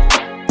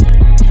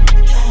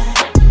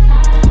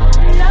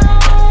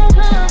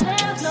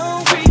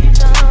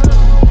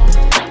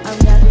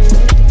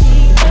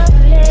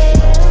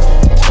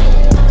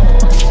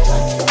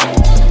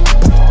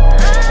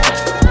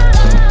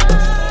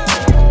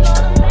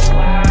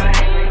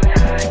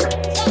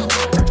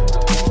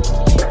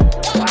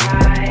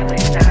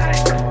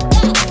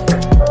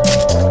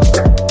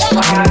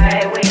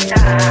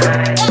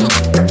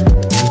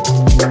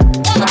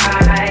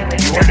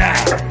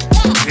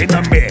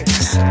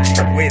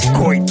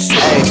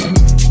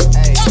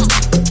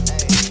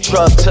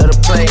 Truck to the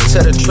plane,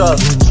 to the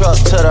truck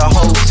to the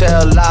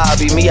hotel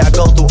lobby. Me, I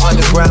go through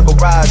underground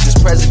garages,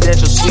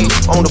 presidential suite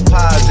on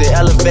deposit,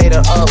 elevator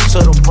up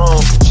to the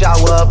room,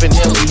 shower up and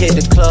then we hit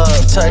the club.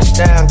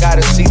 Touchdown, gotta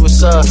see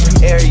what's up.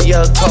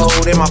 Area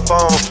code in my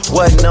phone.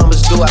 What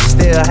numbers do I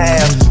still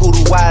have? Who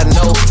do I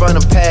know from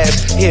the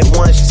past? Hit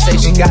one, she say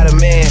she got a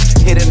man.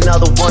 Hit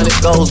another one, it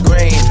goes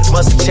green.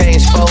 Must've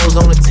changed foes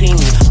on the team.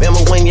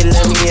 Remember when you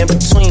let me in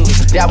between?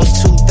 That was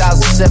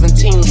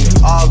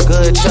 2017. All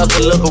good, chuck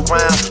a look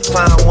around.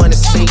 Find one to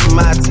see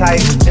my type.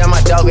 Damn, my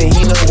dog and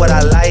he know what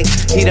I like.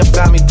 He done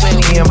found me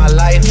plenty in my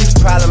life.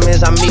 Problem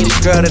is I meet a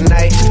girl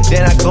tonight,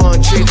 then I go and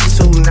treat her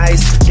too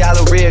nice.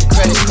 Galleria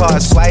credit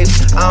card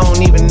swipes. I don't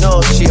even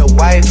know if she a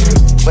wife,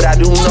 but I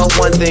do know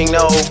one thing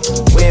though.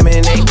 Women,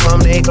 they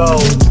come, they go.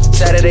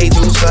 Saturday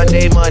through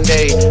Sunday,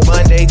 Monday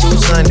through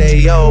Sunday,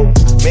 yo.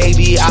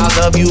 Maybe I'll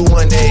love you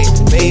one day,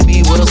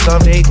 maybe we'll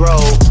someday grow.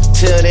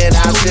 Till then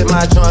I'll sit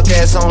my drunk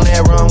ass on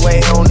that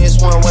runway, on this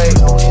one way.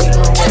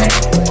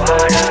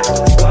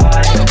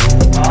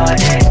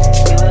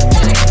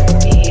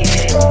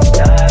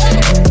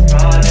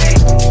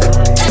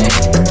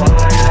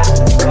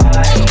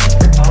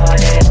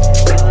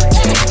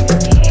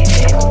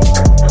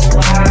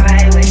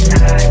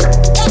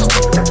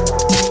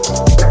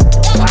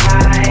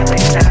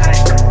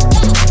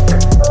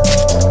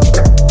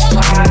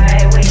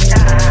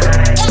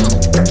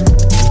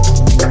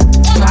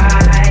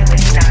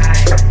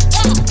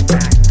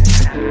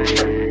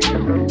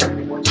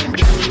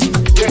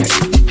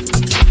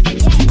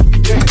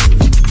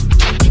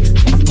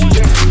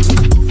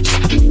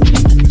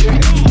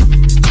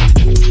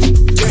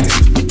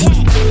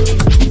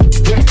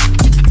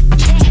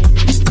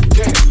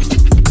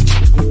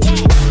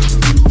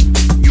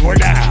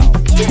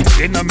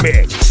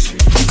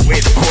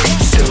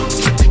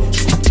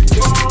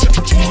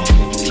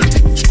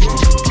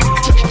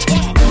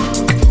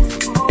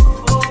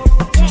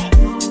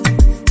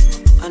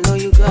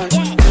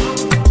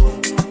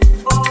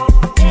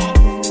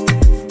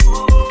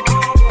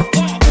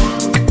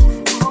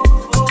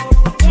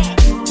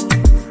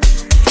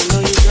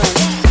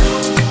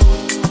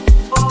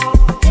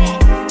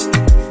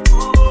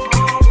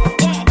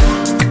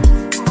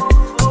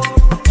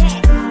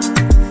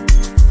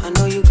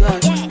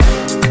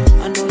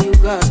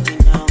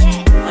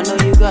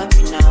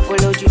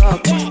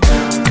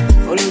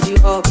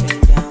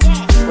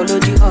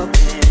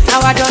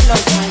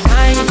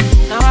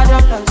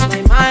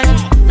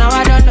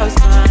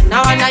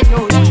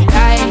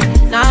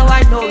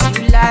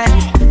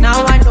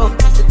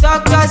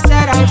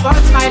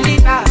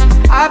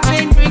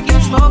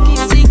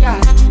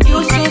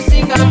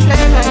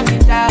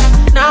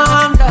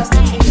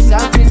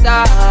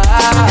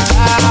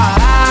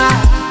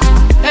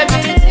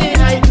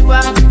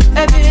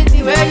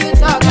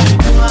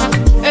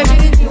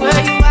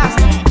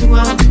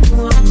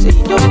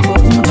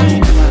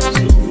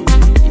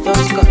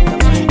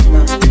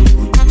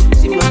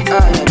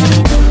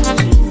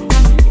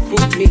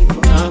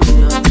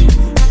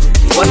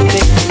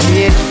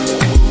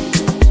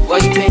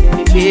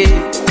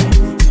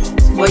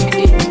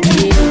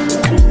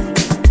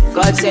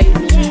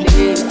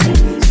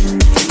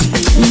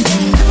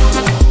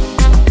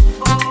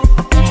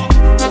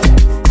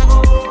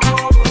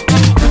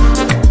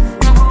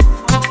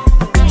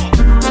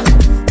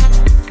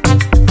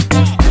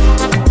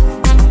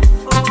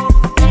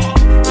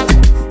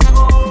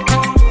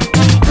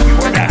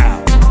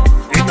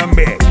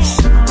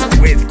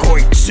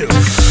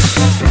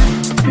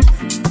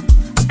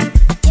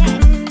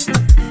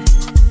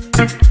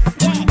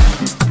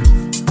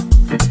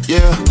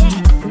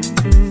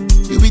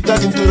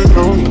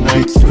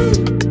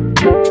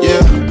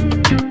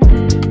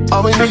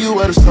 knew you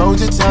were the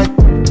soldier type.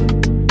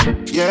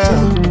 Yeah,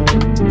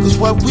 cause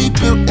what we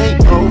built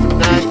ain't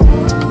overnight.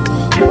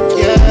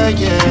 Yeah,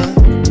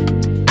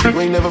 yeah, you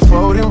ain't never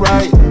folding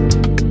right,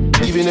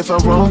 even if I'm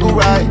wrong or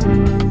right.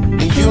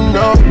 And you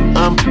know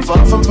I'm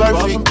far from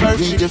perfect.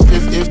 Read the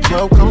fifth if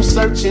 12 come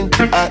searching.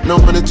 I know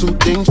one or two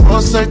things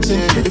for certain.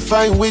 If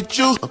I ain't with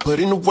you, I'm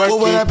putting the work in.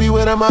 Would I be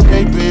without my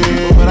baby?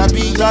 Or would I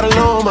be God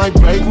alone might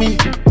break me?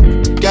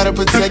 Gotta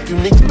protect you,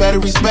 niggas better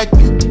respect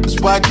you. That's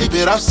why I keep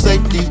it off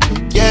safety.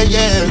 Yeah,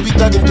 yeah, you be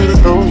ducking through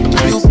the lonely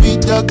nights. You be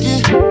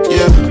ducking,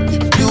 yeah,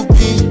 you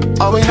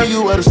be. Always knew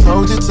you were the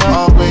soldier type.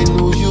 Always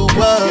knew you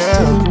were,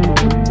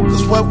 yeah.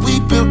 Cause what we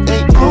built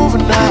ain't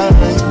overnight.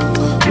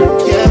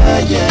 Yeah,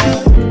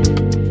 yeah,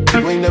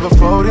 you ain't never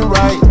folding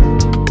right,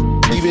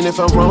 even if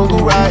I'm wrong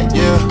or right,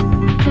 yeah.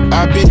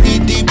 I've been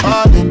deep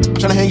ballin',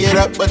 tryna hang it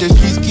up, but the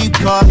streets keep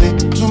calling.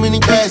 Too many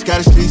bags,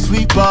 gotta street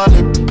sweet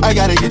ballin'. I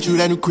gotta get you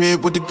that new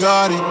crib with the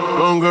garden.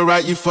 Wrong or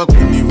right, you fuck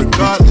with me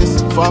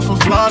regardless. Far from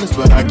flawless,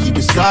 but I keep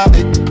it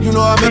solid. You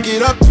know I make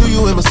it up to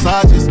you in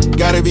massages.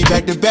 Gotta be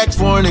back to back,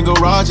 foreign in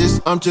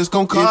garages. I'm just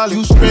gon' call if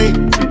you straight,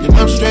 then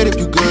I'm straight. If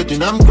you good,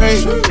 then I'm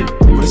great.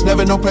 But it's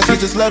never no pressure,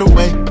 just let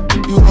away.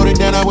 You hold it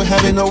down, I would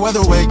have it no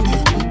other way.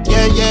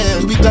 Yeah, yeah,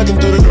 you be ducking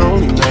through the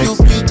lonely nights.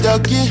 You be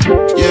ducking,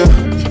 yeah,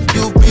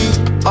 you be.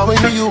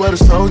 Always knew you were the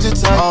soldier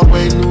type.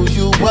 Always knew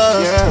you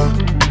were, yeah.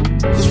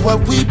 Cause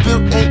what we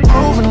built ain't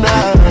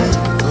overnight.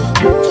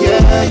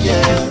 Yeah,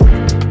 yeah,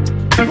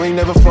 you ain't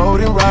never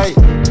folding right,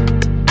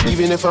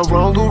 even if I'm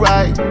wrong or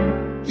right.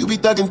 You be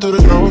ducking through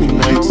the lonely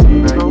nights.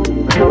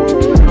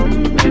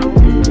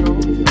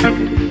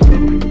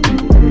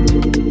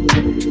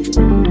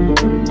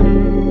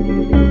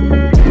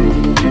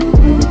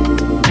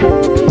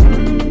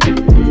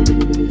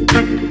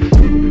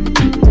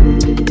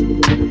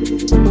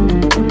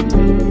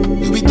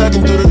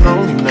 Ducking through the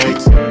lonely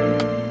nights.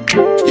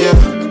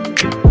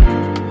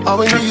 Yeah,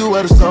 always knew you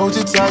were the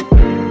soldier type.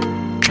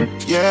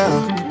 Yeah,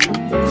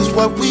 cause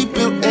what we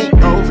built ain't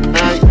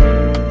overnight.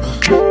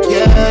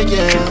 Yeah,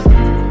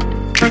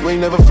 yeah, you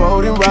ain't never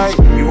folding right.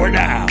 You are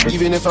now,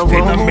 even if I'm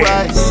wrong or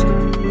right.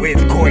 With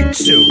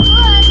Koitsu.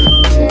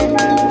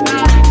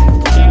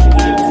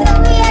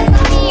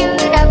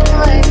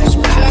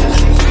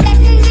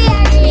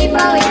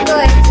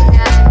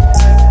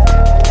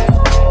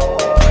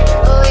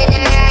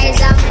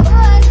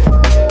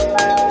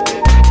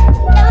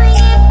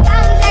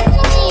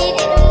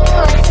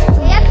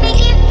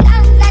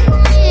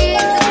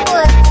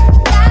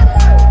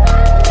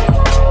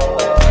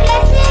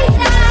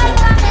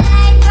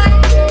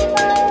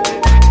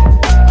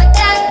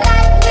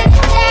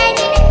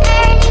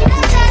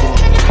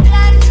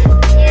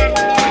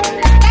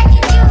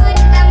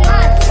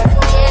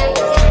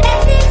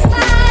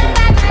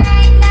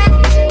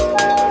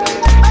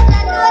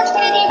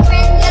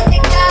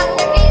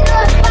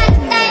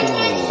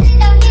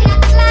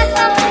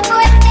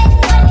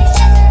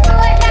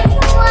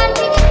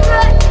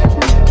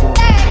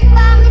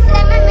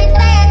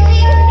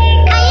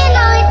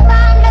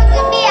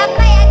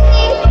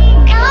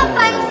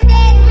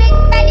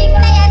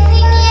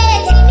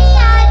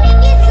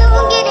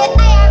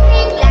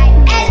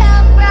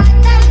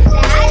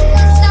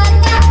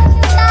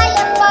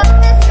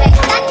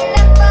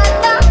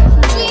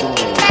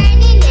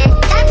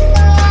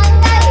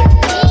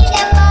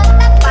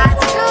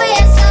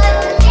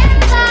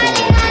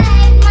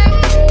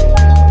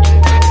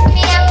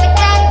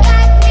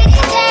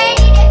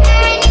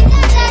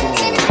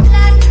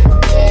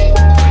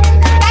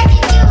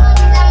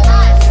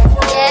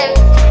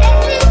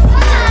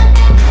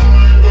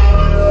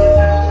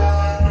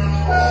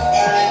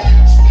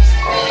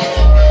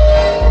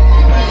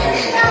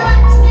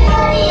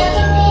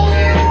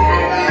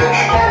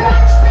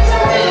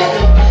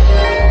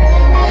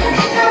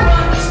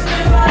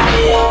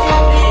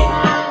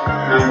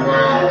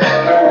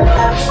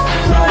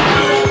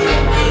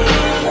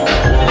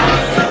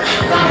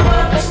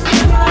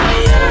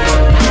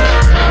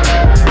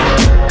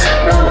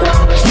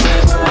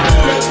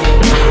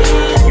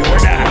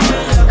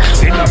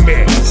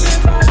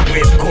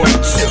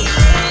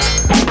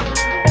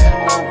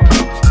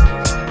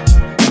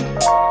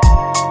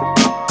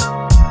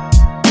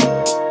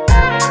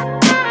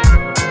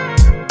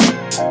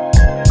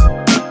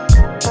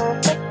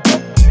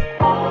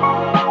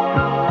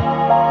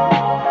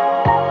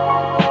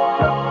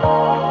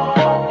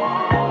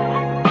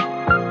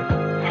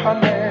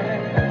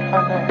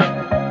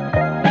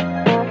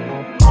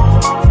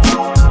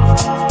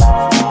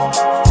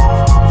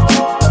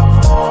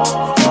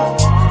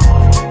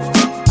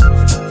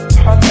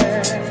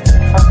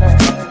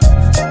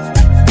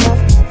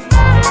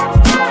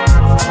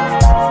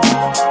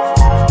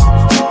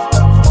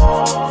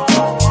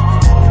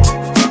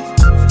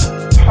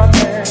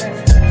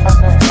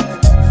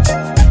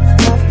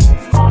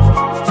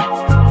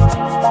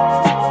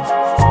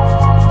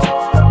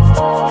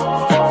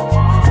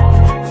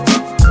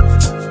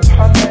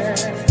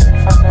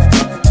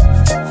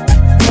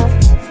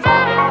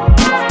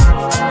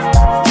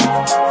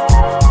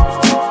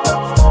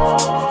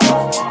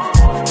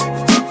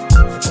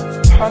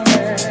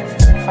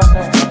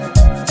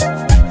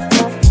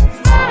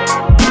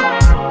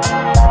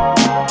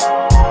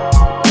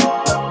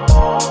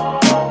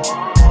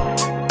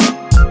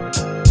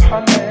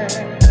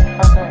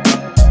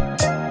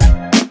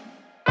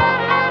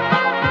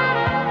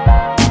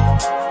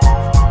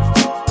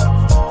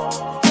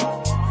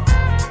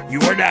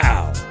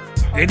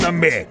 in the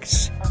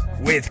mix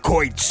with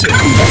Koitsu.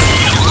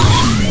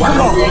 Come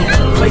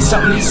on, play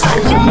something these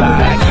hoes will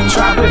like.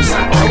 Try whips,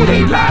 I know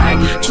they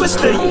like.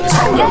 Twister, you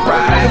told her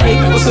right. Hey,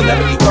 you a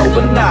celebrity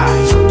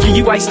overnight. Give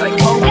you ice like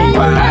Kobe,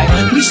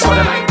 right? We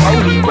sorta like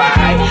Kobe,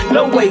 right?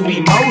 No way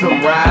we mold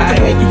them, right?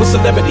 Hey, you a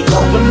celebrity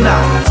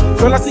overnight.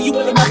 Girl, I see you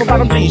in the back of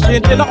bottom jeans.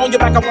 Dinner on your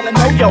back, I wanna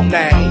know your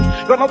name.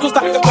 Girl, I'm just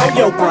like to blow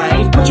your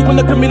brains. Put you in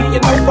the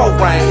chameleon no-fo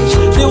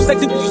range. Still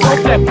sexy when you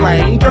smoke that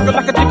flame. Girl,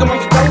 like a chicken when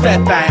you throw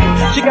that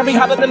thing. She got me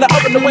hotter than the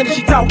oven the way that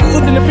she talk.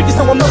 Good in the freaky,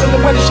 so I'm loving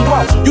the way that she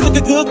walk. You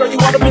lookin' good, girl, you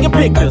wanna be in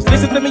pictures.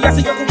 Listen to me, I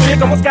see your career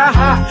going sky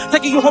high.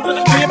 Taking you home to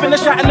the crib in the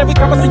shot, and every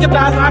time I see your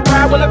thighs, I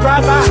cry when I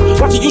drive by.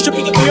 Watching you should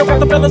be a girl, got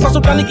the fellas on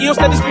some Johnny Gill,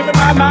 steady screaming,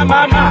 my.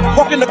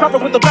 Walking the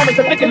carpet with the brothers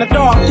and licking the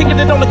dog. Kicking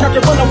it on the couch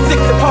at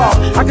 106 and Paul.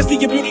 I can see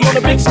your beauty on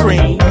the big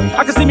screen.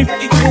 I can see me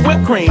freaking you with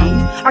whipped cream.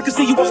 I can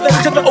see you on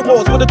stage at the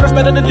awards with a dress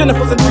better than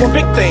Jennifer's and doing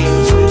big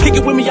things. Kick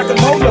it with me, I can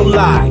hold your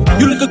life.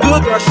 You look a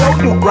good girl, show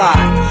you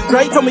right.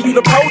 Gray told me you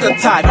the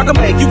prototype. I can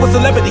make you a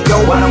celebrity, go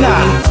or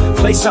not.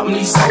 Play something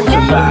these hoes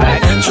will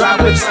like. Try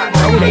whips, I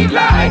know they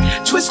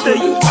like. Twister,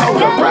 you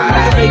told her right.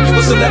 I can make you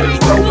a celebrity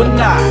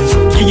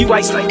overnight. Give you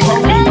ice like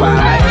Kobe,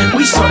 right?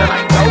 We sorta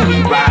like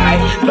Kobe, right?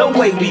 No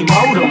way we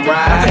mold them,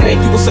 right? I can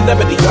make you a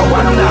celebrity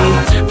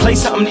overnight. Play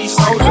something these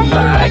hoes will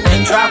like.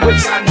 Try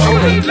whips, I know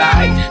they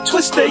like.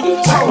 Twister, you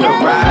told her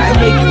right. I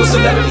can make you a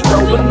celebrity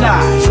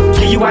overnight.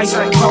 Give you ice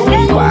like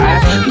Kobe, right?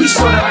 We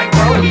sorta like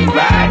Kobe,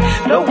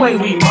 right? No way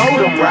we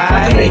mold them, right?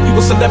 I can make you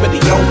a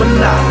celebrity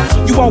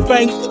overnight. You won't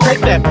bang,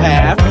 take that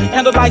path.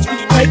 Handle lights when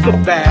you take a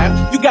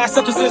bath. You got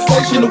such a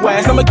sensational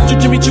ass. I'ma get you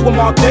Jimmy Choo and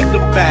Mark take the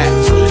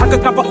bath. I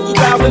could cop a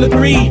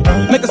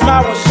 2003. Make a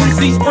smile when she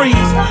sees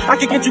freeze. I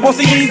could get you on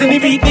CDs and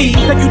DVDs.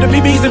 Take you to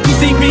BBs and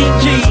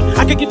PCBG.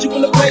 I could get you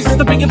in the places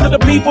to be into the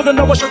people to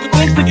know what show you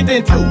things to get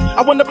into.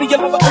 I wanna be your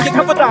lover or your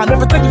confidant.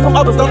 Never take you from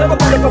others. Don't ever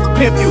let another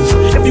pimp you.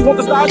 If you want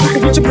the style, you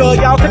can reach your girl.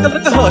 Y'all take a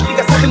look at her. She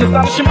got such an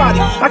astonishing body.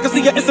 I can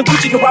see her in some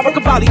Gucci and Robert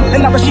Cavalli.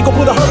 And now she gon'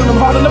 put a hurt on them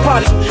hard in the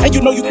body. And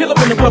you know you kill her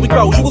in the where we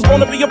go. You was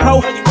born to be a pro.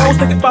 How you pose,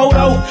 take a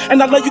photo.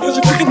 And I love you cause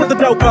you freaking with the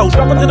dope goes.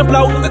 Drop into the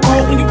flow, look at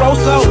cold when you roll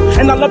slow.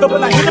 And I love it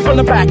when I hit it from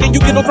the back. And you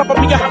get on top of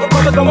me, I have a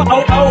brother going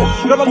oh.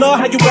 Girl, I love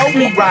how you roll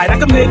me right. I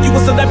can make you a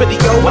celebrity,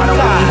 yo, why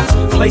don't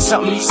I play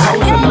something these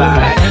hoes will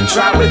like.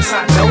 Try whips,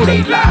 I know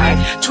they like.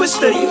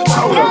 Twister, you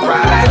told her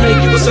right. I can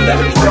make you a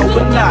celebrity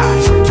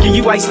overnight. Give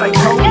you ice like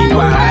Kobe,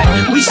 right?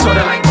 We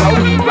sorta like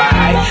Kobe,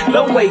 right?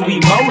 No way we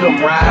mold them,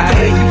 right? I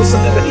can make you a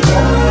celebrity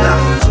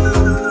overnight.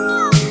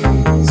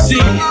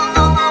 See,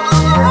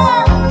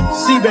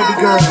 baby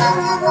girl.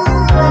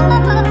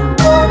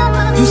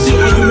 You see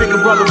how you make a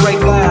brother break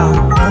loud.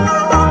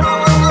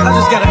 I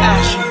just gotta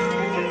ask you,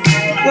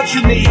 what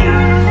you need?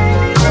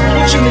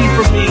 What you need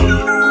from me?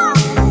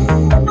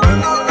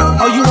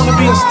 Oh, you wanna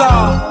be a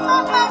star?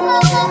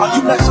 Are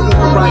you messing with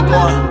the right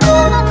one?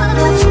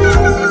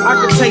 I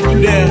can take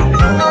you there.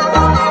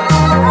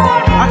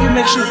 I can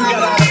make sure you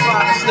got all the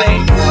finest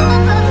things.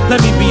 Let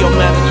me be your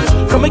manager.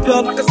 Come and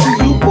girl, like I see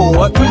you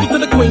bored. Bring you to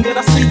the queen that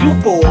I see you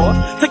for.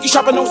 Take you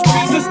shopping on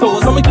streets and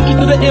stores. I'ma take you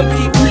to the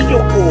MTV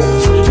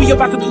Awards. We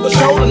about to do a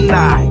show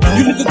tonight.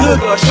 You look good,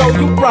 girl, show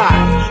you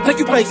right. Take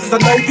you places I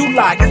know you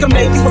like. I can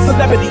make you a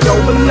celebrity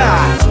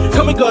overnight.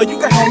 Come and girl, you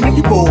can hang if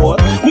you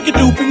bored. We can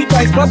do pretty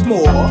things plus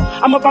more.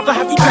 I'm about to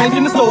have you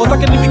changing the stores. I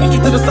can even get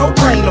you to the Soul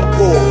Train, of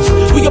course.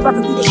 We about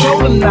to do a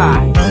show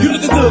tonight. You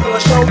look good, girl,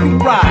 show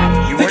you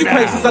right. Take you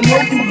places I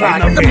know you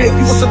like. I can make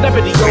you a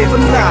celebrity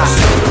overnight.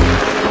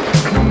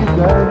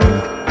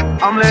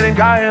 I'm letting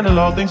God handle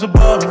all things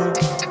above me.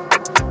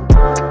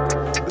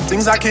 The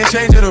things I can't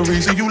change are the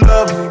reason you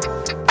love me.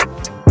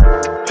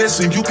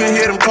 Listen, you can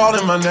hear them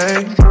calling my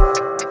name.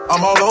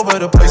 I'm all over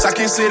the place, I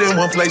can't sit in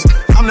one place.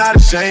 I'm not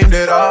ashamed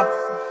at all.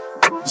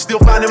 Still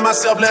finding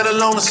myself, let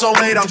alone a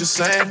soulmate, I'm just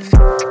saying.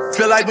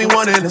 Feel like we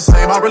one and the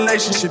same, our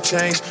relationship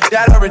changed.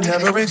 That or it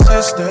never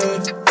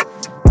existed.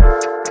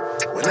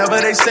 Whenever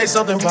they say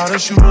something about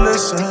us, you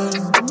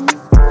listen.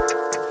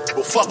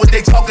 Well, fuck what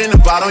they talking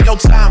about on your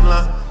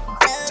timeline.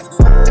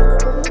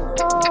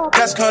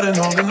 That's cutting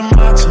all into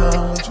my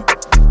time with you.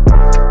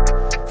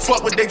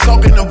 Fuck what they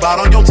talking about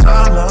on your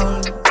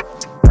timeline.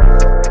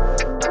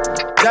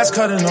 That's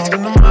cutting all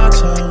into my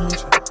time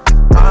with you.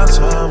 My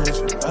time with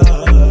you.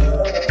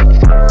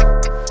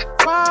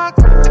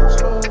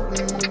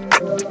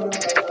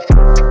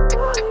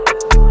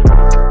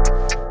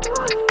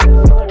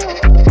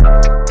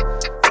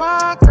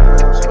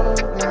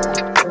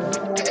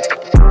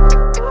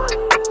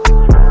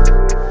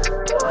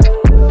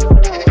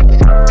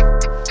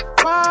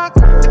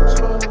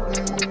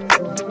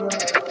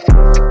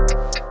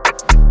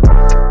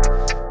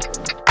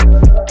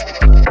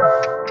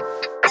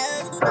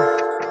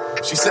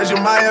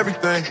 My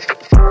everything.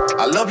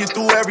 I love you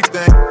through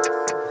everything.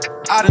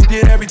 I done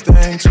did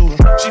everything to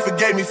her. She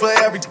forgave me for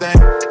everything.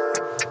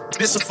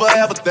 This a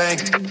forever thing.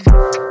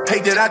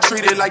 Hate that I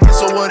treat it like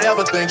this or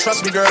whatever thing.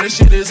 Trust me, girl, this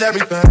shit is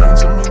everything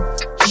to me.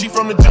 She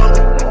from the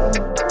jungle.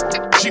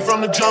 She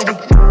from the jungle.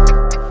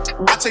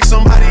 I take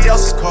somebody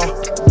else's car.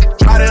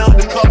 Try to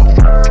undercover.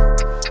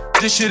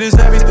 This shit is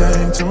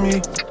everything to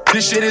me.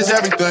 This shit is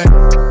everything.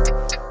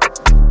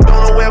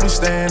 Don't know where we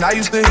stand. I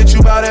used to hit you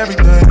about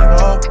everything.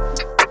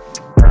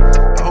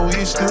 Oh,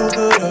 we still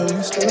good. Oh,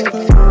 we still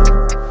good.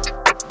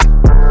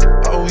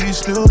 Oh, we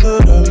still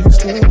good. Oh, we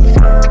still good.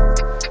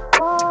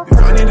 If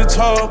I need to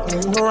talk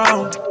when you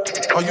around,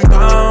 are you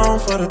down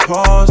for the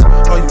cause?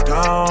 Are you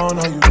down?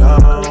 Are you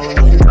down?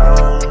 Are you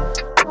down?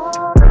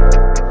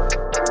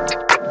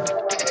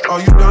 Are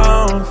you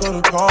down for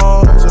the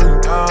cause? Are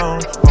you down?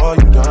 Are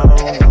you down?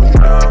 Are you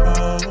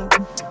down?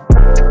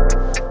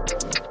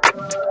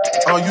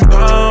 Are you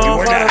down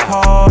for the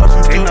cause?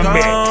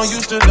 You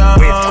still down?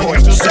 You still down?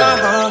 You still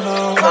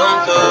down? Come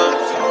through,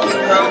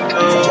 come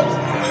through,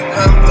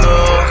 come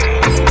through,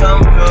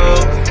 come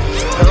through,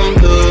 come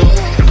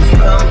through,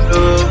 come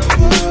through,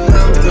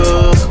 come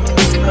through,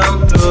 come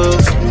through,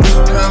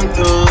 come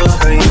through.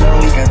 Girl, you know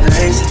we got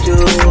things to do,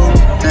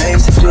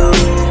 things to do.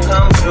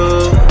 Come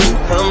through,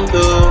 come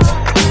through,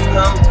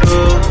 come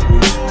through,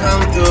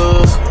 come through,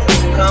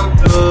 come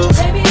through.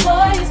 Baby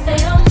boy, you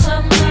stay on my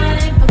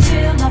mind,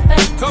 fulfill my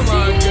fantasy. Come on,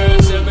 girl,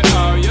 tell me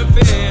how you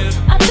feel.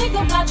 I think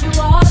about you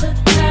all the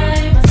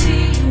time. I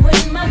see you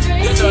in my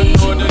dreams. You don't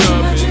know the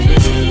love is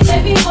real.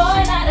 Baby boy,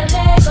 not a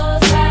day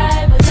goes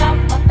by without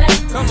my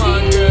fantasy. Come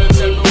on, girl,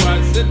 tell me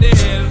what's the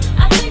deal. I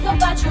think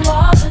about you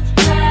all the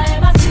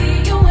time. I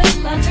see you in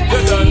my dreams. You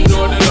don't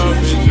know the love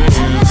is real.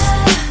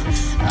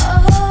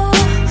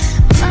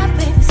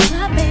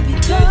 My baby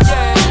girl.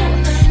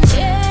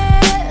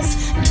 Yes,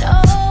 no,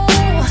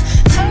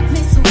 hurt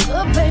me so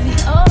good, baby.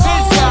 Oh,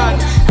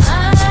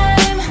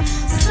 I'm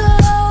so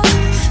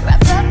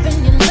wrapped up in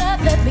your love.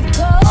 Let me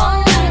go.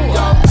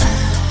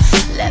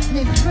 Let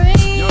me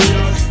breathe.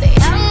 Stay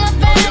out my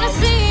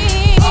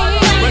fantasy.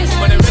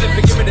 When they're ready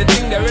to give me the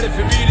thing, they're ready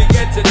for really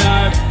get to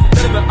dive.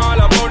 Tell me all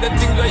about the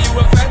things where you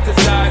were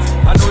fantasize.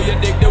 I know you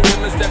dig the way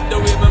me step, the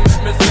way me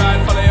make me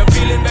stride. Follow your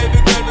feeling, baby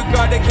girl,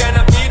 because they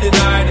cannot be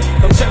denied.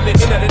 Come check me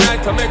in at the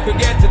night, I make we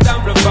get it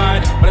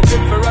amplified. When I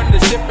trip for run the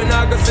ship, and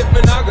I go slip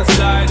and I go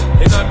slide.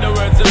 In other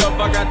words, the love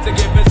I got to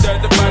give it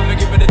certified. We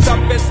give it the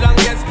toughest,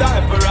 longest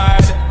time for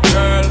ride,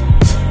 girl.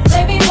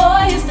 Baby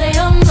boy, you stay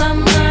on my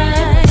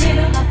mind.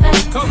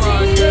 Come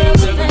on, girl,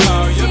 tell me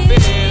how you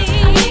feel.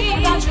 I think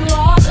about you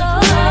all the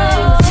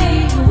time.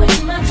 See you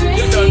in my dreams.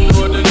 You don't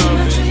know the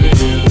love is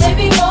real.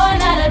 Baby boy,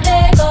 not a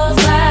day goes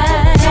by.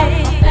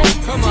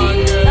 Come on,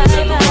 girl,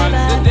 tell me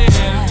what's the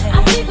deal.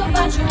 I think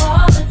about you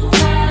all the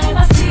time. I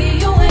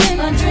see you in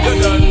my dreams. You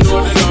don't know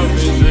the love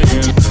is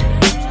real.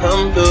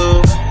 Come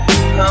through,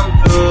 come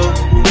through,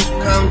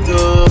 come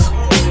through,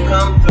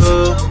 come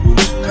through,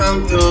 come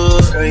through.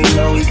 Girl, you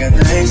know we got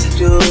things to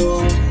do,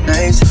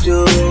 things to do.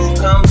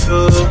 Come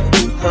through,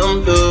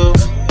 come through,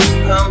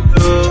 come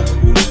through,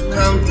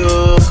 come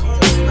through,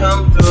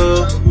 come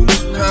through,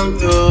 come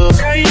through.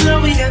 Girl, you know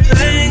we got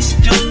things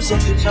to do, so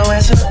put your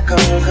ass in the car.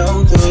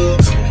 Come through,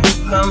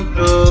 come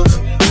through,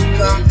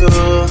 come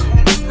through,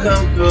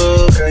 come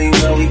through. Girl, you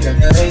know we got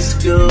things to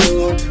do.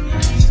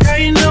 Girl,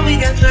 you know we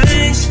got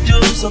things to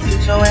do, so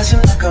put your ass in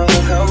the car.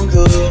 Come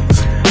through.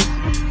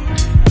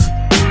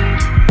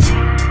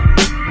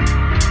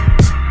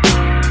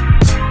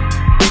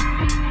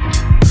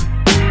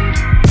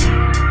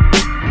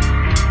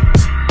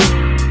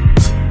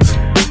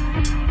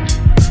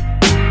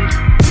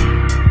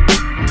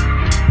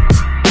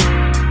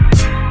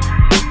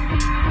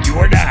 You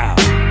are now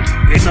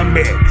in the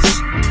mix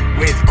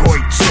with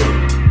Koitsu.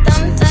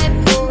 Some type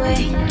of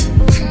way.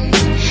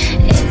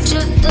 It's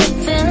just a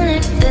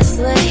feeling this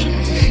way.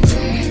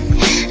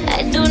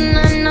 I do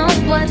not know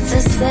what to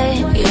say.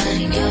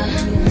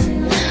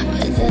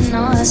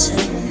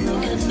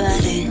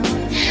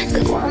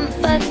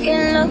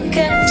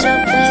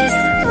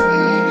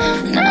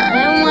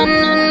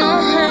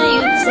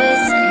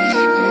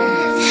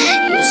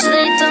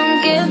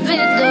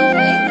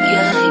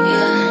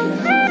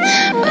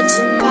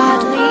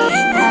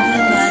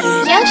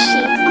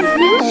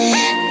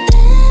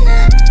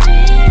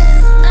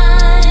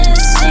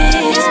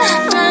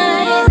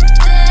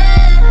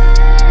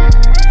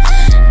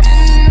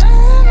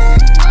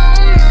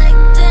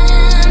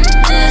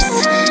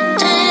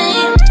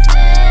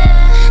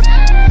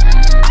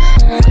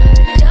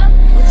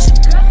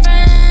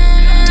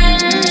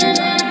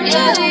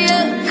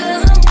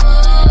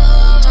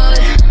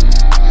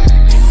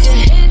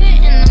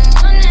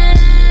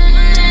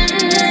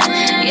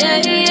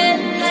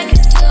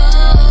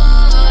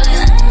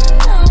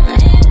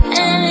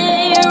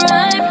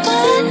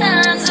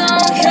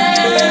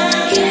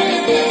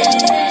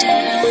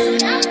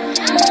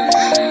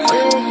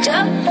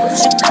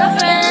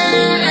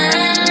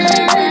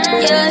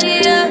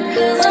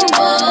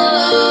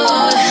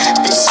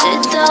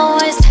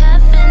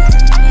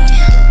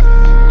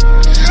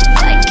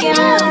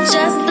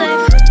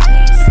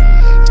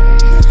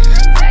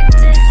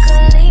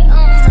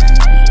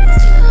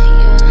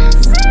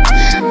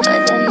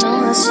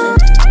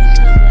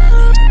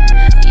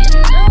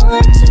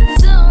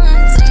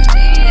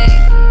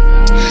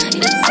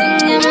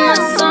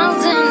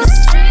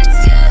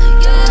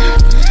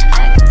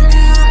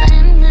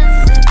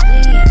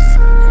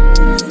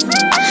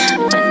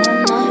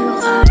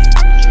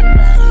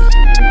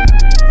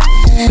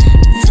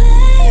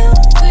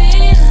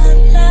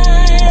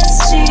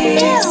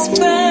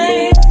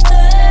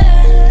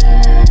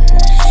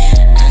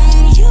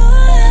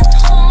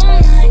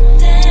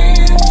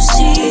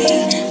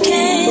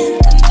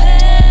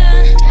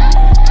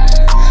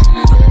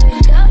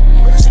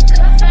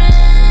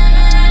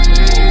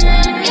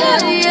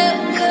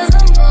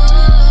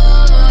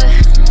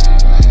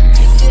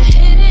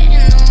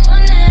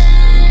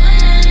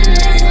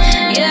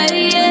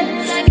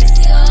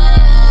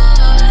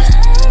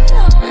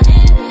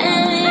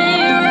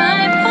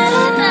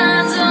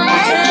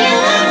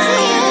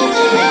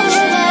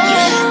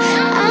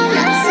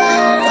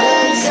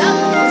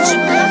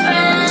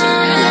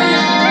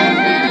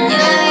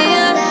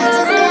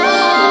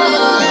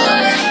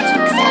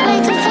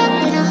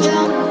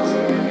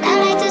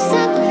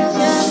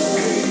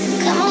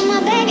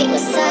 baby,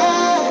 what's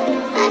up?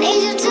 I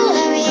need you to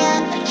hurry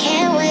up. I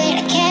can't wait,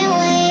 I can't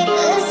wait.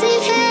 Lucy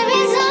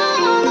Ferry's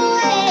on the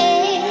way.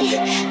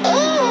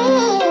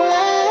 Ooh,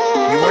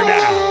 You are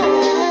now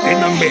in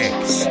the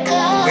mix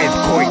with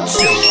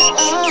Koitsu.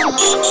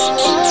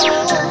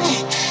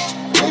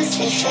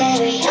 Lucy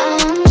Ferry on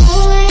the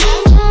way.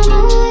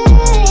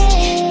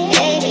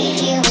 Baby,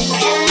 you ain't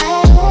gotta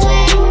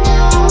wait.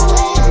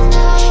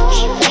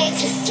 Can't wait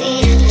to see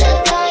the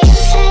look on your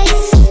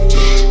face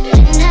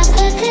when I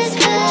put this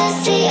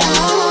pussy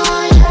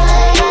on you.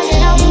 Bust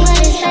it open with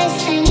his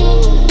face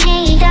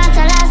and he got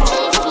till I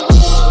see.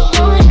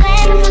 Doing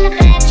crazy from the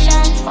back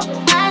shots.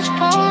 Watch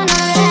porn on the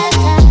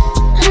laptop.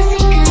 Pussy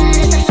good,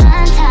 it's a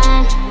fun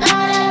time.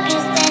 Load up,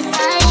 it's that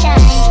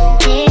sunshine.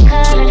 Get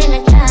covered in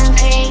the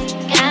concrete.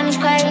 Got me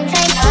squirting,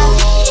 take off.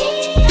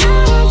 I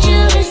want you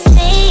to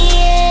see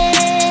it.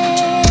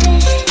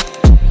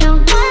 You're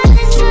what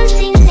this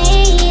pussy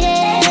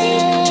needed.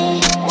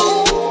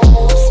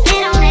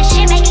 Spit on that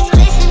shit, make it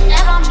glisten.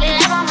 Love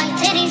on my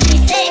titties be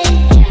sitting.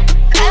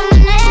 Grab my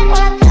neck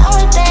while I throw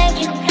it back.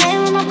 You can play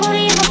with my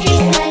booty if my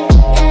feet like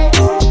that.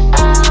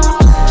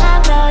 I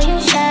blow you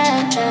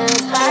shut the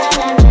spot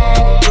like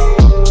magic.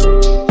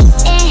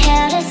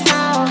 Inhale the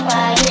smoke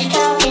while you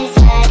stroke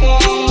inside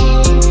it.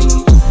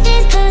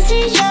 This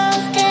pussy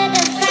shows to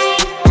the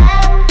frame.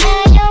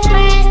 Tell your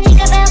friends, think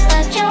about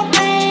fuck your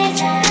brains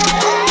out.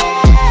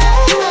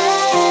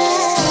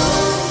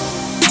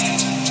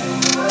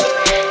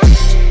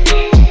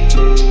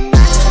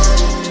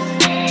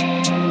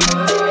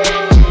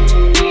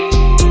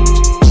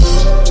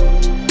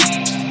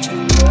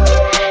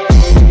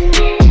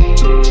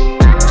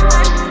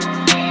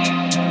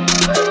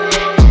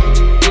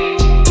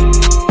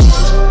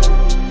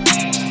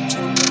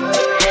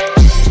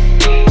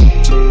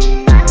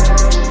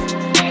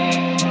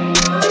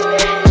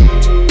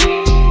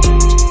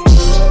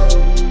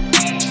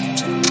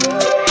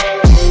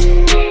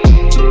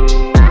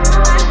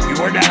 You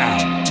are now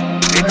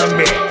in the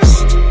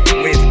mix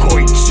with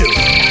Koitsu.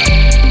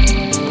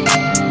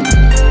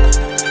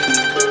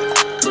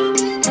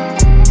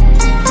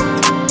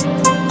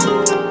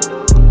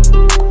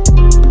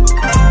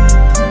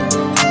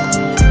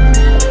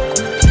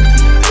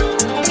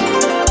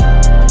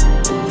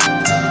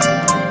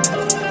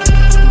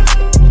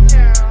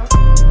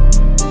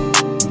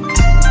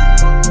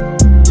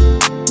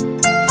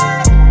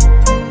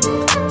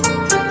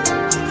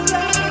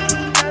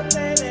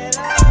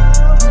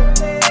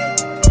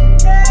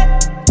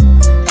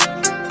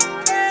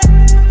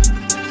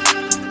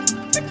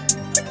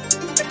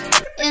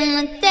 In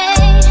the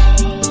day,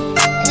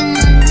 in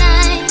the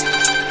night,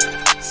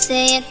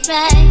 say it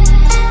right,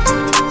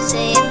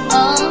 say it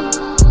all.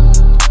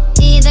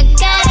 Either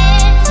got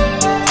it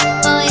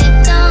or you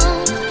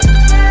don't.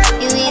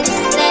 You either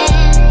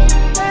stand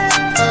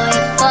or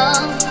you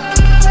fall.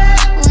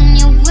 When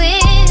your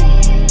will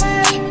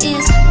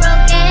is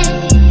broken,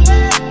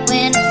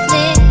 when it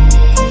slips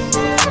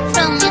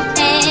from your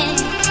hand,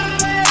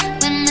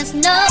 when there's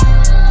no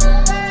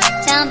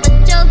time for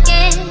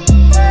joking,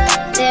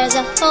 there's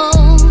a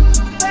hole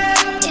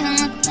in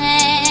the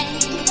plan.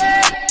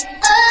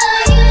 Oh,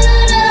 you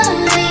don't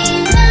mean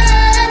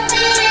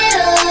nothing at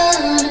all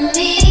to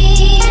me.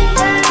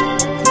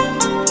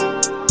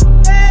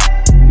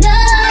 No,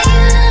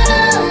 you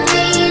don't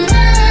mean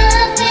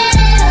nothing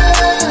at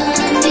all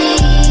to me.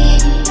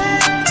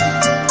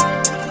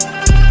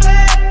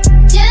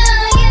 Do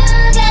you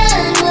got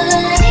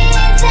what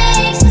it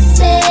takes to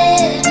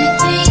set me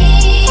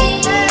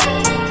free?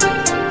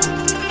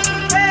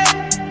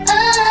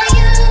 Oh,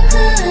 you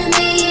could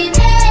mean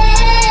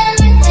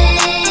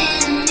everything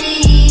to me.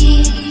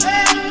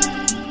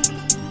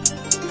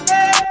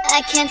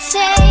 I can't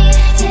say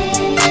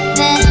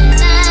that I'm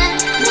not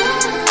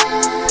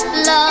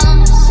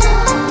lost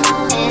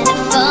and I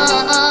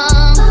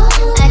fall.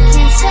 I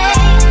can't say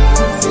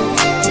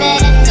that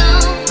I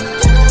don't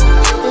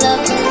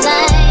love the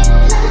light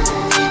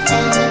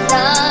and the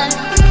dark.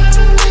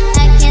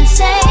 I can't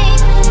say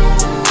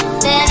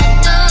that I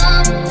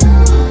don't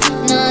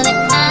know that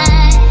I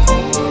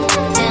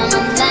am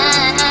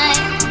alive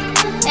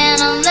and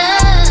I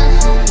love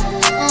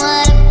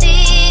what I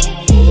feel.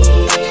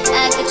 I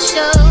could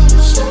show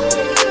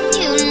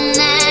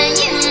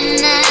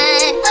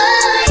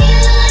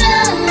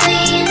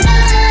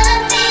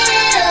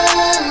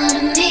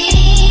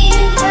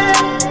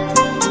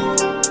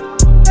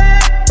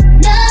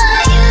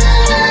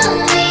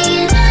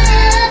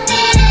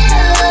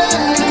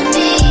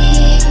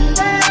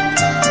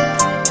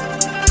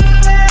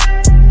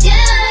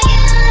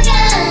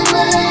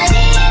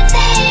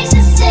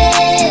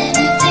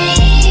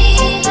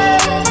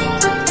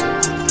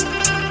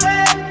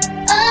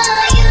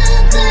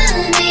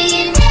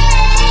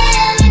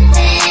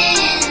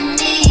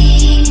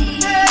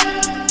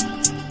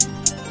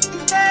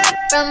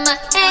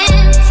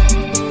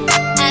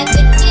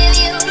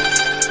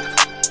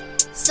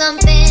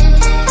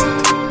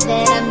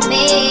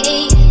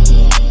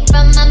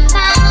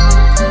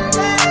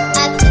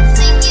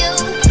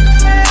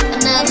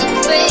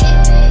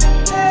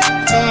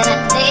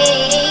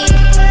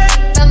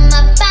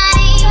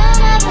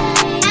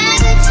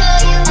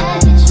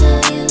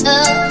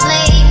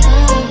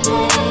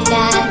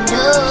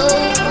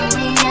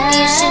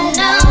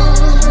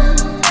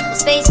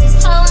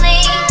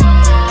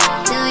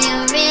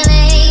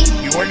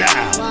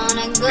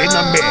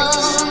the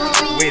mix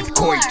with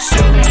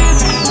Koitsu.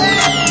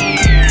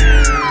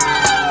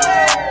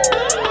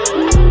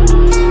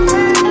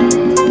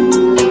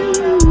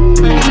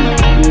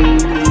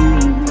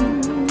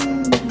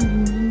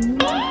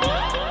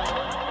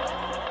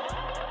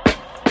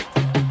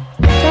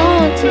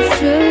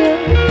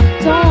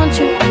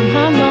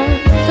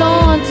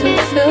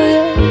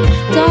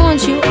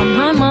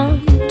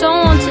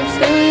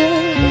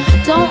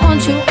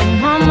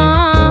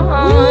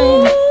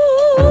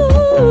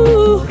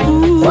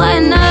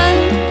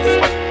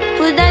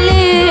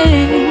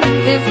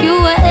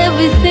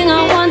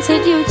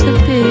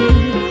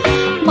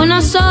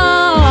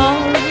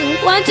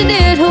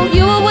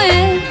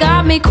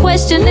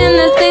 Questioning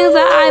the things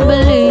that I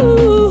believe.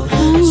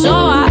 So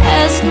I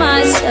ask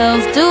myself,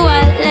 do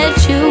I let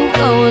you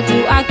go, or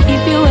do I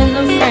keep you in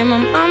the frame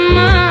of my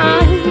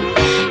mind?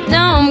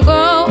 Now I'm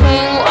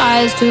growing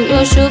wise to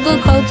your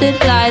sugar-coated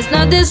lies.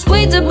 Nothing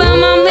sweet about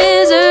my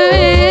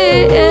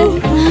misery.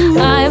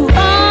 I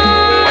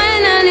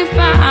finally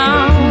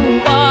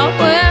found what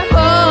went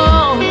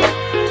wrong.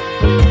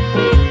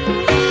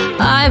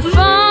 I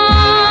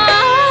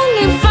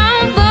finally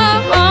found the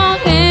wrong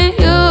in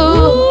you.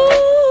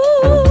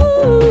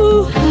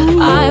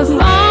 I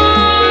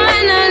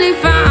finally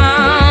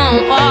found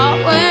what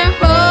went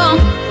wrong.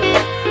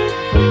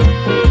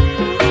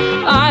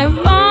 I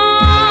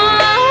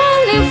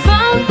finally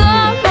found the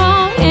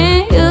wrong in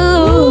you.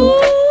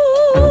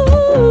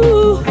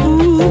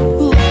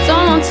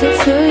 Don't want to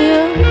feel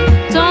you.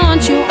 Don't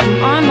want you on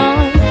my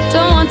mind.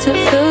 Don't want to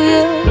feel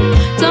you.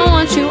 Don't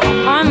want you on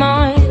my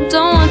mind.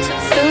 Don't want to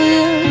feel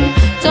you.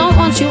 Don't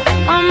want you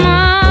on my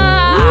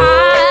mind.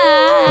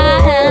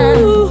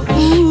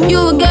 You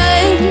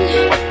again.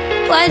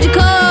 Why'd you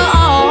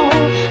call?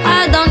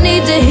 I don't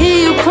need to hear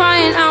you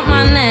crying out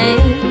my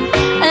name.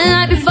 And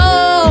like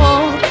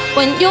before,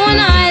 when you and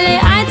I lay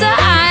eye to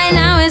eye,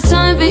 now it's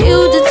time for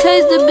you to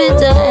taste the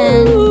bitter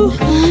end.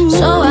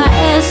 So I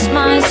ask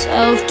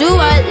myself, do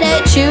I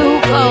let you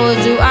go, or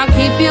do I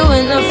keep you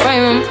in the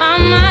frame of my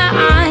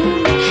mind?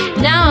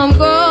 Now I'm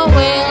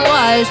growing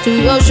wise to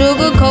your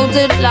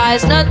sugar-coated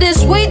lies. Nothing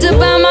sweet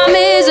about my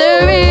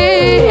misery.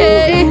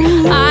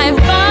 I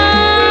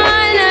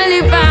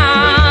finally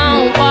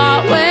found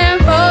what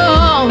went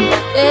wrong.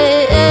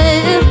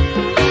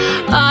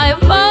 I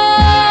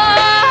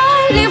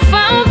finally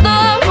found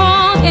the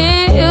wrong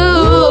in you.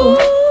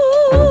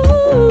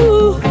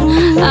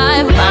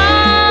 I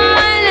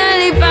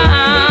finally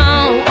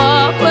found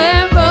what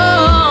went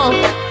wrong.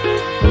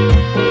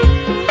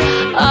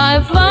 I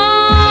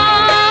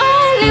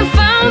finally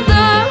found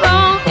the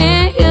wrong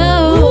in you.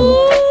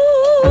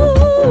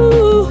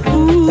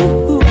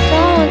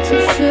 Don't want to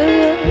feel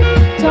you.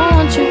 Don't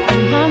want you on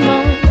my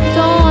mind.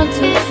 Don't want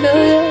to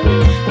feel you.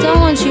 Don't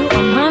want you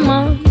on my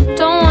mind.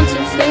 Don't want to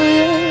feel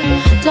you.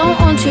 Don't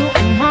want you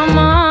on my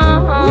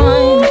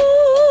mind.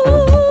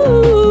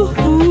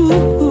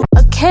 I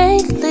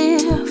can't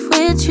live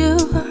with you.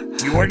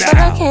 You are But I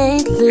now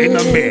can't in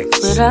the live mix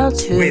without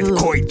you. with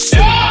Koitsu.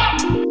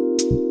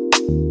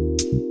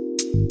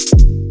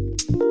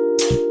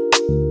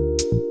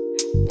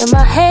 And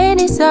my hand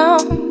is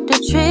on the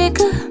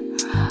trigger.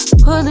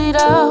 Pull it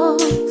off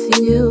for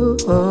you.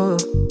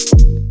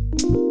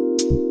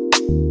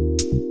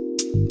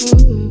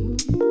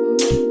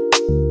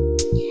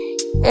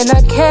 And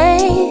I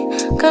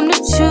can't come to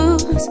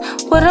choose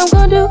what I'm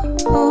gonna do.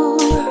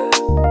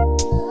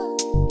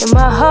 And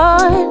my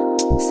heart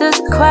says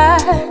to cry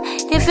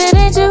if it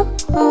ain't you.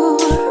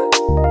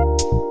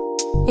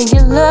 And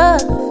your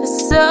love is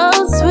so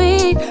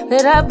sweet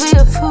that I'd be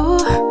a fool.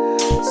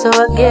 So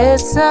I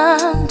guess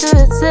I'm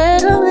just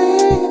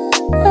settling.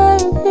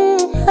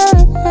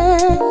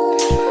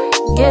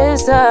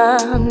 Guess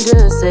I'm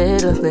just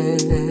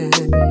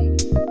settling.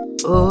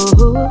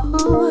 Oh.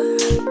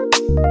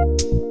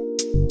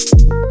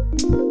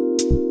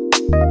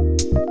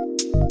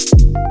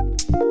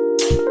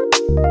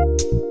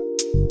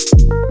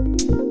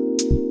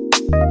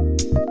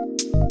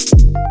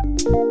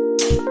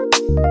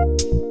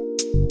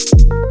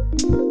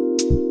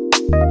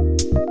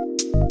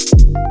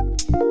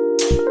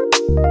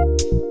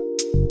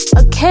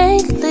 I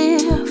can't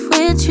live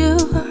with you,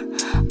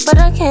 but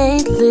I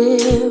can't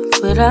live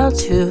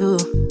without you.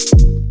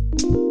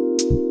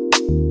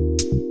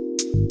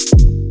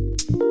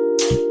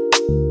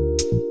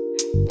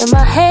 And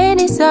my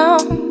hand is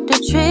on the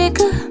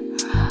trigger.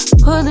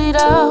 Pull it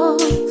off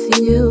for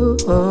you.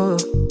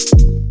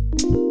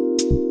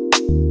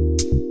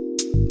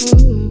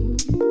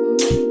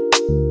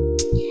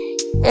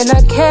 And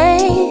I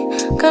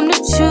can't come to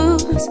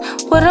choose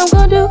what I'm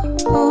gonna do.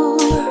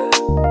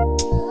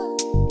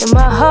 And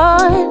my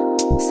heart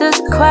says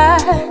to cry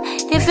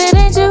if it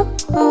ain't you.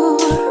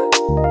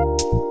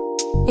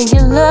 And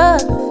your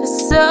love is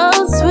so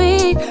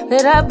sweet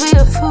that I'd be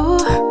a fool.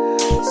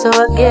 So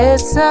I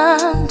guess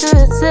I'm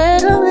just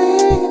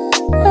settling.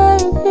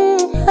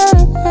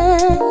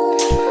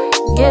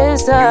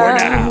 Guess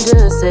I'm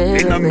just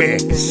settling. In the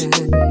mix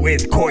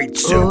with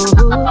Koitsu.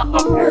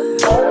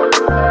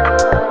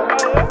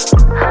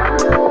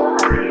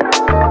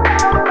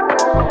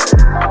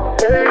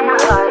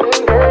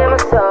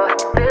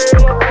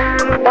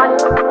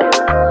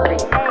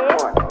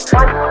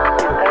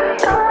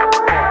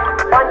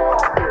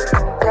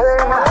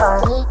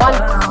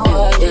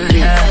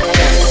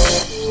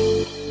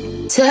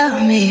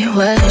 me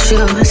what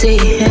you see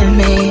in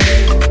me.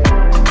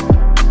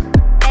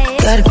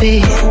 Gotta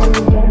be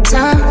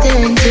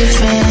something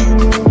different.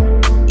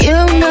 You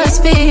must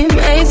be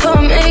made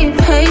for me.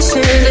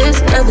 Patience is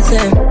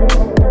everything.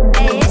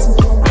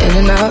 In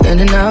and out, in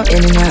and out,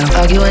 in and out.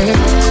 Arguing,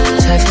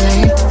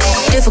 trifling,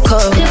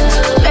 difficult.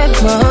 Back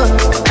more.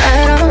 I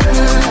don't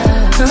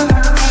know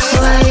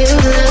why you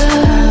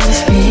love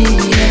me.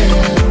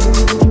 Yeah.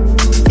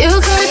 You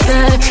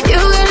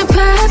got a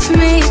path for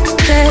me,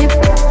 babe.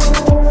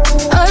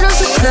 Oh, don't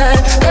so glad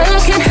that I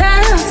can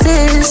have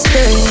this,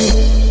 babe.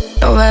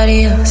 Nobody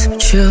else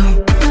but you.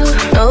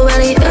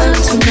 Nobody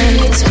else would make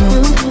this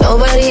move.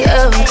 Nobody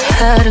else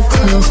had a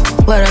clue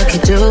what I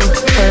could do,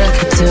 what I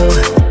could do.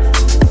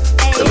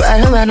 But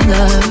right amount of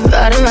love,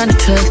 right amount of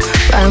trust,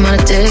 right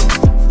amount of dick.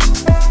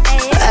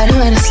 Right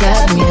amount of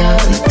slap me down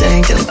and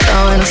think I'm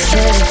going to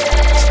flip.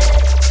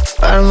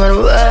 Right amount of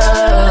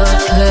love,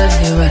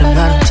 right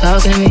amount of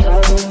talking to me.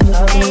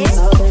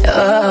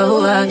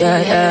 Oh,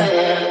 yeah, yeah.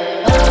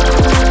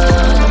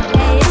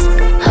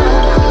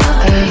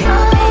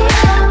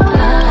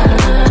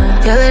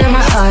 Feel it in my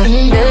heart,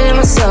 feel it in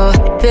my soul,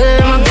 feel it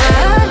in my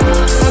body.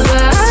 My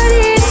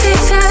body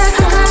takes that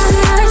I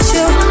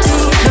you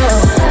know.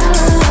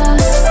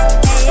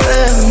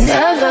 We'll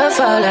never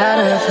fall out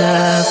of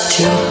love with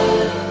you.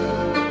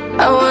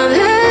 I want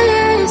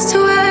this to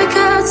work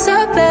out so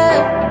bad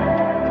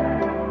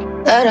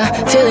that I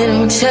feel it in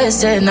my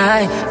chest at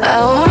night. I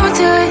want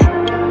it,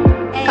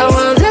 I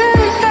want that,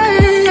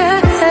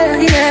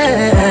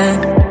 yeah.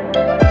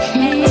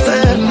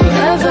 We'll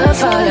never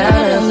fall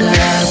out of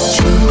love with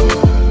you.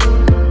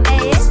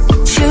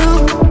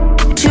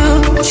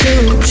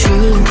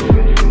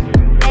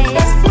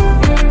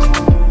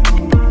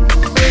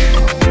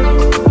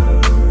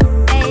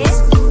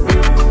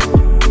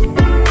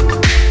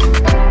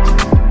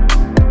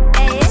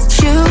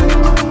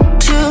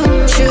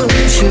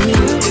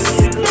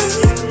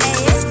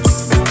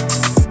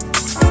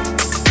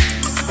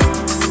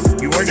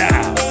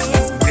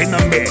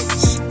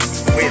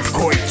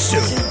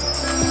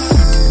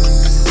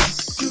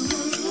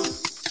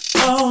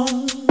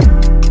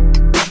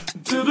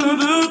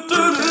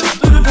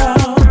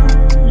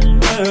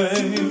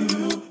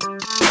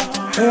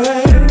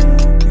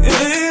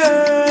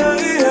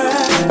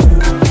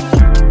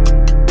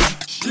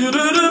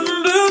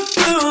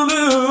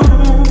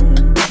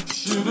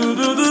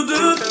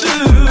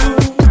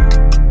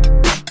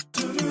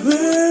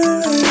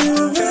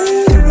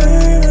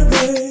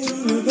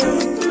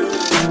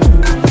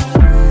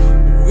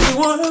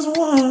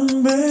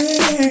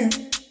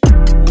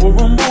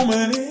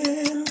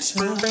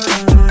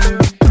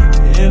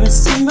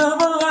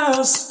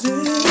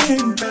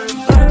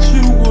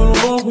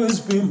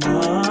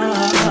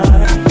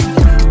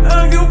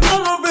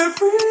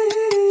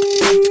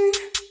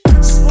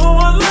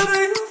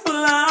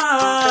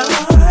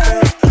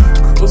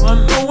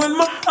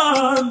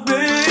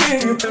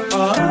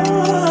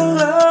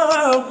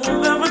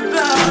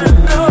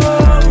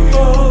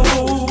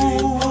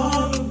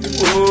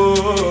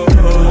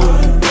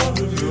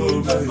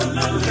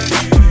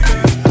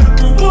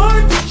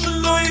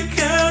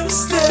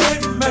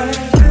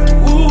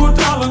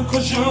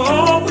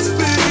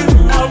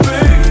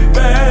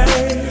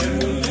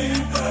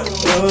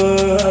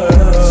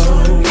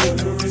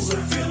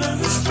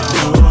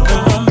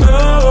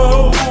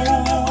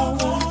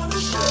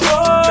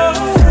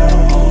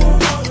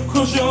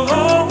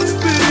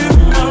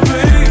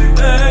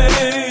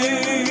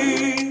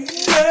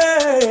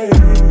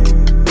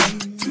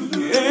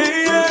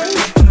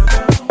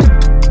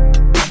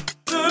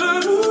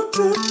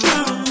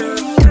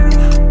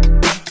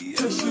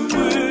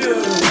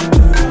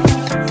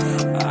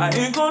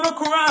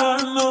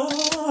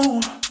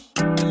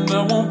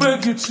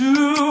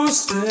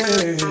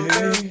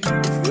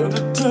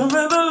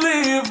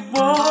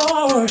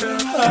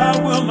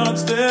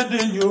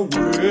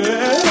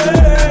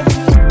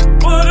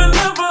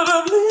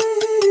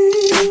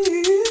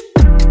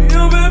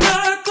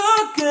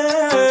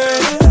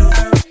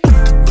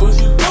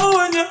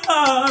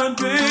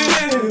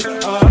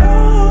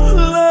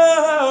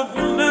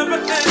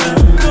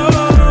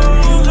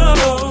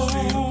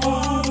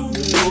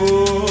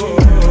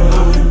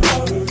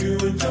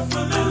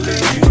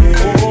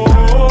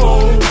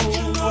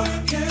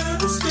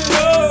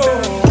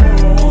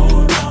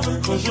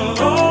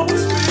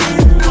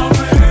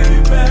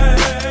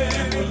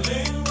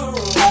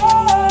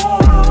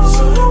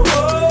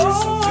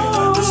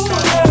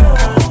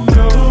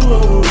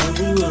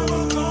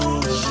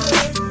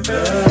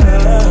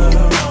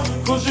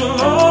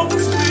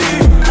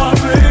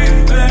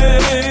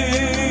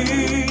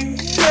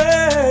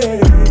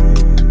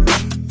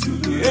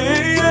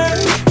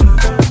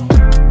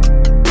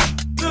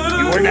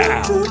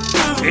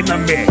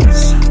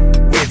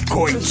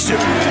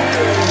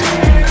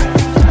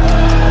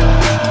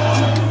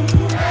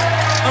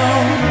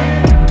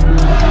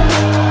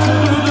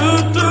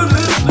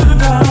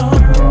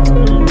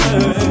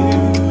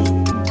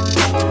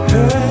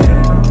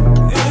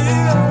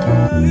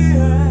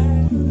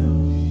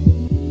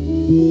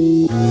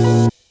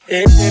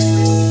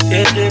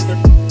 it's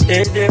different,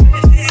 it's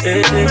different,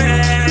 it's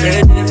different,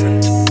 it's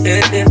different,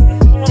 it's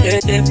different,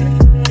 it's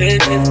different,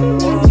 it's different. It's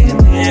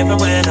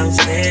different when I'm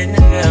sitting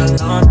there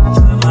alone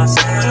by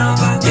myself.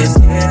 It's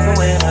different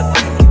when I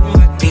think you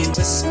might be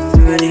with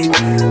somebody.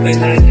 But it's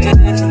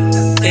different,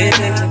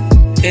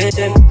 it's different, it's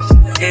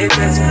different,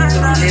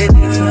 it's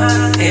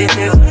different, it's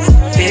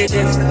different, it's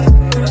different.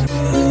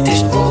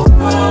 This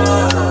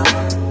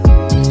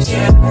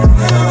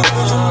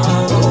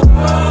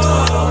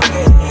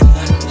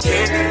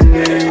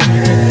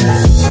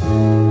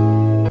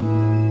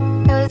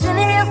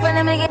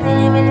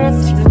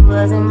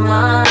wasn't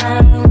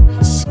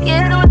mine.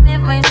 Scared of it,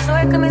 my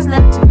shortcomings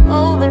left to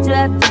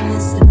overdraft.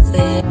 It's a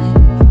fair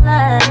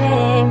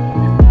line.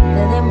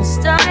 Then we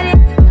started,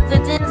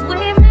 evidence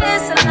we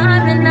miss a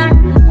lot, and I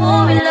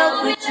fall in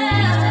love with you.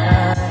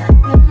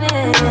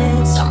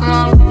 Something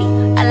wrong with me.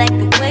 I like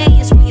the way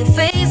you swing your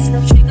face,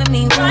 and trigger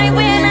me right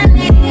when I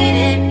need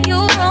it. You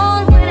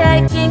wrong, but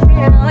I can't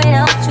get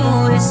without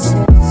you. It's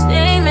a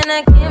shame, and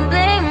I can't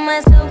blame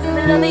myself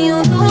for loving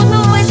you. Do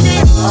with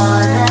it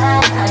all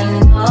that I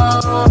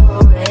know.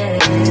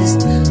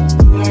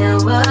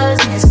 It was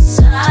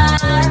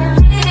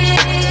inside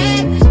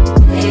me.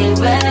 They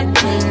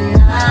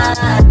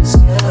recognize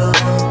you.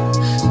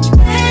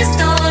 Please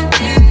don't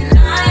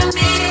deny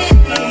me.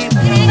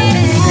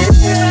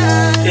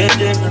 it's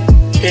different,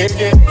 it's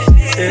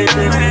different, it's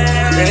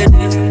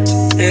different,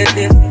 it's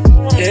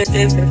different, it's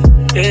different,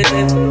 it's different. It's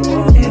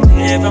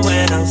different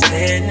when I'm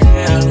sitting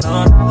here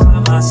alone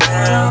by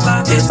myself.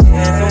 It's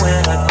different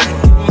when I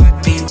think you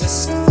might be with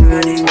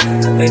somebody.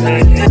 But it's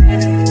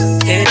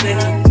different, it's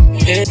different.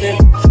 It's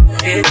different,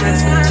 it's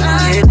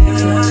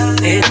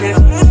different, it's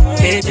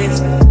different, it's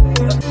different.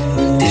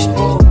 This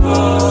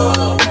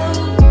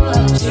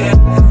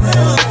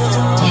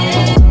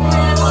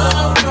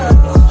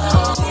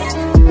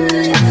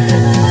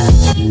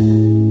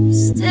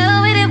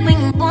Still with it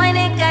when you point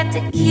it, got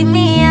to keep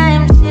me, I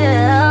am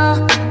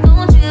chill.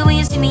 Don't you when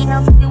you see me,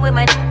 I'll feel with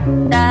my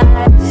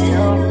thighs.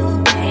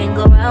 Still, ain't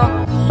go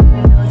around,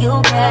 I know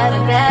you grab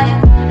and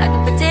grab. I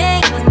can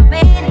pretend you was my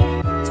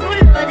man.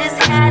 True love just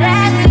had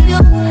after you.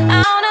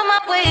 Out of my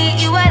way,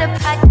 you had a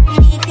pocket,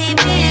 need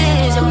the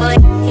vision.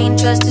 But you can't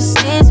trust the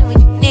decision when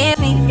you near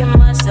me. Get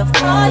myself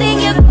caught in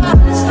your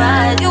promise,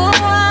 right? You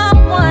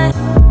were one.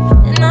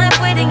 And I'm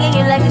waiting in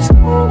you like it's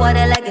cool,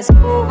 water like it's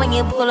cool. When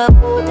you pull up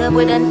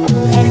with a new,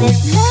 and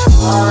it's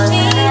all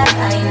that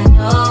I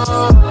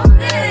know.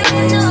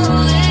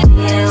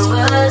 It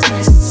was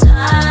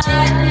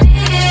inside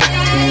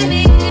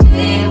me.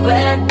 They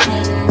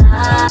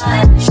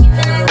recognize you.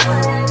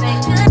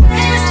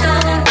 Please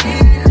don't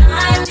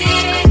deny me.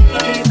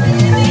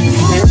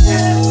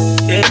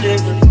 it's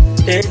different,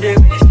 it's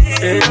different,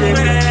 it's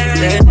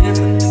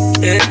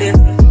different, it's different, it's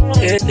different,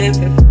 it's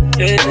different.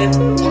 It's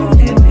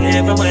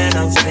different when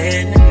I'm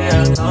sitting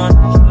here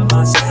alone by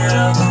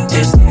myself.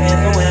 It's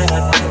different when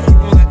I think you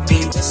might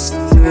be with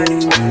somebody.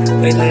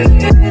 But it's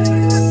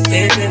different,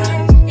 it's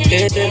different,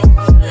 it's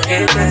different,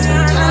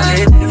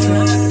 it's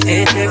different,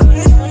 it's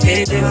different,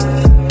 it's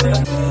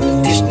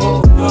different. This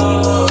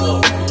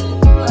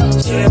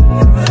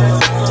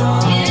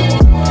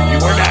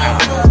You are now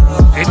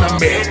in the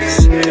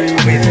mix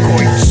with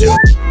Koitsu.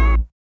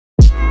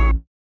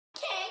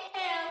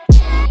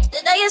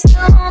 That I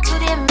assume you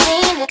didn't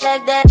mean it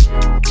like that.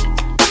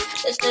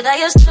 Should I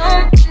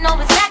assume you know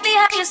exactly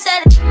how you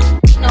said it?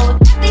 You know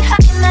exactly how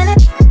you meant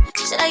it.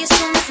 Should I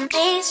assume it's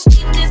me?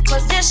 Keep this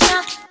position,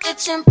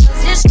 bitch in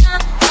position,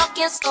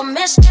 talking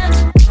submission.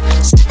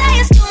 Should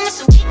I assume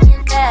it's a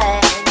weekend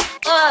thing?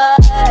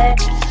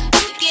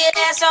 You get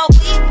ass all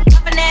week,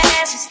 popping that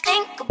ass, just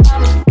think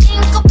about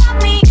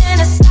me,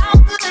 and it's all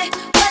good.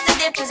 What's the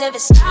difference if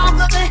it's all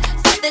good?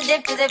 What's the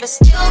difference if it's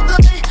still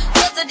good?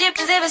 What's the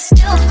difference if it's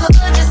still good?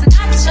 Just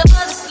not sure,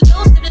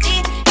 exclusivity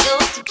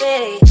used to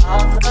be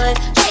all good.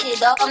 Hate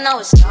it up, no,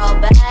 it's all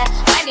bad.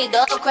 I need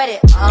all credit,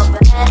 all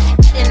bad.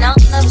 Getting out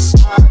of it's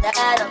all that.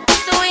 I'm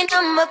just doing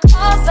number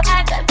call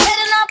back. I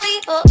better not be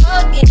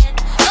again.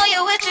 Know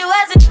you wish you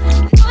wasn't,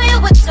 know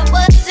you wish I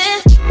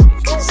wasn't.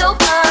 So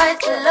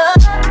hard to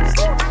love,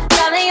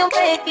 telling you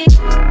baby,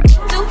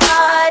 too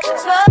hard to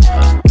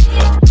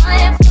trust. I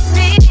am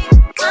free,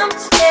 I'm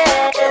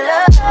scared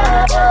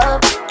of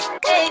love.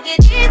 Take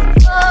it easy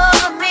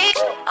for me.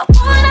 I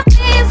wanna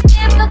be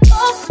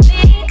difficult for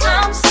me.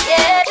 I'm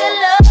scared of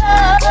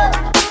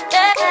love.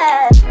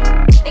 Yeah,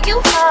 make you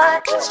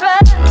hard to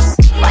trust.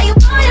 Why you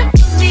running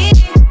from me?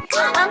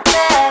 I'm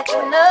back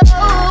in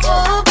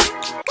love.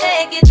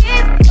 Take it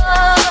easy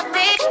for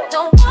me.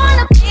 Don't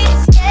wanna be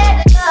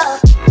scared of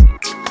love.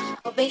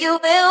 Hoping you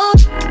will,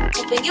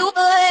 hoping you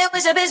would.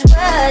 Wish a bitch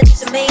would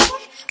listen to me.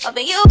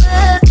 Hoping you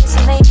would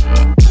listen to me.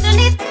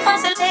 Underneath the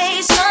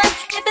constellation,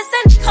 if it's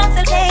any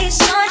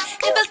consolation,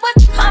 if it's worth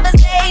the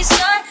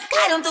conversation,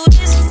 I don't do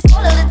this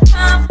all of the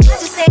time. I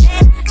just say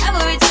that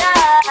every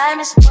time.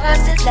 It's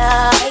worth the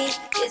life,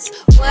 it's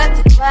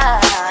worth the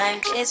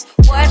grind, it's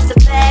worth the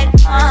bad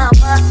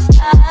karma.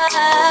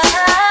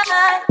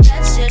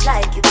 That shit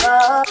like it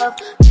up,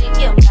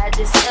 making my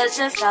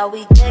decisions how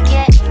we can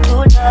get you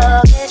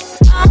love it.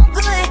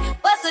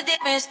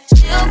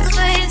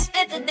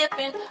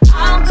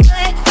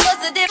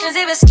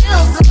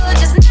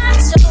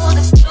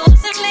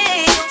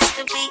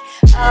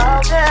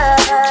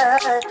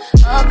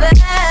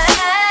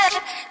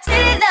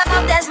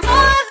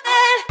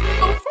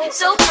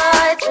 so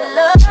hard to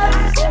love.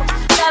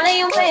 Darling,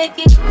 you make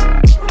it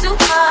too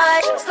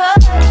hard to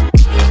love.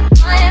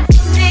 I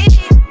for me,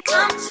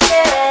 I'm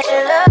scared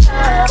of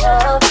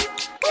love.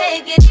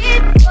 Take it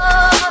in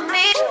for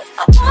me.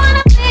 I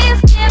wanna be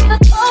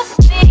difficult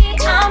for me.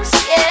 I'm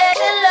scared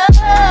of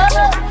love.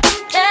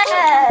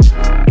 Yeah,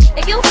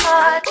 you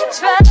hard to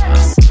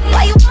trust.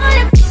 Why you want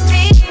it from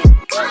me?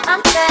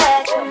 I'm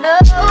scared to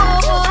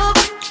love.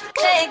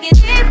 Take it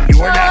in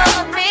for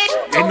me.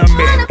 In the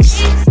mix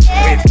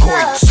with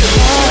Coits.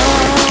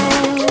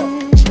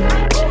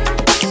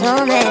 So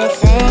many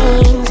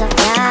things I've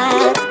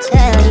got to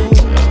tell you,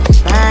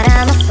 but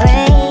I'm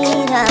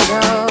afraid I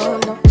don't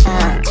know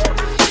how.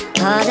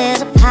 Cause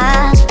there's a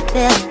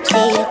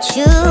possibility that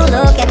you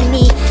look at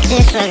me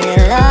differently,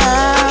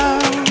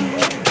 love.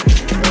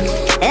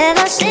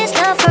 Ever since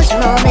the first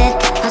moment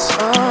I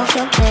spoke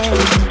your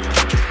name,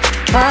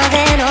 from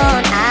then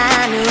on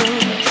I knew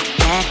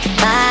that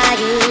by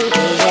you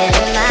being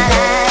in my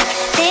life,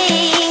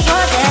 things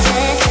were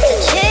destined to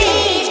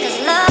change. Cause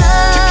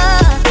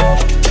love,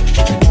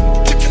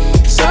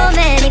 so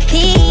many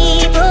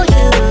people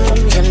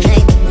use your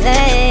name in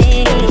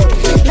vain.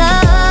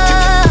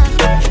 Love,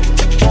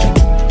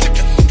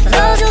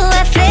 those who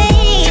have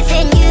faith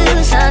in you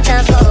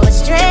sometimes go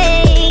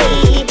astray.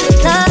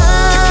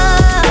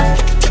 Love,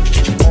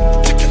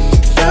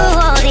 through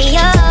all the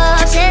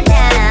ups and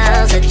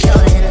downs, the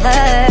joy and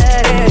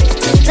hurt.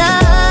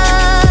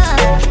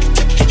 Love,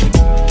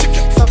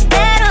 for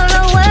better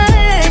or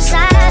worse, I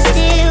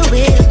still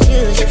will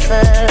choose you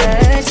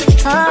first.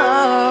 Oh.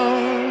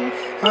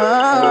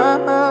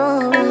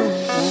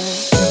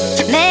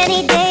 Many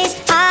days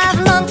I've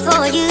longed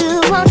for you,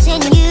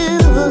 wanting you,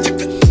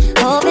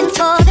 hoping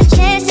for the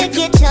chance to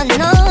get to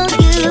know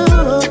you,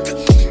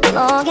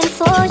 longing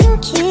for your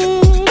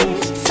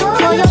kiss, for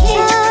your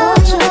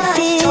touch, to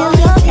feel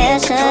your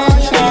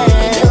presence.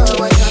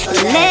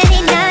 Many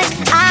nights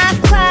I've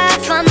cried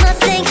from the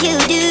things you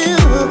do,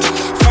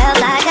 felt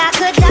like I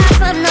could die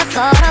from the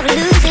thought of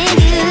losing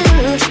you.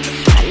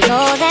 I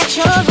know that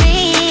you're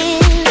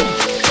real,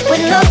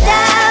 with no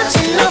doubts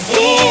and no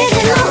fears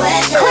and no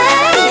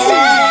questions.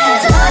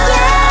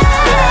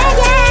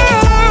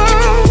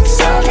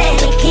 So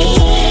many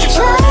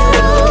people,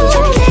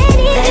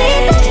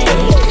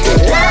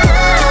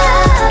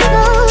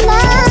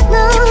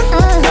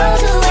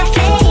 those who have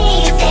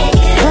faith in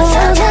you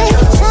sometimes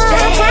go astray.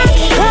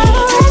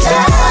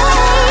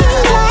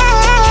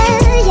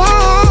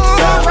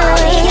 So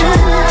many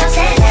ups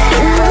and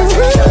downs,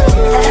 the joy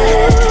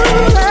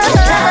and hurt.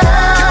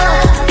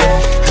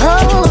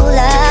 Oh,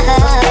 love,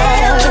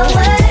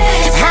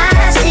 I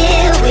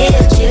still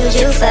will choose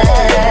you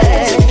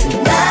first.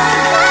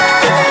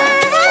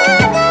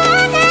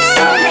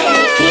 So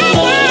many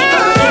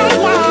people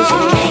use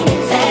your name in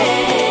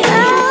vain.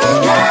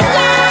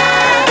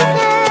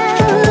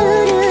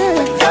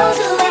 Those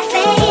who have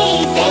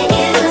faith in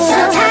you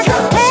sometimes go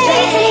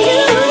astray.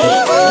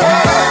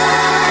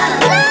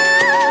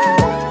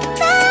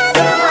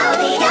 Through all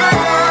the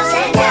ups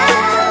and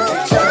downs, the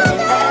joy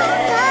and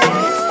hurt.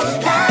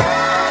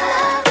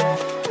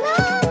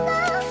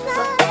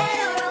 For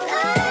better or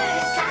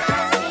worse, I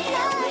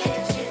still will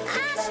choose you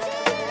first.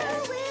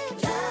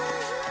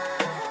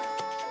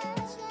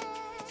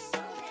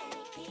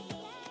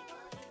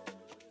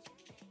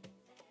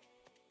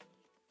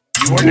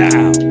 You are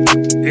now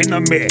in the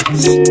mix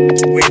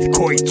with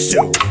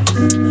Koitsu.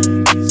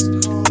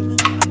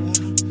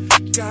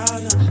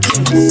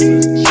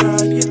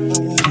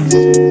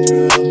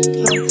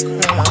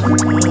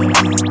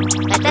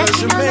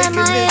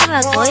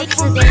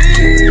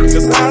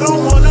 Cause I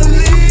don't wanna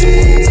leave.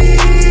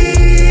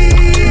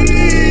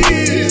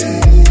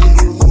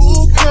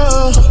 Ooh,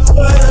 girl,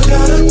 but I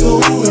gotta go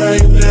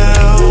right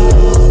now.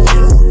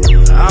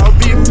 I'll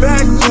be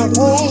back to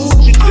hold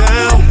you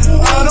down.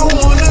 I don't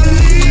wanna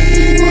leave.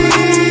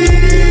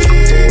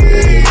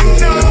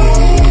 No.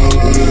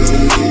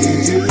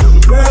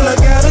 Girl, I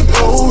gotta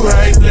go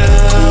right now.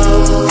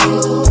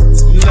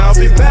 And I'll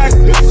be back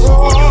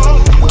before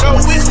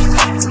going.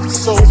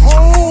 So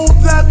hold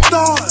that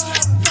thought.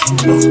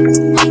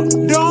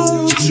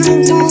 Don't you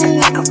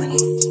move.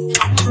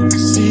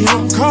 See,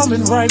 I'm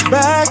coming right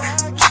back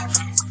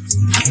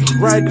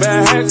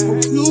for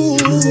you.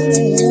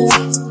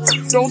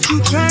 Don't you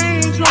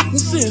change your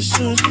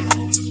position.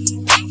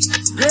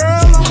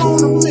 Girl, I'm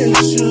on a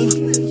mission.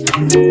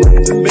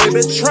 And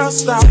baby,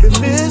 trust I'll be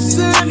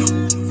missing you.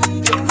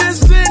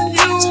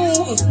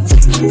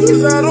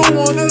 Cause I don't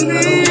wanna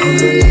leave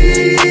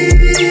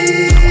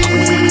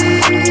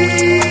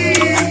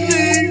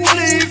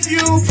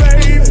you,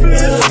 baby.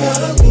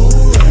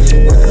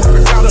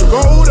 I gotta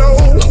go though.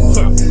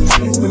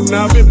 And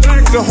I've been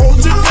back to hold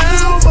you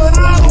down, but I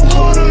don't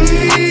wanna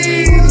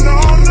leave. No.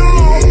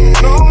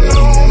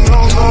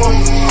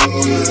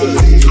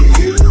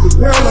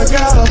 Girl, I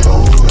gotta go.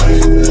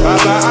 I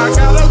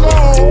gotta go.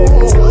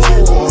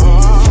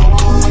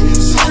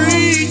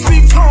 Streets be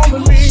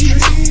calling me.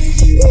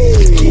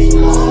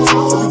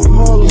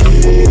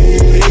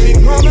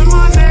 Baby,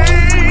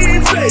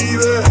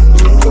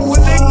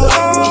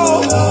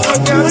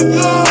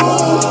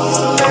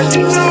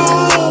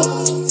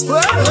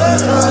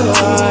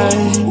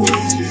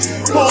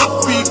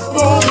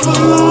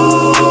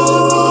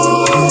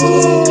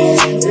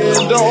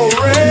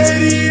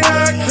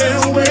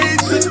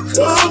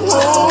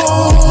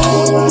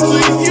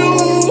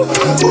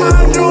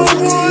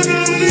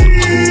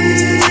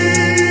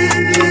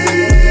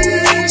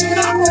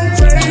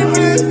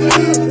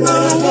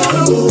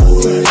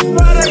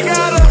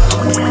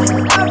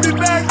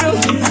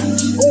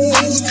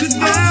 'Cause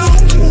now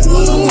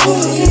I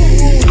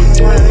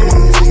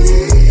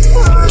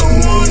don't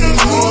wanna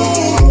go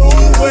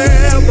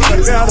nowhere, but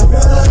I gotta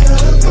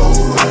go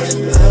right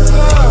now.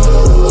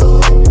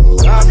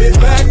 I've been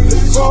back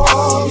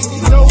before,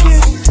 you know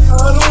it. I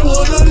don't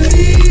wanna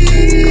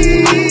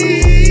leave,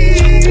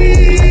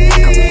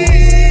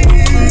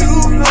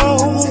 you know,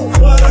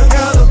 but I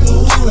gotta go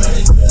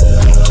right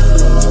now.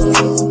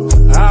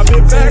 I've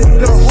been back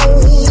to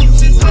hold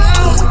you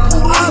down.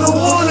 I don't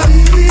wanna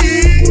leave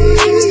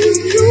you,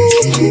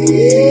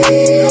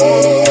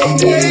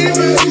 baby,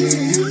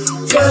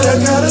 but I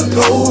gotta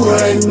go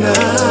right now.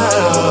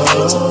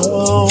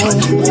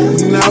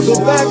 Now go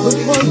back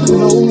before you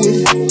know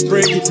it,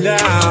 break it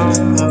down.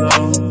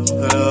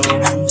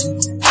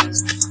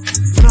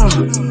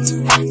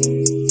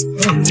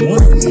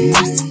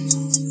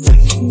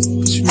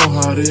 But you know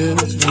how it is,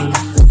 man.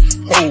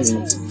 Oh,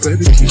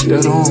 baby, keep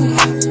that on.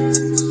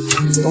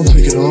 Don't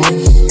take it off.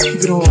 Keep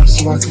it on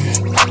so I can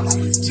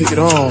take it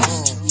off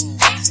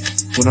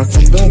when I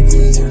come back.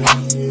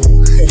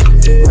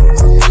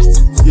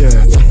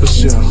 Yeah, for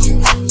sure.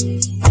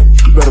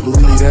 You better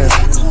believe that.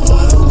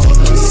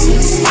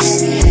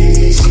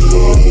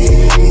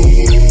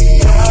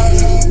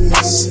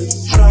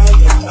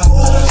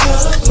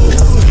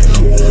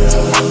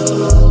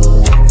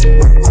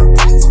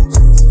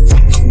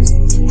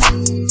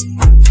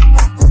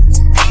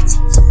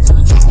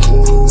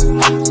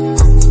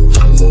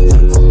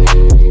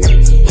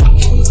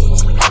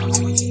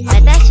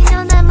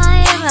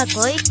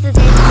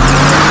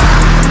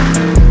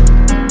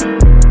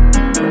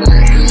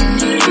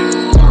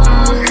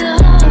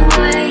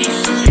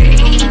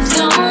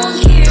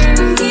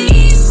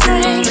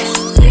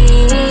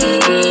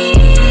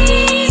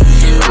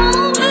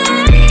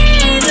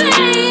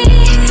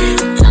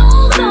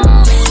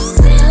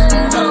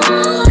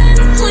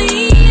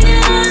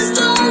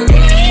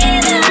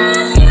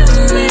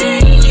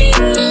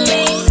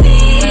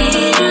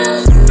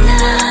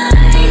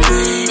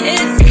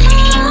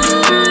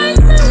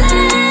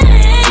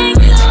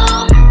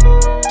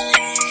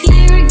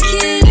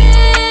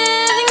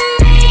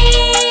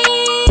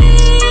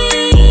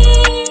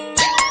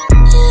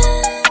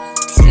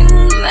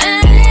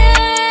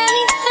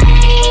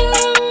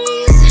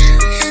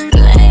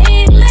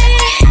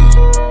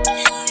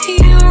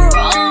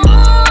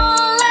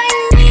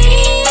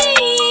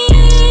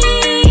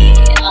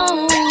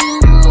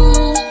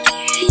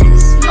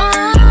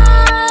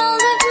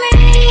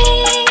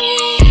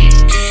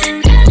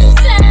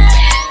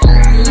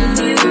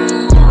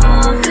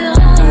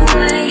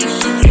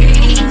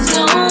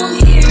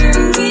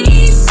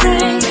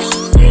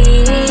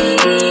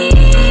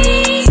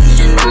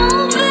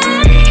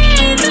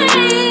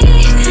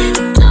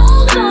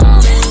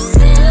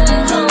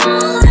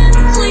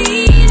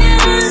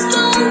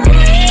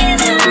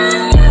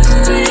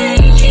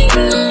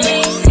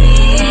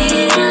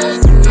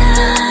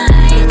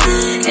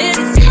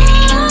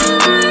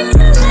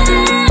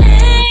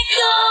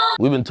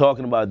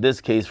 Talking about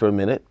this case for a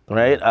minute,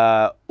 right?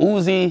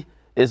 Uzi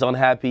is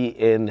unhappy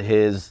in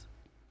his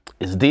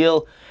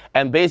deal,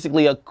 and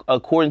basically,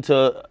 according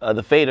to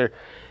the Fader,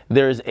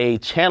 there's a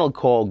channel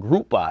called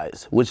Group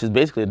Buys, which is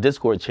basically a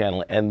Discord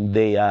channel, and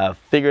they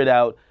figured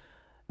out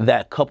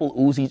that couple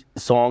Uzi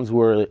songs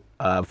were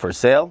for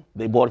sale.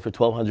 They bought it for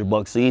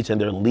 $1,200 each, and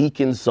they're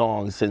leaking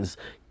songs since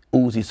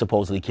Uzi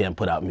supposedly can't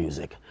put out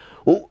music.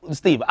 Well,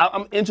 Steve,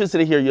 I'm interested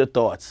to hear your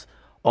thoughts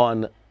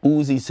on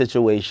Uzi's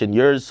situation.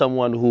 You're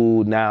someone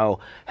who now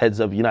heads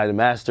up United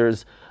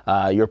Masters.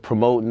 You're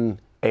promoting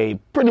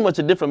pretty much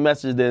a different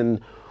message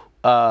than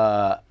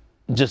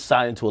just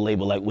signing to a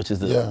label, which is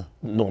the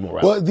normal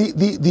route. Well,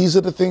 these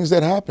are the things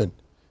that happen.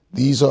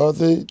 These are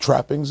the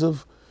trappings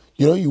of,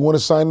 you want to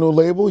sign to a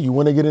label, you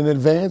want to get in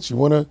advance, you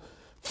want to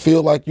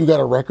feel like you got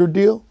a record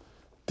deal.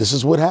 This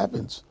is what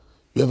happens.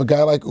 You have a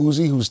guy like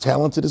Uzi who's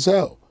talented as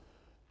hell.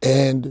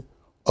 And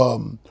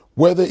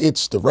whether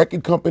it's the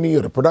record company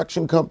or the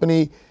production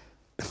company,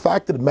 the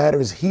fact of the matter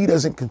is he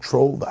doesn't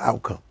control the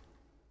outcome.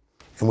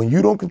 And when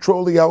you don't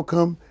control the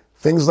outcome,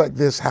 things like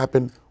this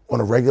happen on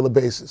a regular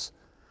basis.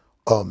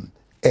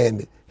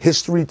 And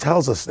history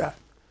tells us that.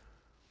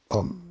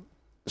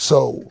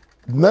 So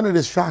none of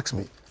this shocks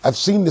me. I've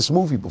seen this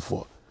movie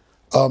before.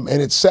 And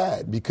it's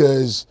sad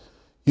because,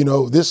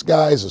 this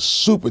guy is a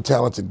super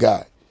talented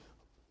guy.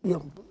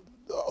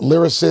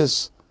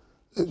 Lyricist,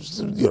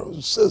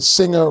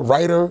 singer,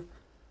 writer,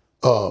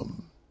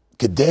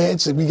 could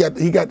dance, and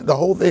he got the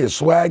whole thing, his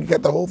swag, he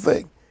got the whole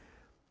thing.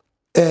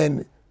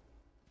 And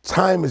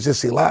time is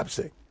just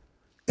elapsing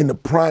in the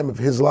prime of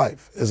his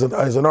life as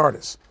an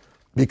artist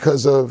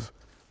because of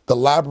the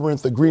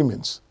labyrinth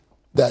agreements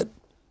that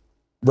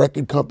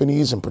record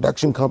companies and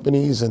production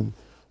companies and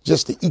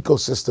just the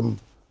ecosystem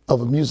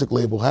of a music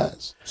label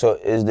has. So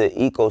is the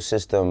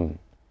ecosystem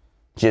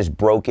just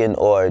broken,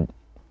 or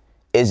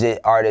is it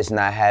artists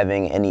not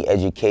having any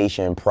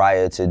education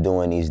prior to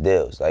doing these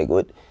deals? Like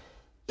what?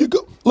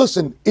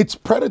 Listen, it's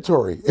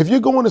predatory. If you're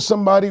going to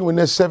somebody when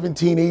they're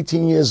 17,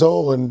 18 years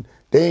old and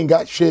they ain't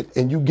got shit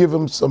and you give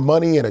them some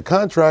money and a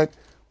contract,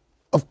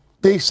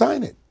 they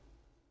sign it.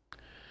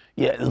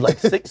 Yeah, it's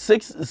like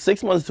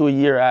six months to a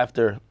year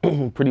after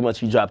pretty much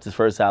he dropped his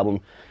first album.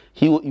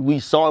 We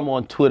saw him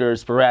on Twitter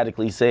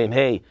sporadically saying,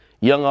 hey,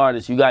 young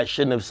artists, you guys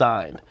shouldn't have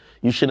signed.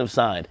 You shouldn't have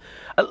signed.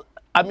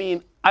 I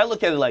mean, I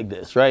look at it like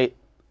this, right?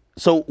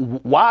 So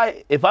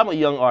why, if I'm a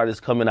young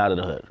artist coming out of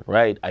the hood,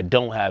 right? I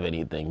don't have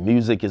anything.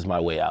 Music is my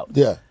way out.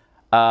 Yeah.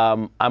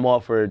 I'm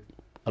offered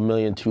 $1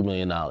 million, $2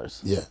 million.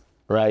 Yeah.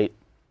 Right?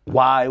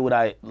 Why would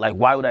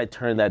I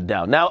turn that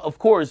down? Now, of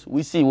course,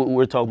 we see what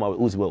we're talking about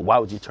with Uzi, but why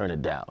would you turn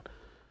it down?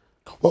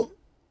 Well,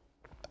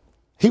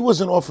 he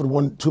wasn't offered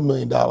 $2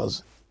 million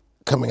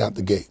coming out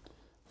the gate,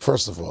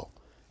 first of all.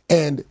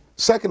 And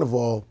second of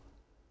all,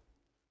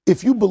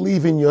 if you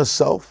believe in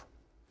yourself,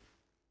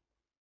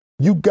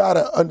 you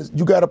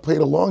gotta play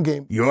the long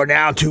game. You're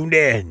now tuned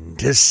in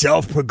to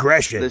Self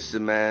Progression.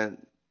 Listen, man,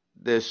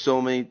 there's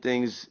so many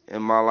things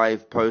in my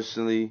life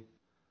personally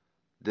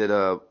that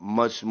are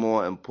much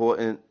more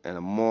important and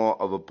are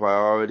more of a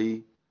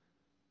priority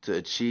to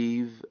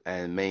achieve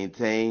and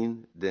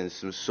maintain than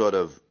some sort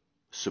of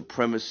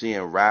supremacy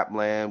in rap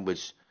land,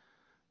 which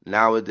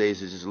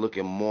nowadays is just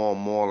looking more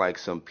and more like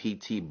some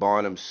P.T.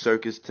 Barnum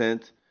circus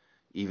tent,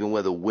 even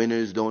where the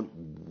winners don't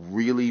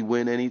really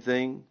win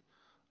anything.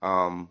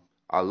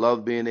 I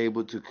love being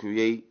able to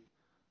create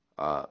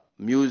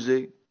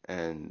music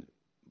and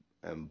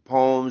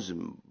poems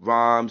and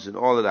rhymes and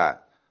all of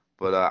that.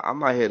 But I'm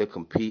not here to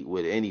compete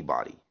with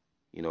anybody.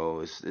 You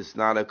know, it's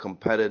not a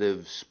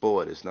competitive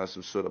sport. It's not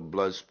some sort of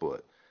blood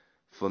sport.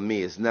 For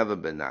me, it's never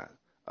been that.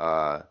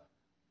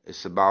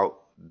 It's about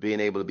being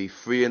able to be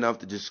free enough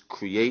to just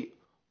create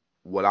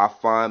what I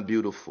find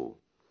beautiful,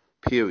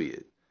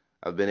 period.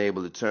 I've been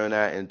able to turn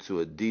that into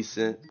a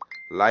decent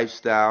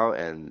lifestyle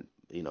and,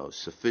 you know,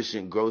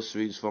 sufficient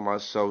groceries for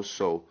myself.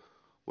 So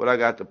what I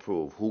got to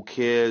prove? Who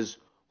cares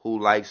who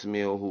likes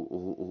me or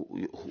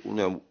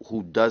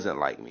who doesn't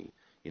like me?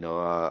 You know,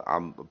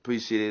 I'm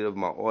appreciative of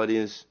my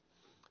audience,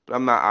 but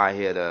I'm not out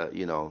here to,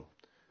 you know,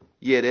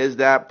 yeah, there's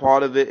that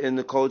part of it in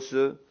the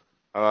culture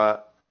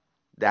that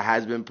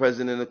has been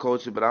present in the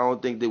culture, but I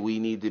don't think that we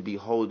need to be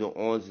holding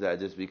on to that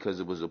just because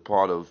it was a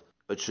part of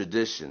a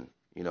tradition.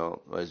 You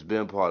know, it's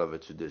been part of a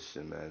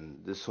tradition, man.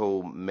 This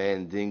whole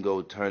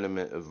Mandingo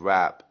tournament of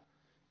rap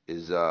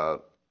is, I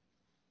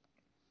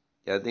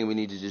think we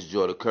need to just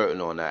draw the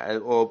curtain on that.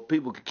 Or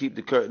people can keep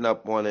the curtain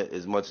up on it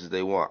as much as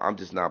they want. I'm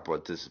just not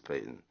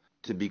participating.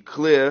 To be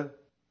clear,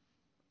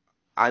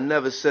 I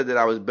never said that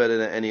I was better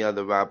than any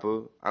other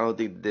rapper. I don't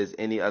think there's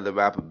any other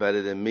rapper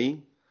better than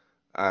me.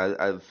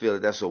 I feel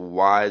like that's a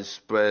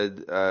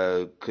widespread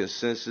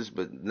consensus,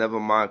 but never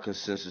mind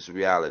consensus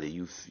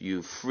reality.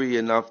 You're free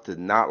enough to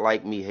not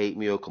like me, hate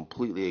me, or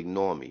completely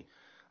ignore me.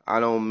 I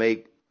don't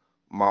make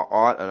my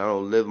art and I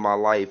don't live my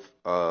life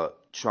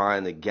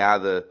trying to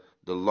gather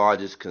the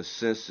largest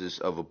consensus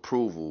of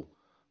approval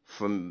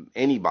from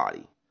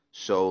anybody.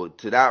 So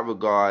to that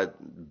regard,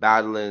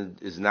 battling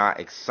is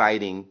not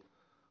exciting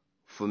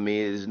for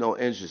me. There's no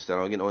interest. I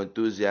don't get no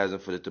enthusiasm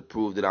for it to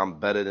prove that I'm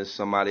better than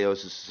somebody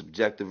else. It's a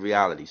subjective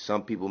reality.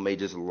 Some people may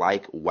just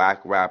like whack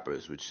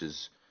rappers, which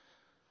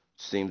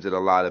seems that a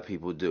lot of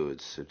people do.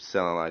 It's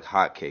selling like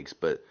hotcakes,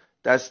 but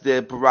that's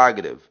their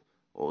prerogative.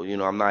 Or, you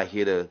know, I'm not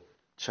here to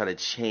try to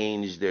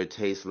change their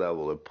taste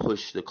level or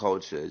push the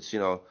culture. It's, you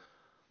know,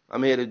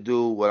 I'm here to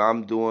do what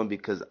I'm doing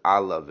because I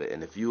love it.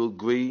 And if you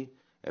agree,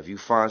 if you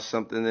find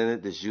something in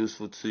it that's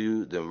useful to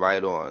you, then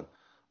right on.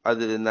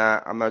 Other than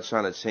that, I'm not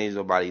trying to change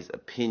nobody's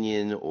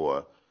opinion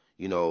or,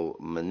 you know,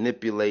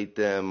 manipulate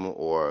them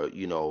or,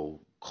 you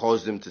know,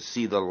 cause them to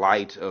see the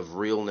light of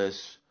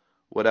realness,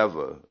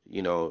 whatever.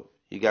 You know,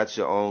 you got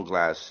your own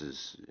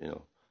glasses, you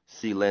know,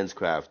 see lens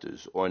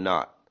crafters or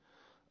not.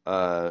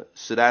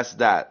 So that's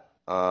that.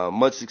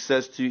 Much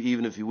success to you,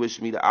 even if you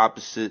wish me the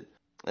opposite.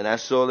 And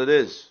that's all it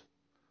is.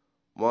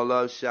 More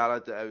love, shout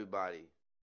out to everybody.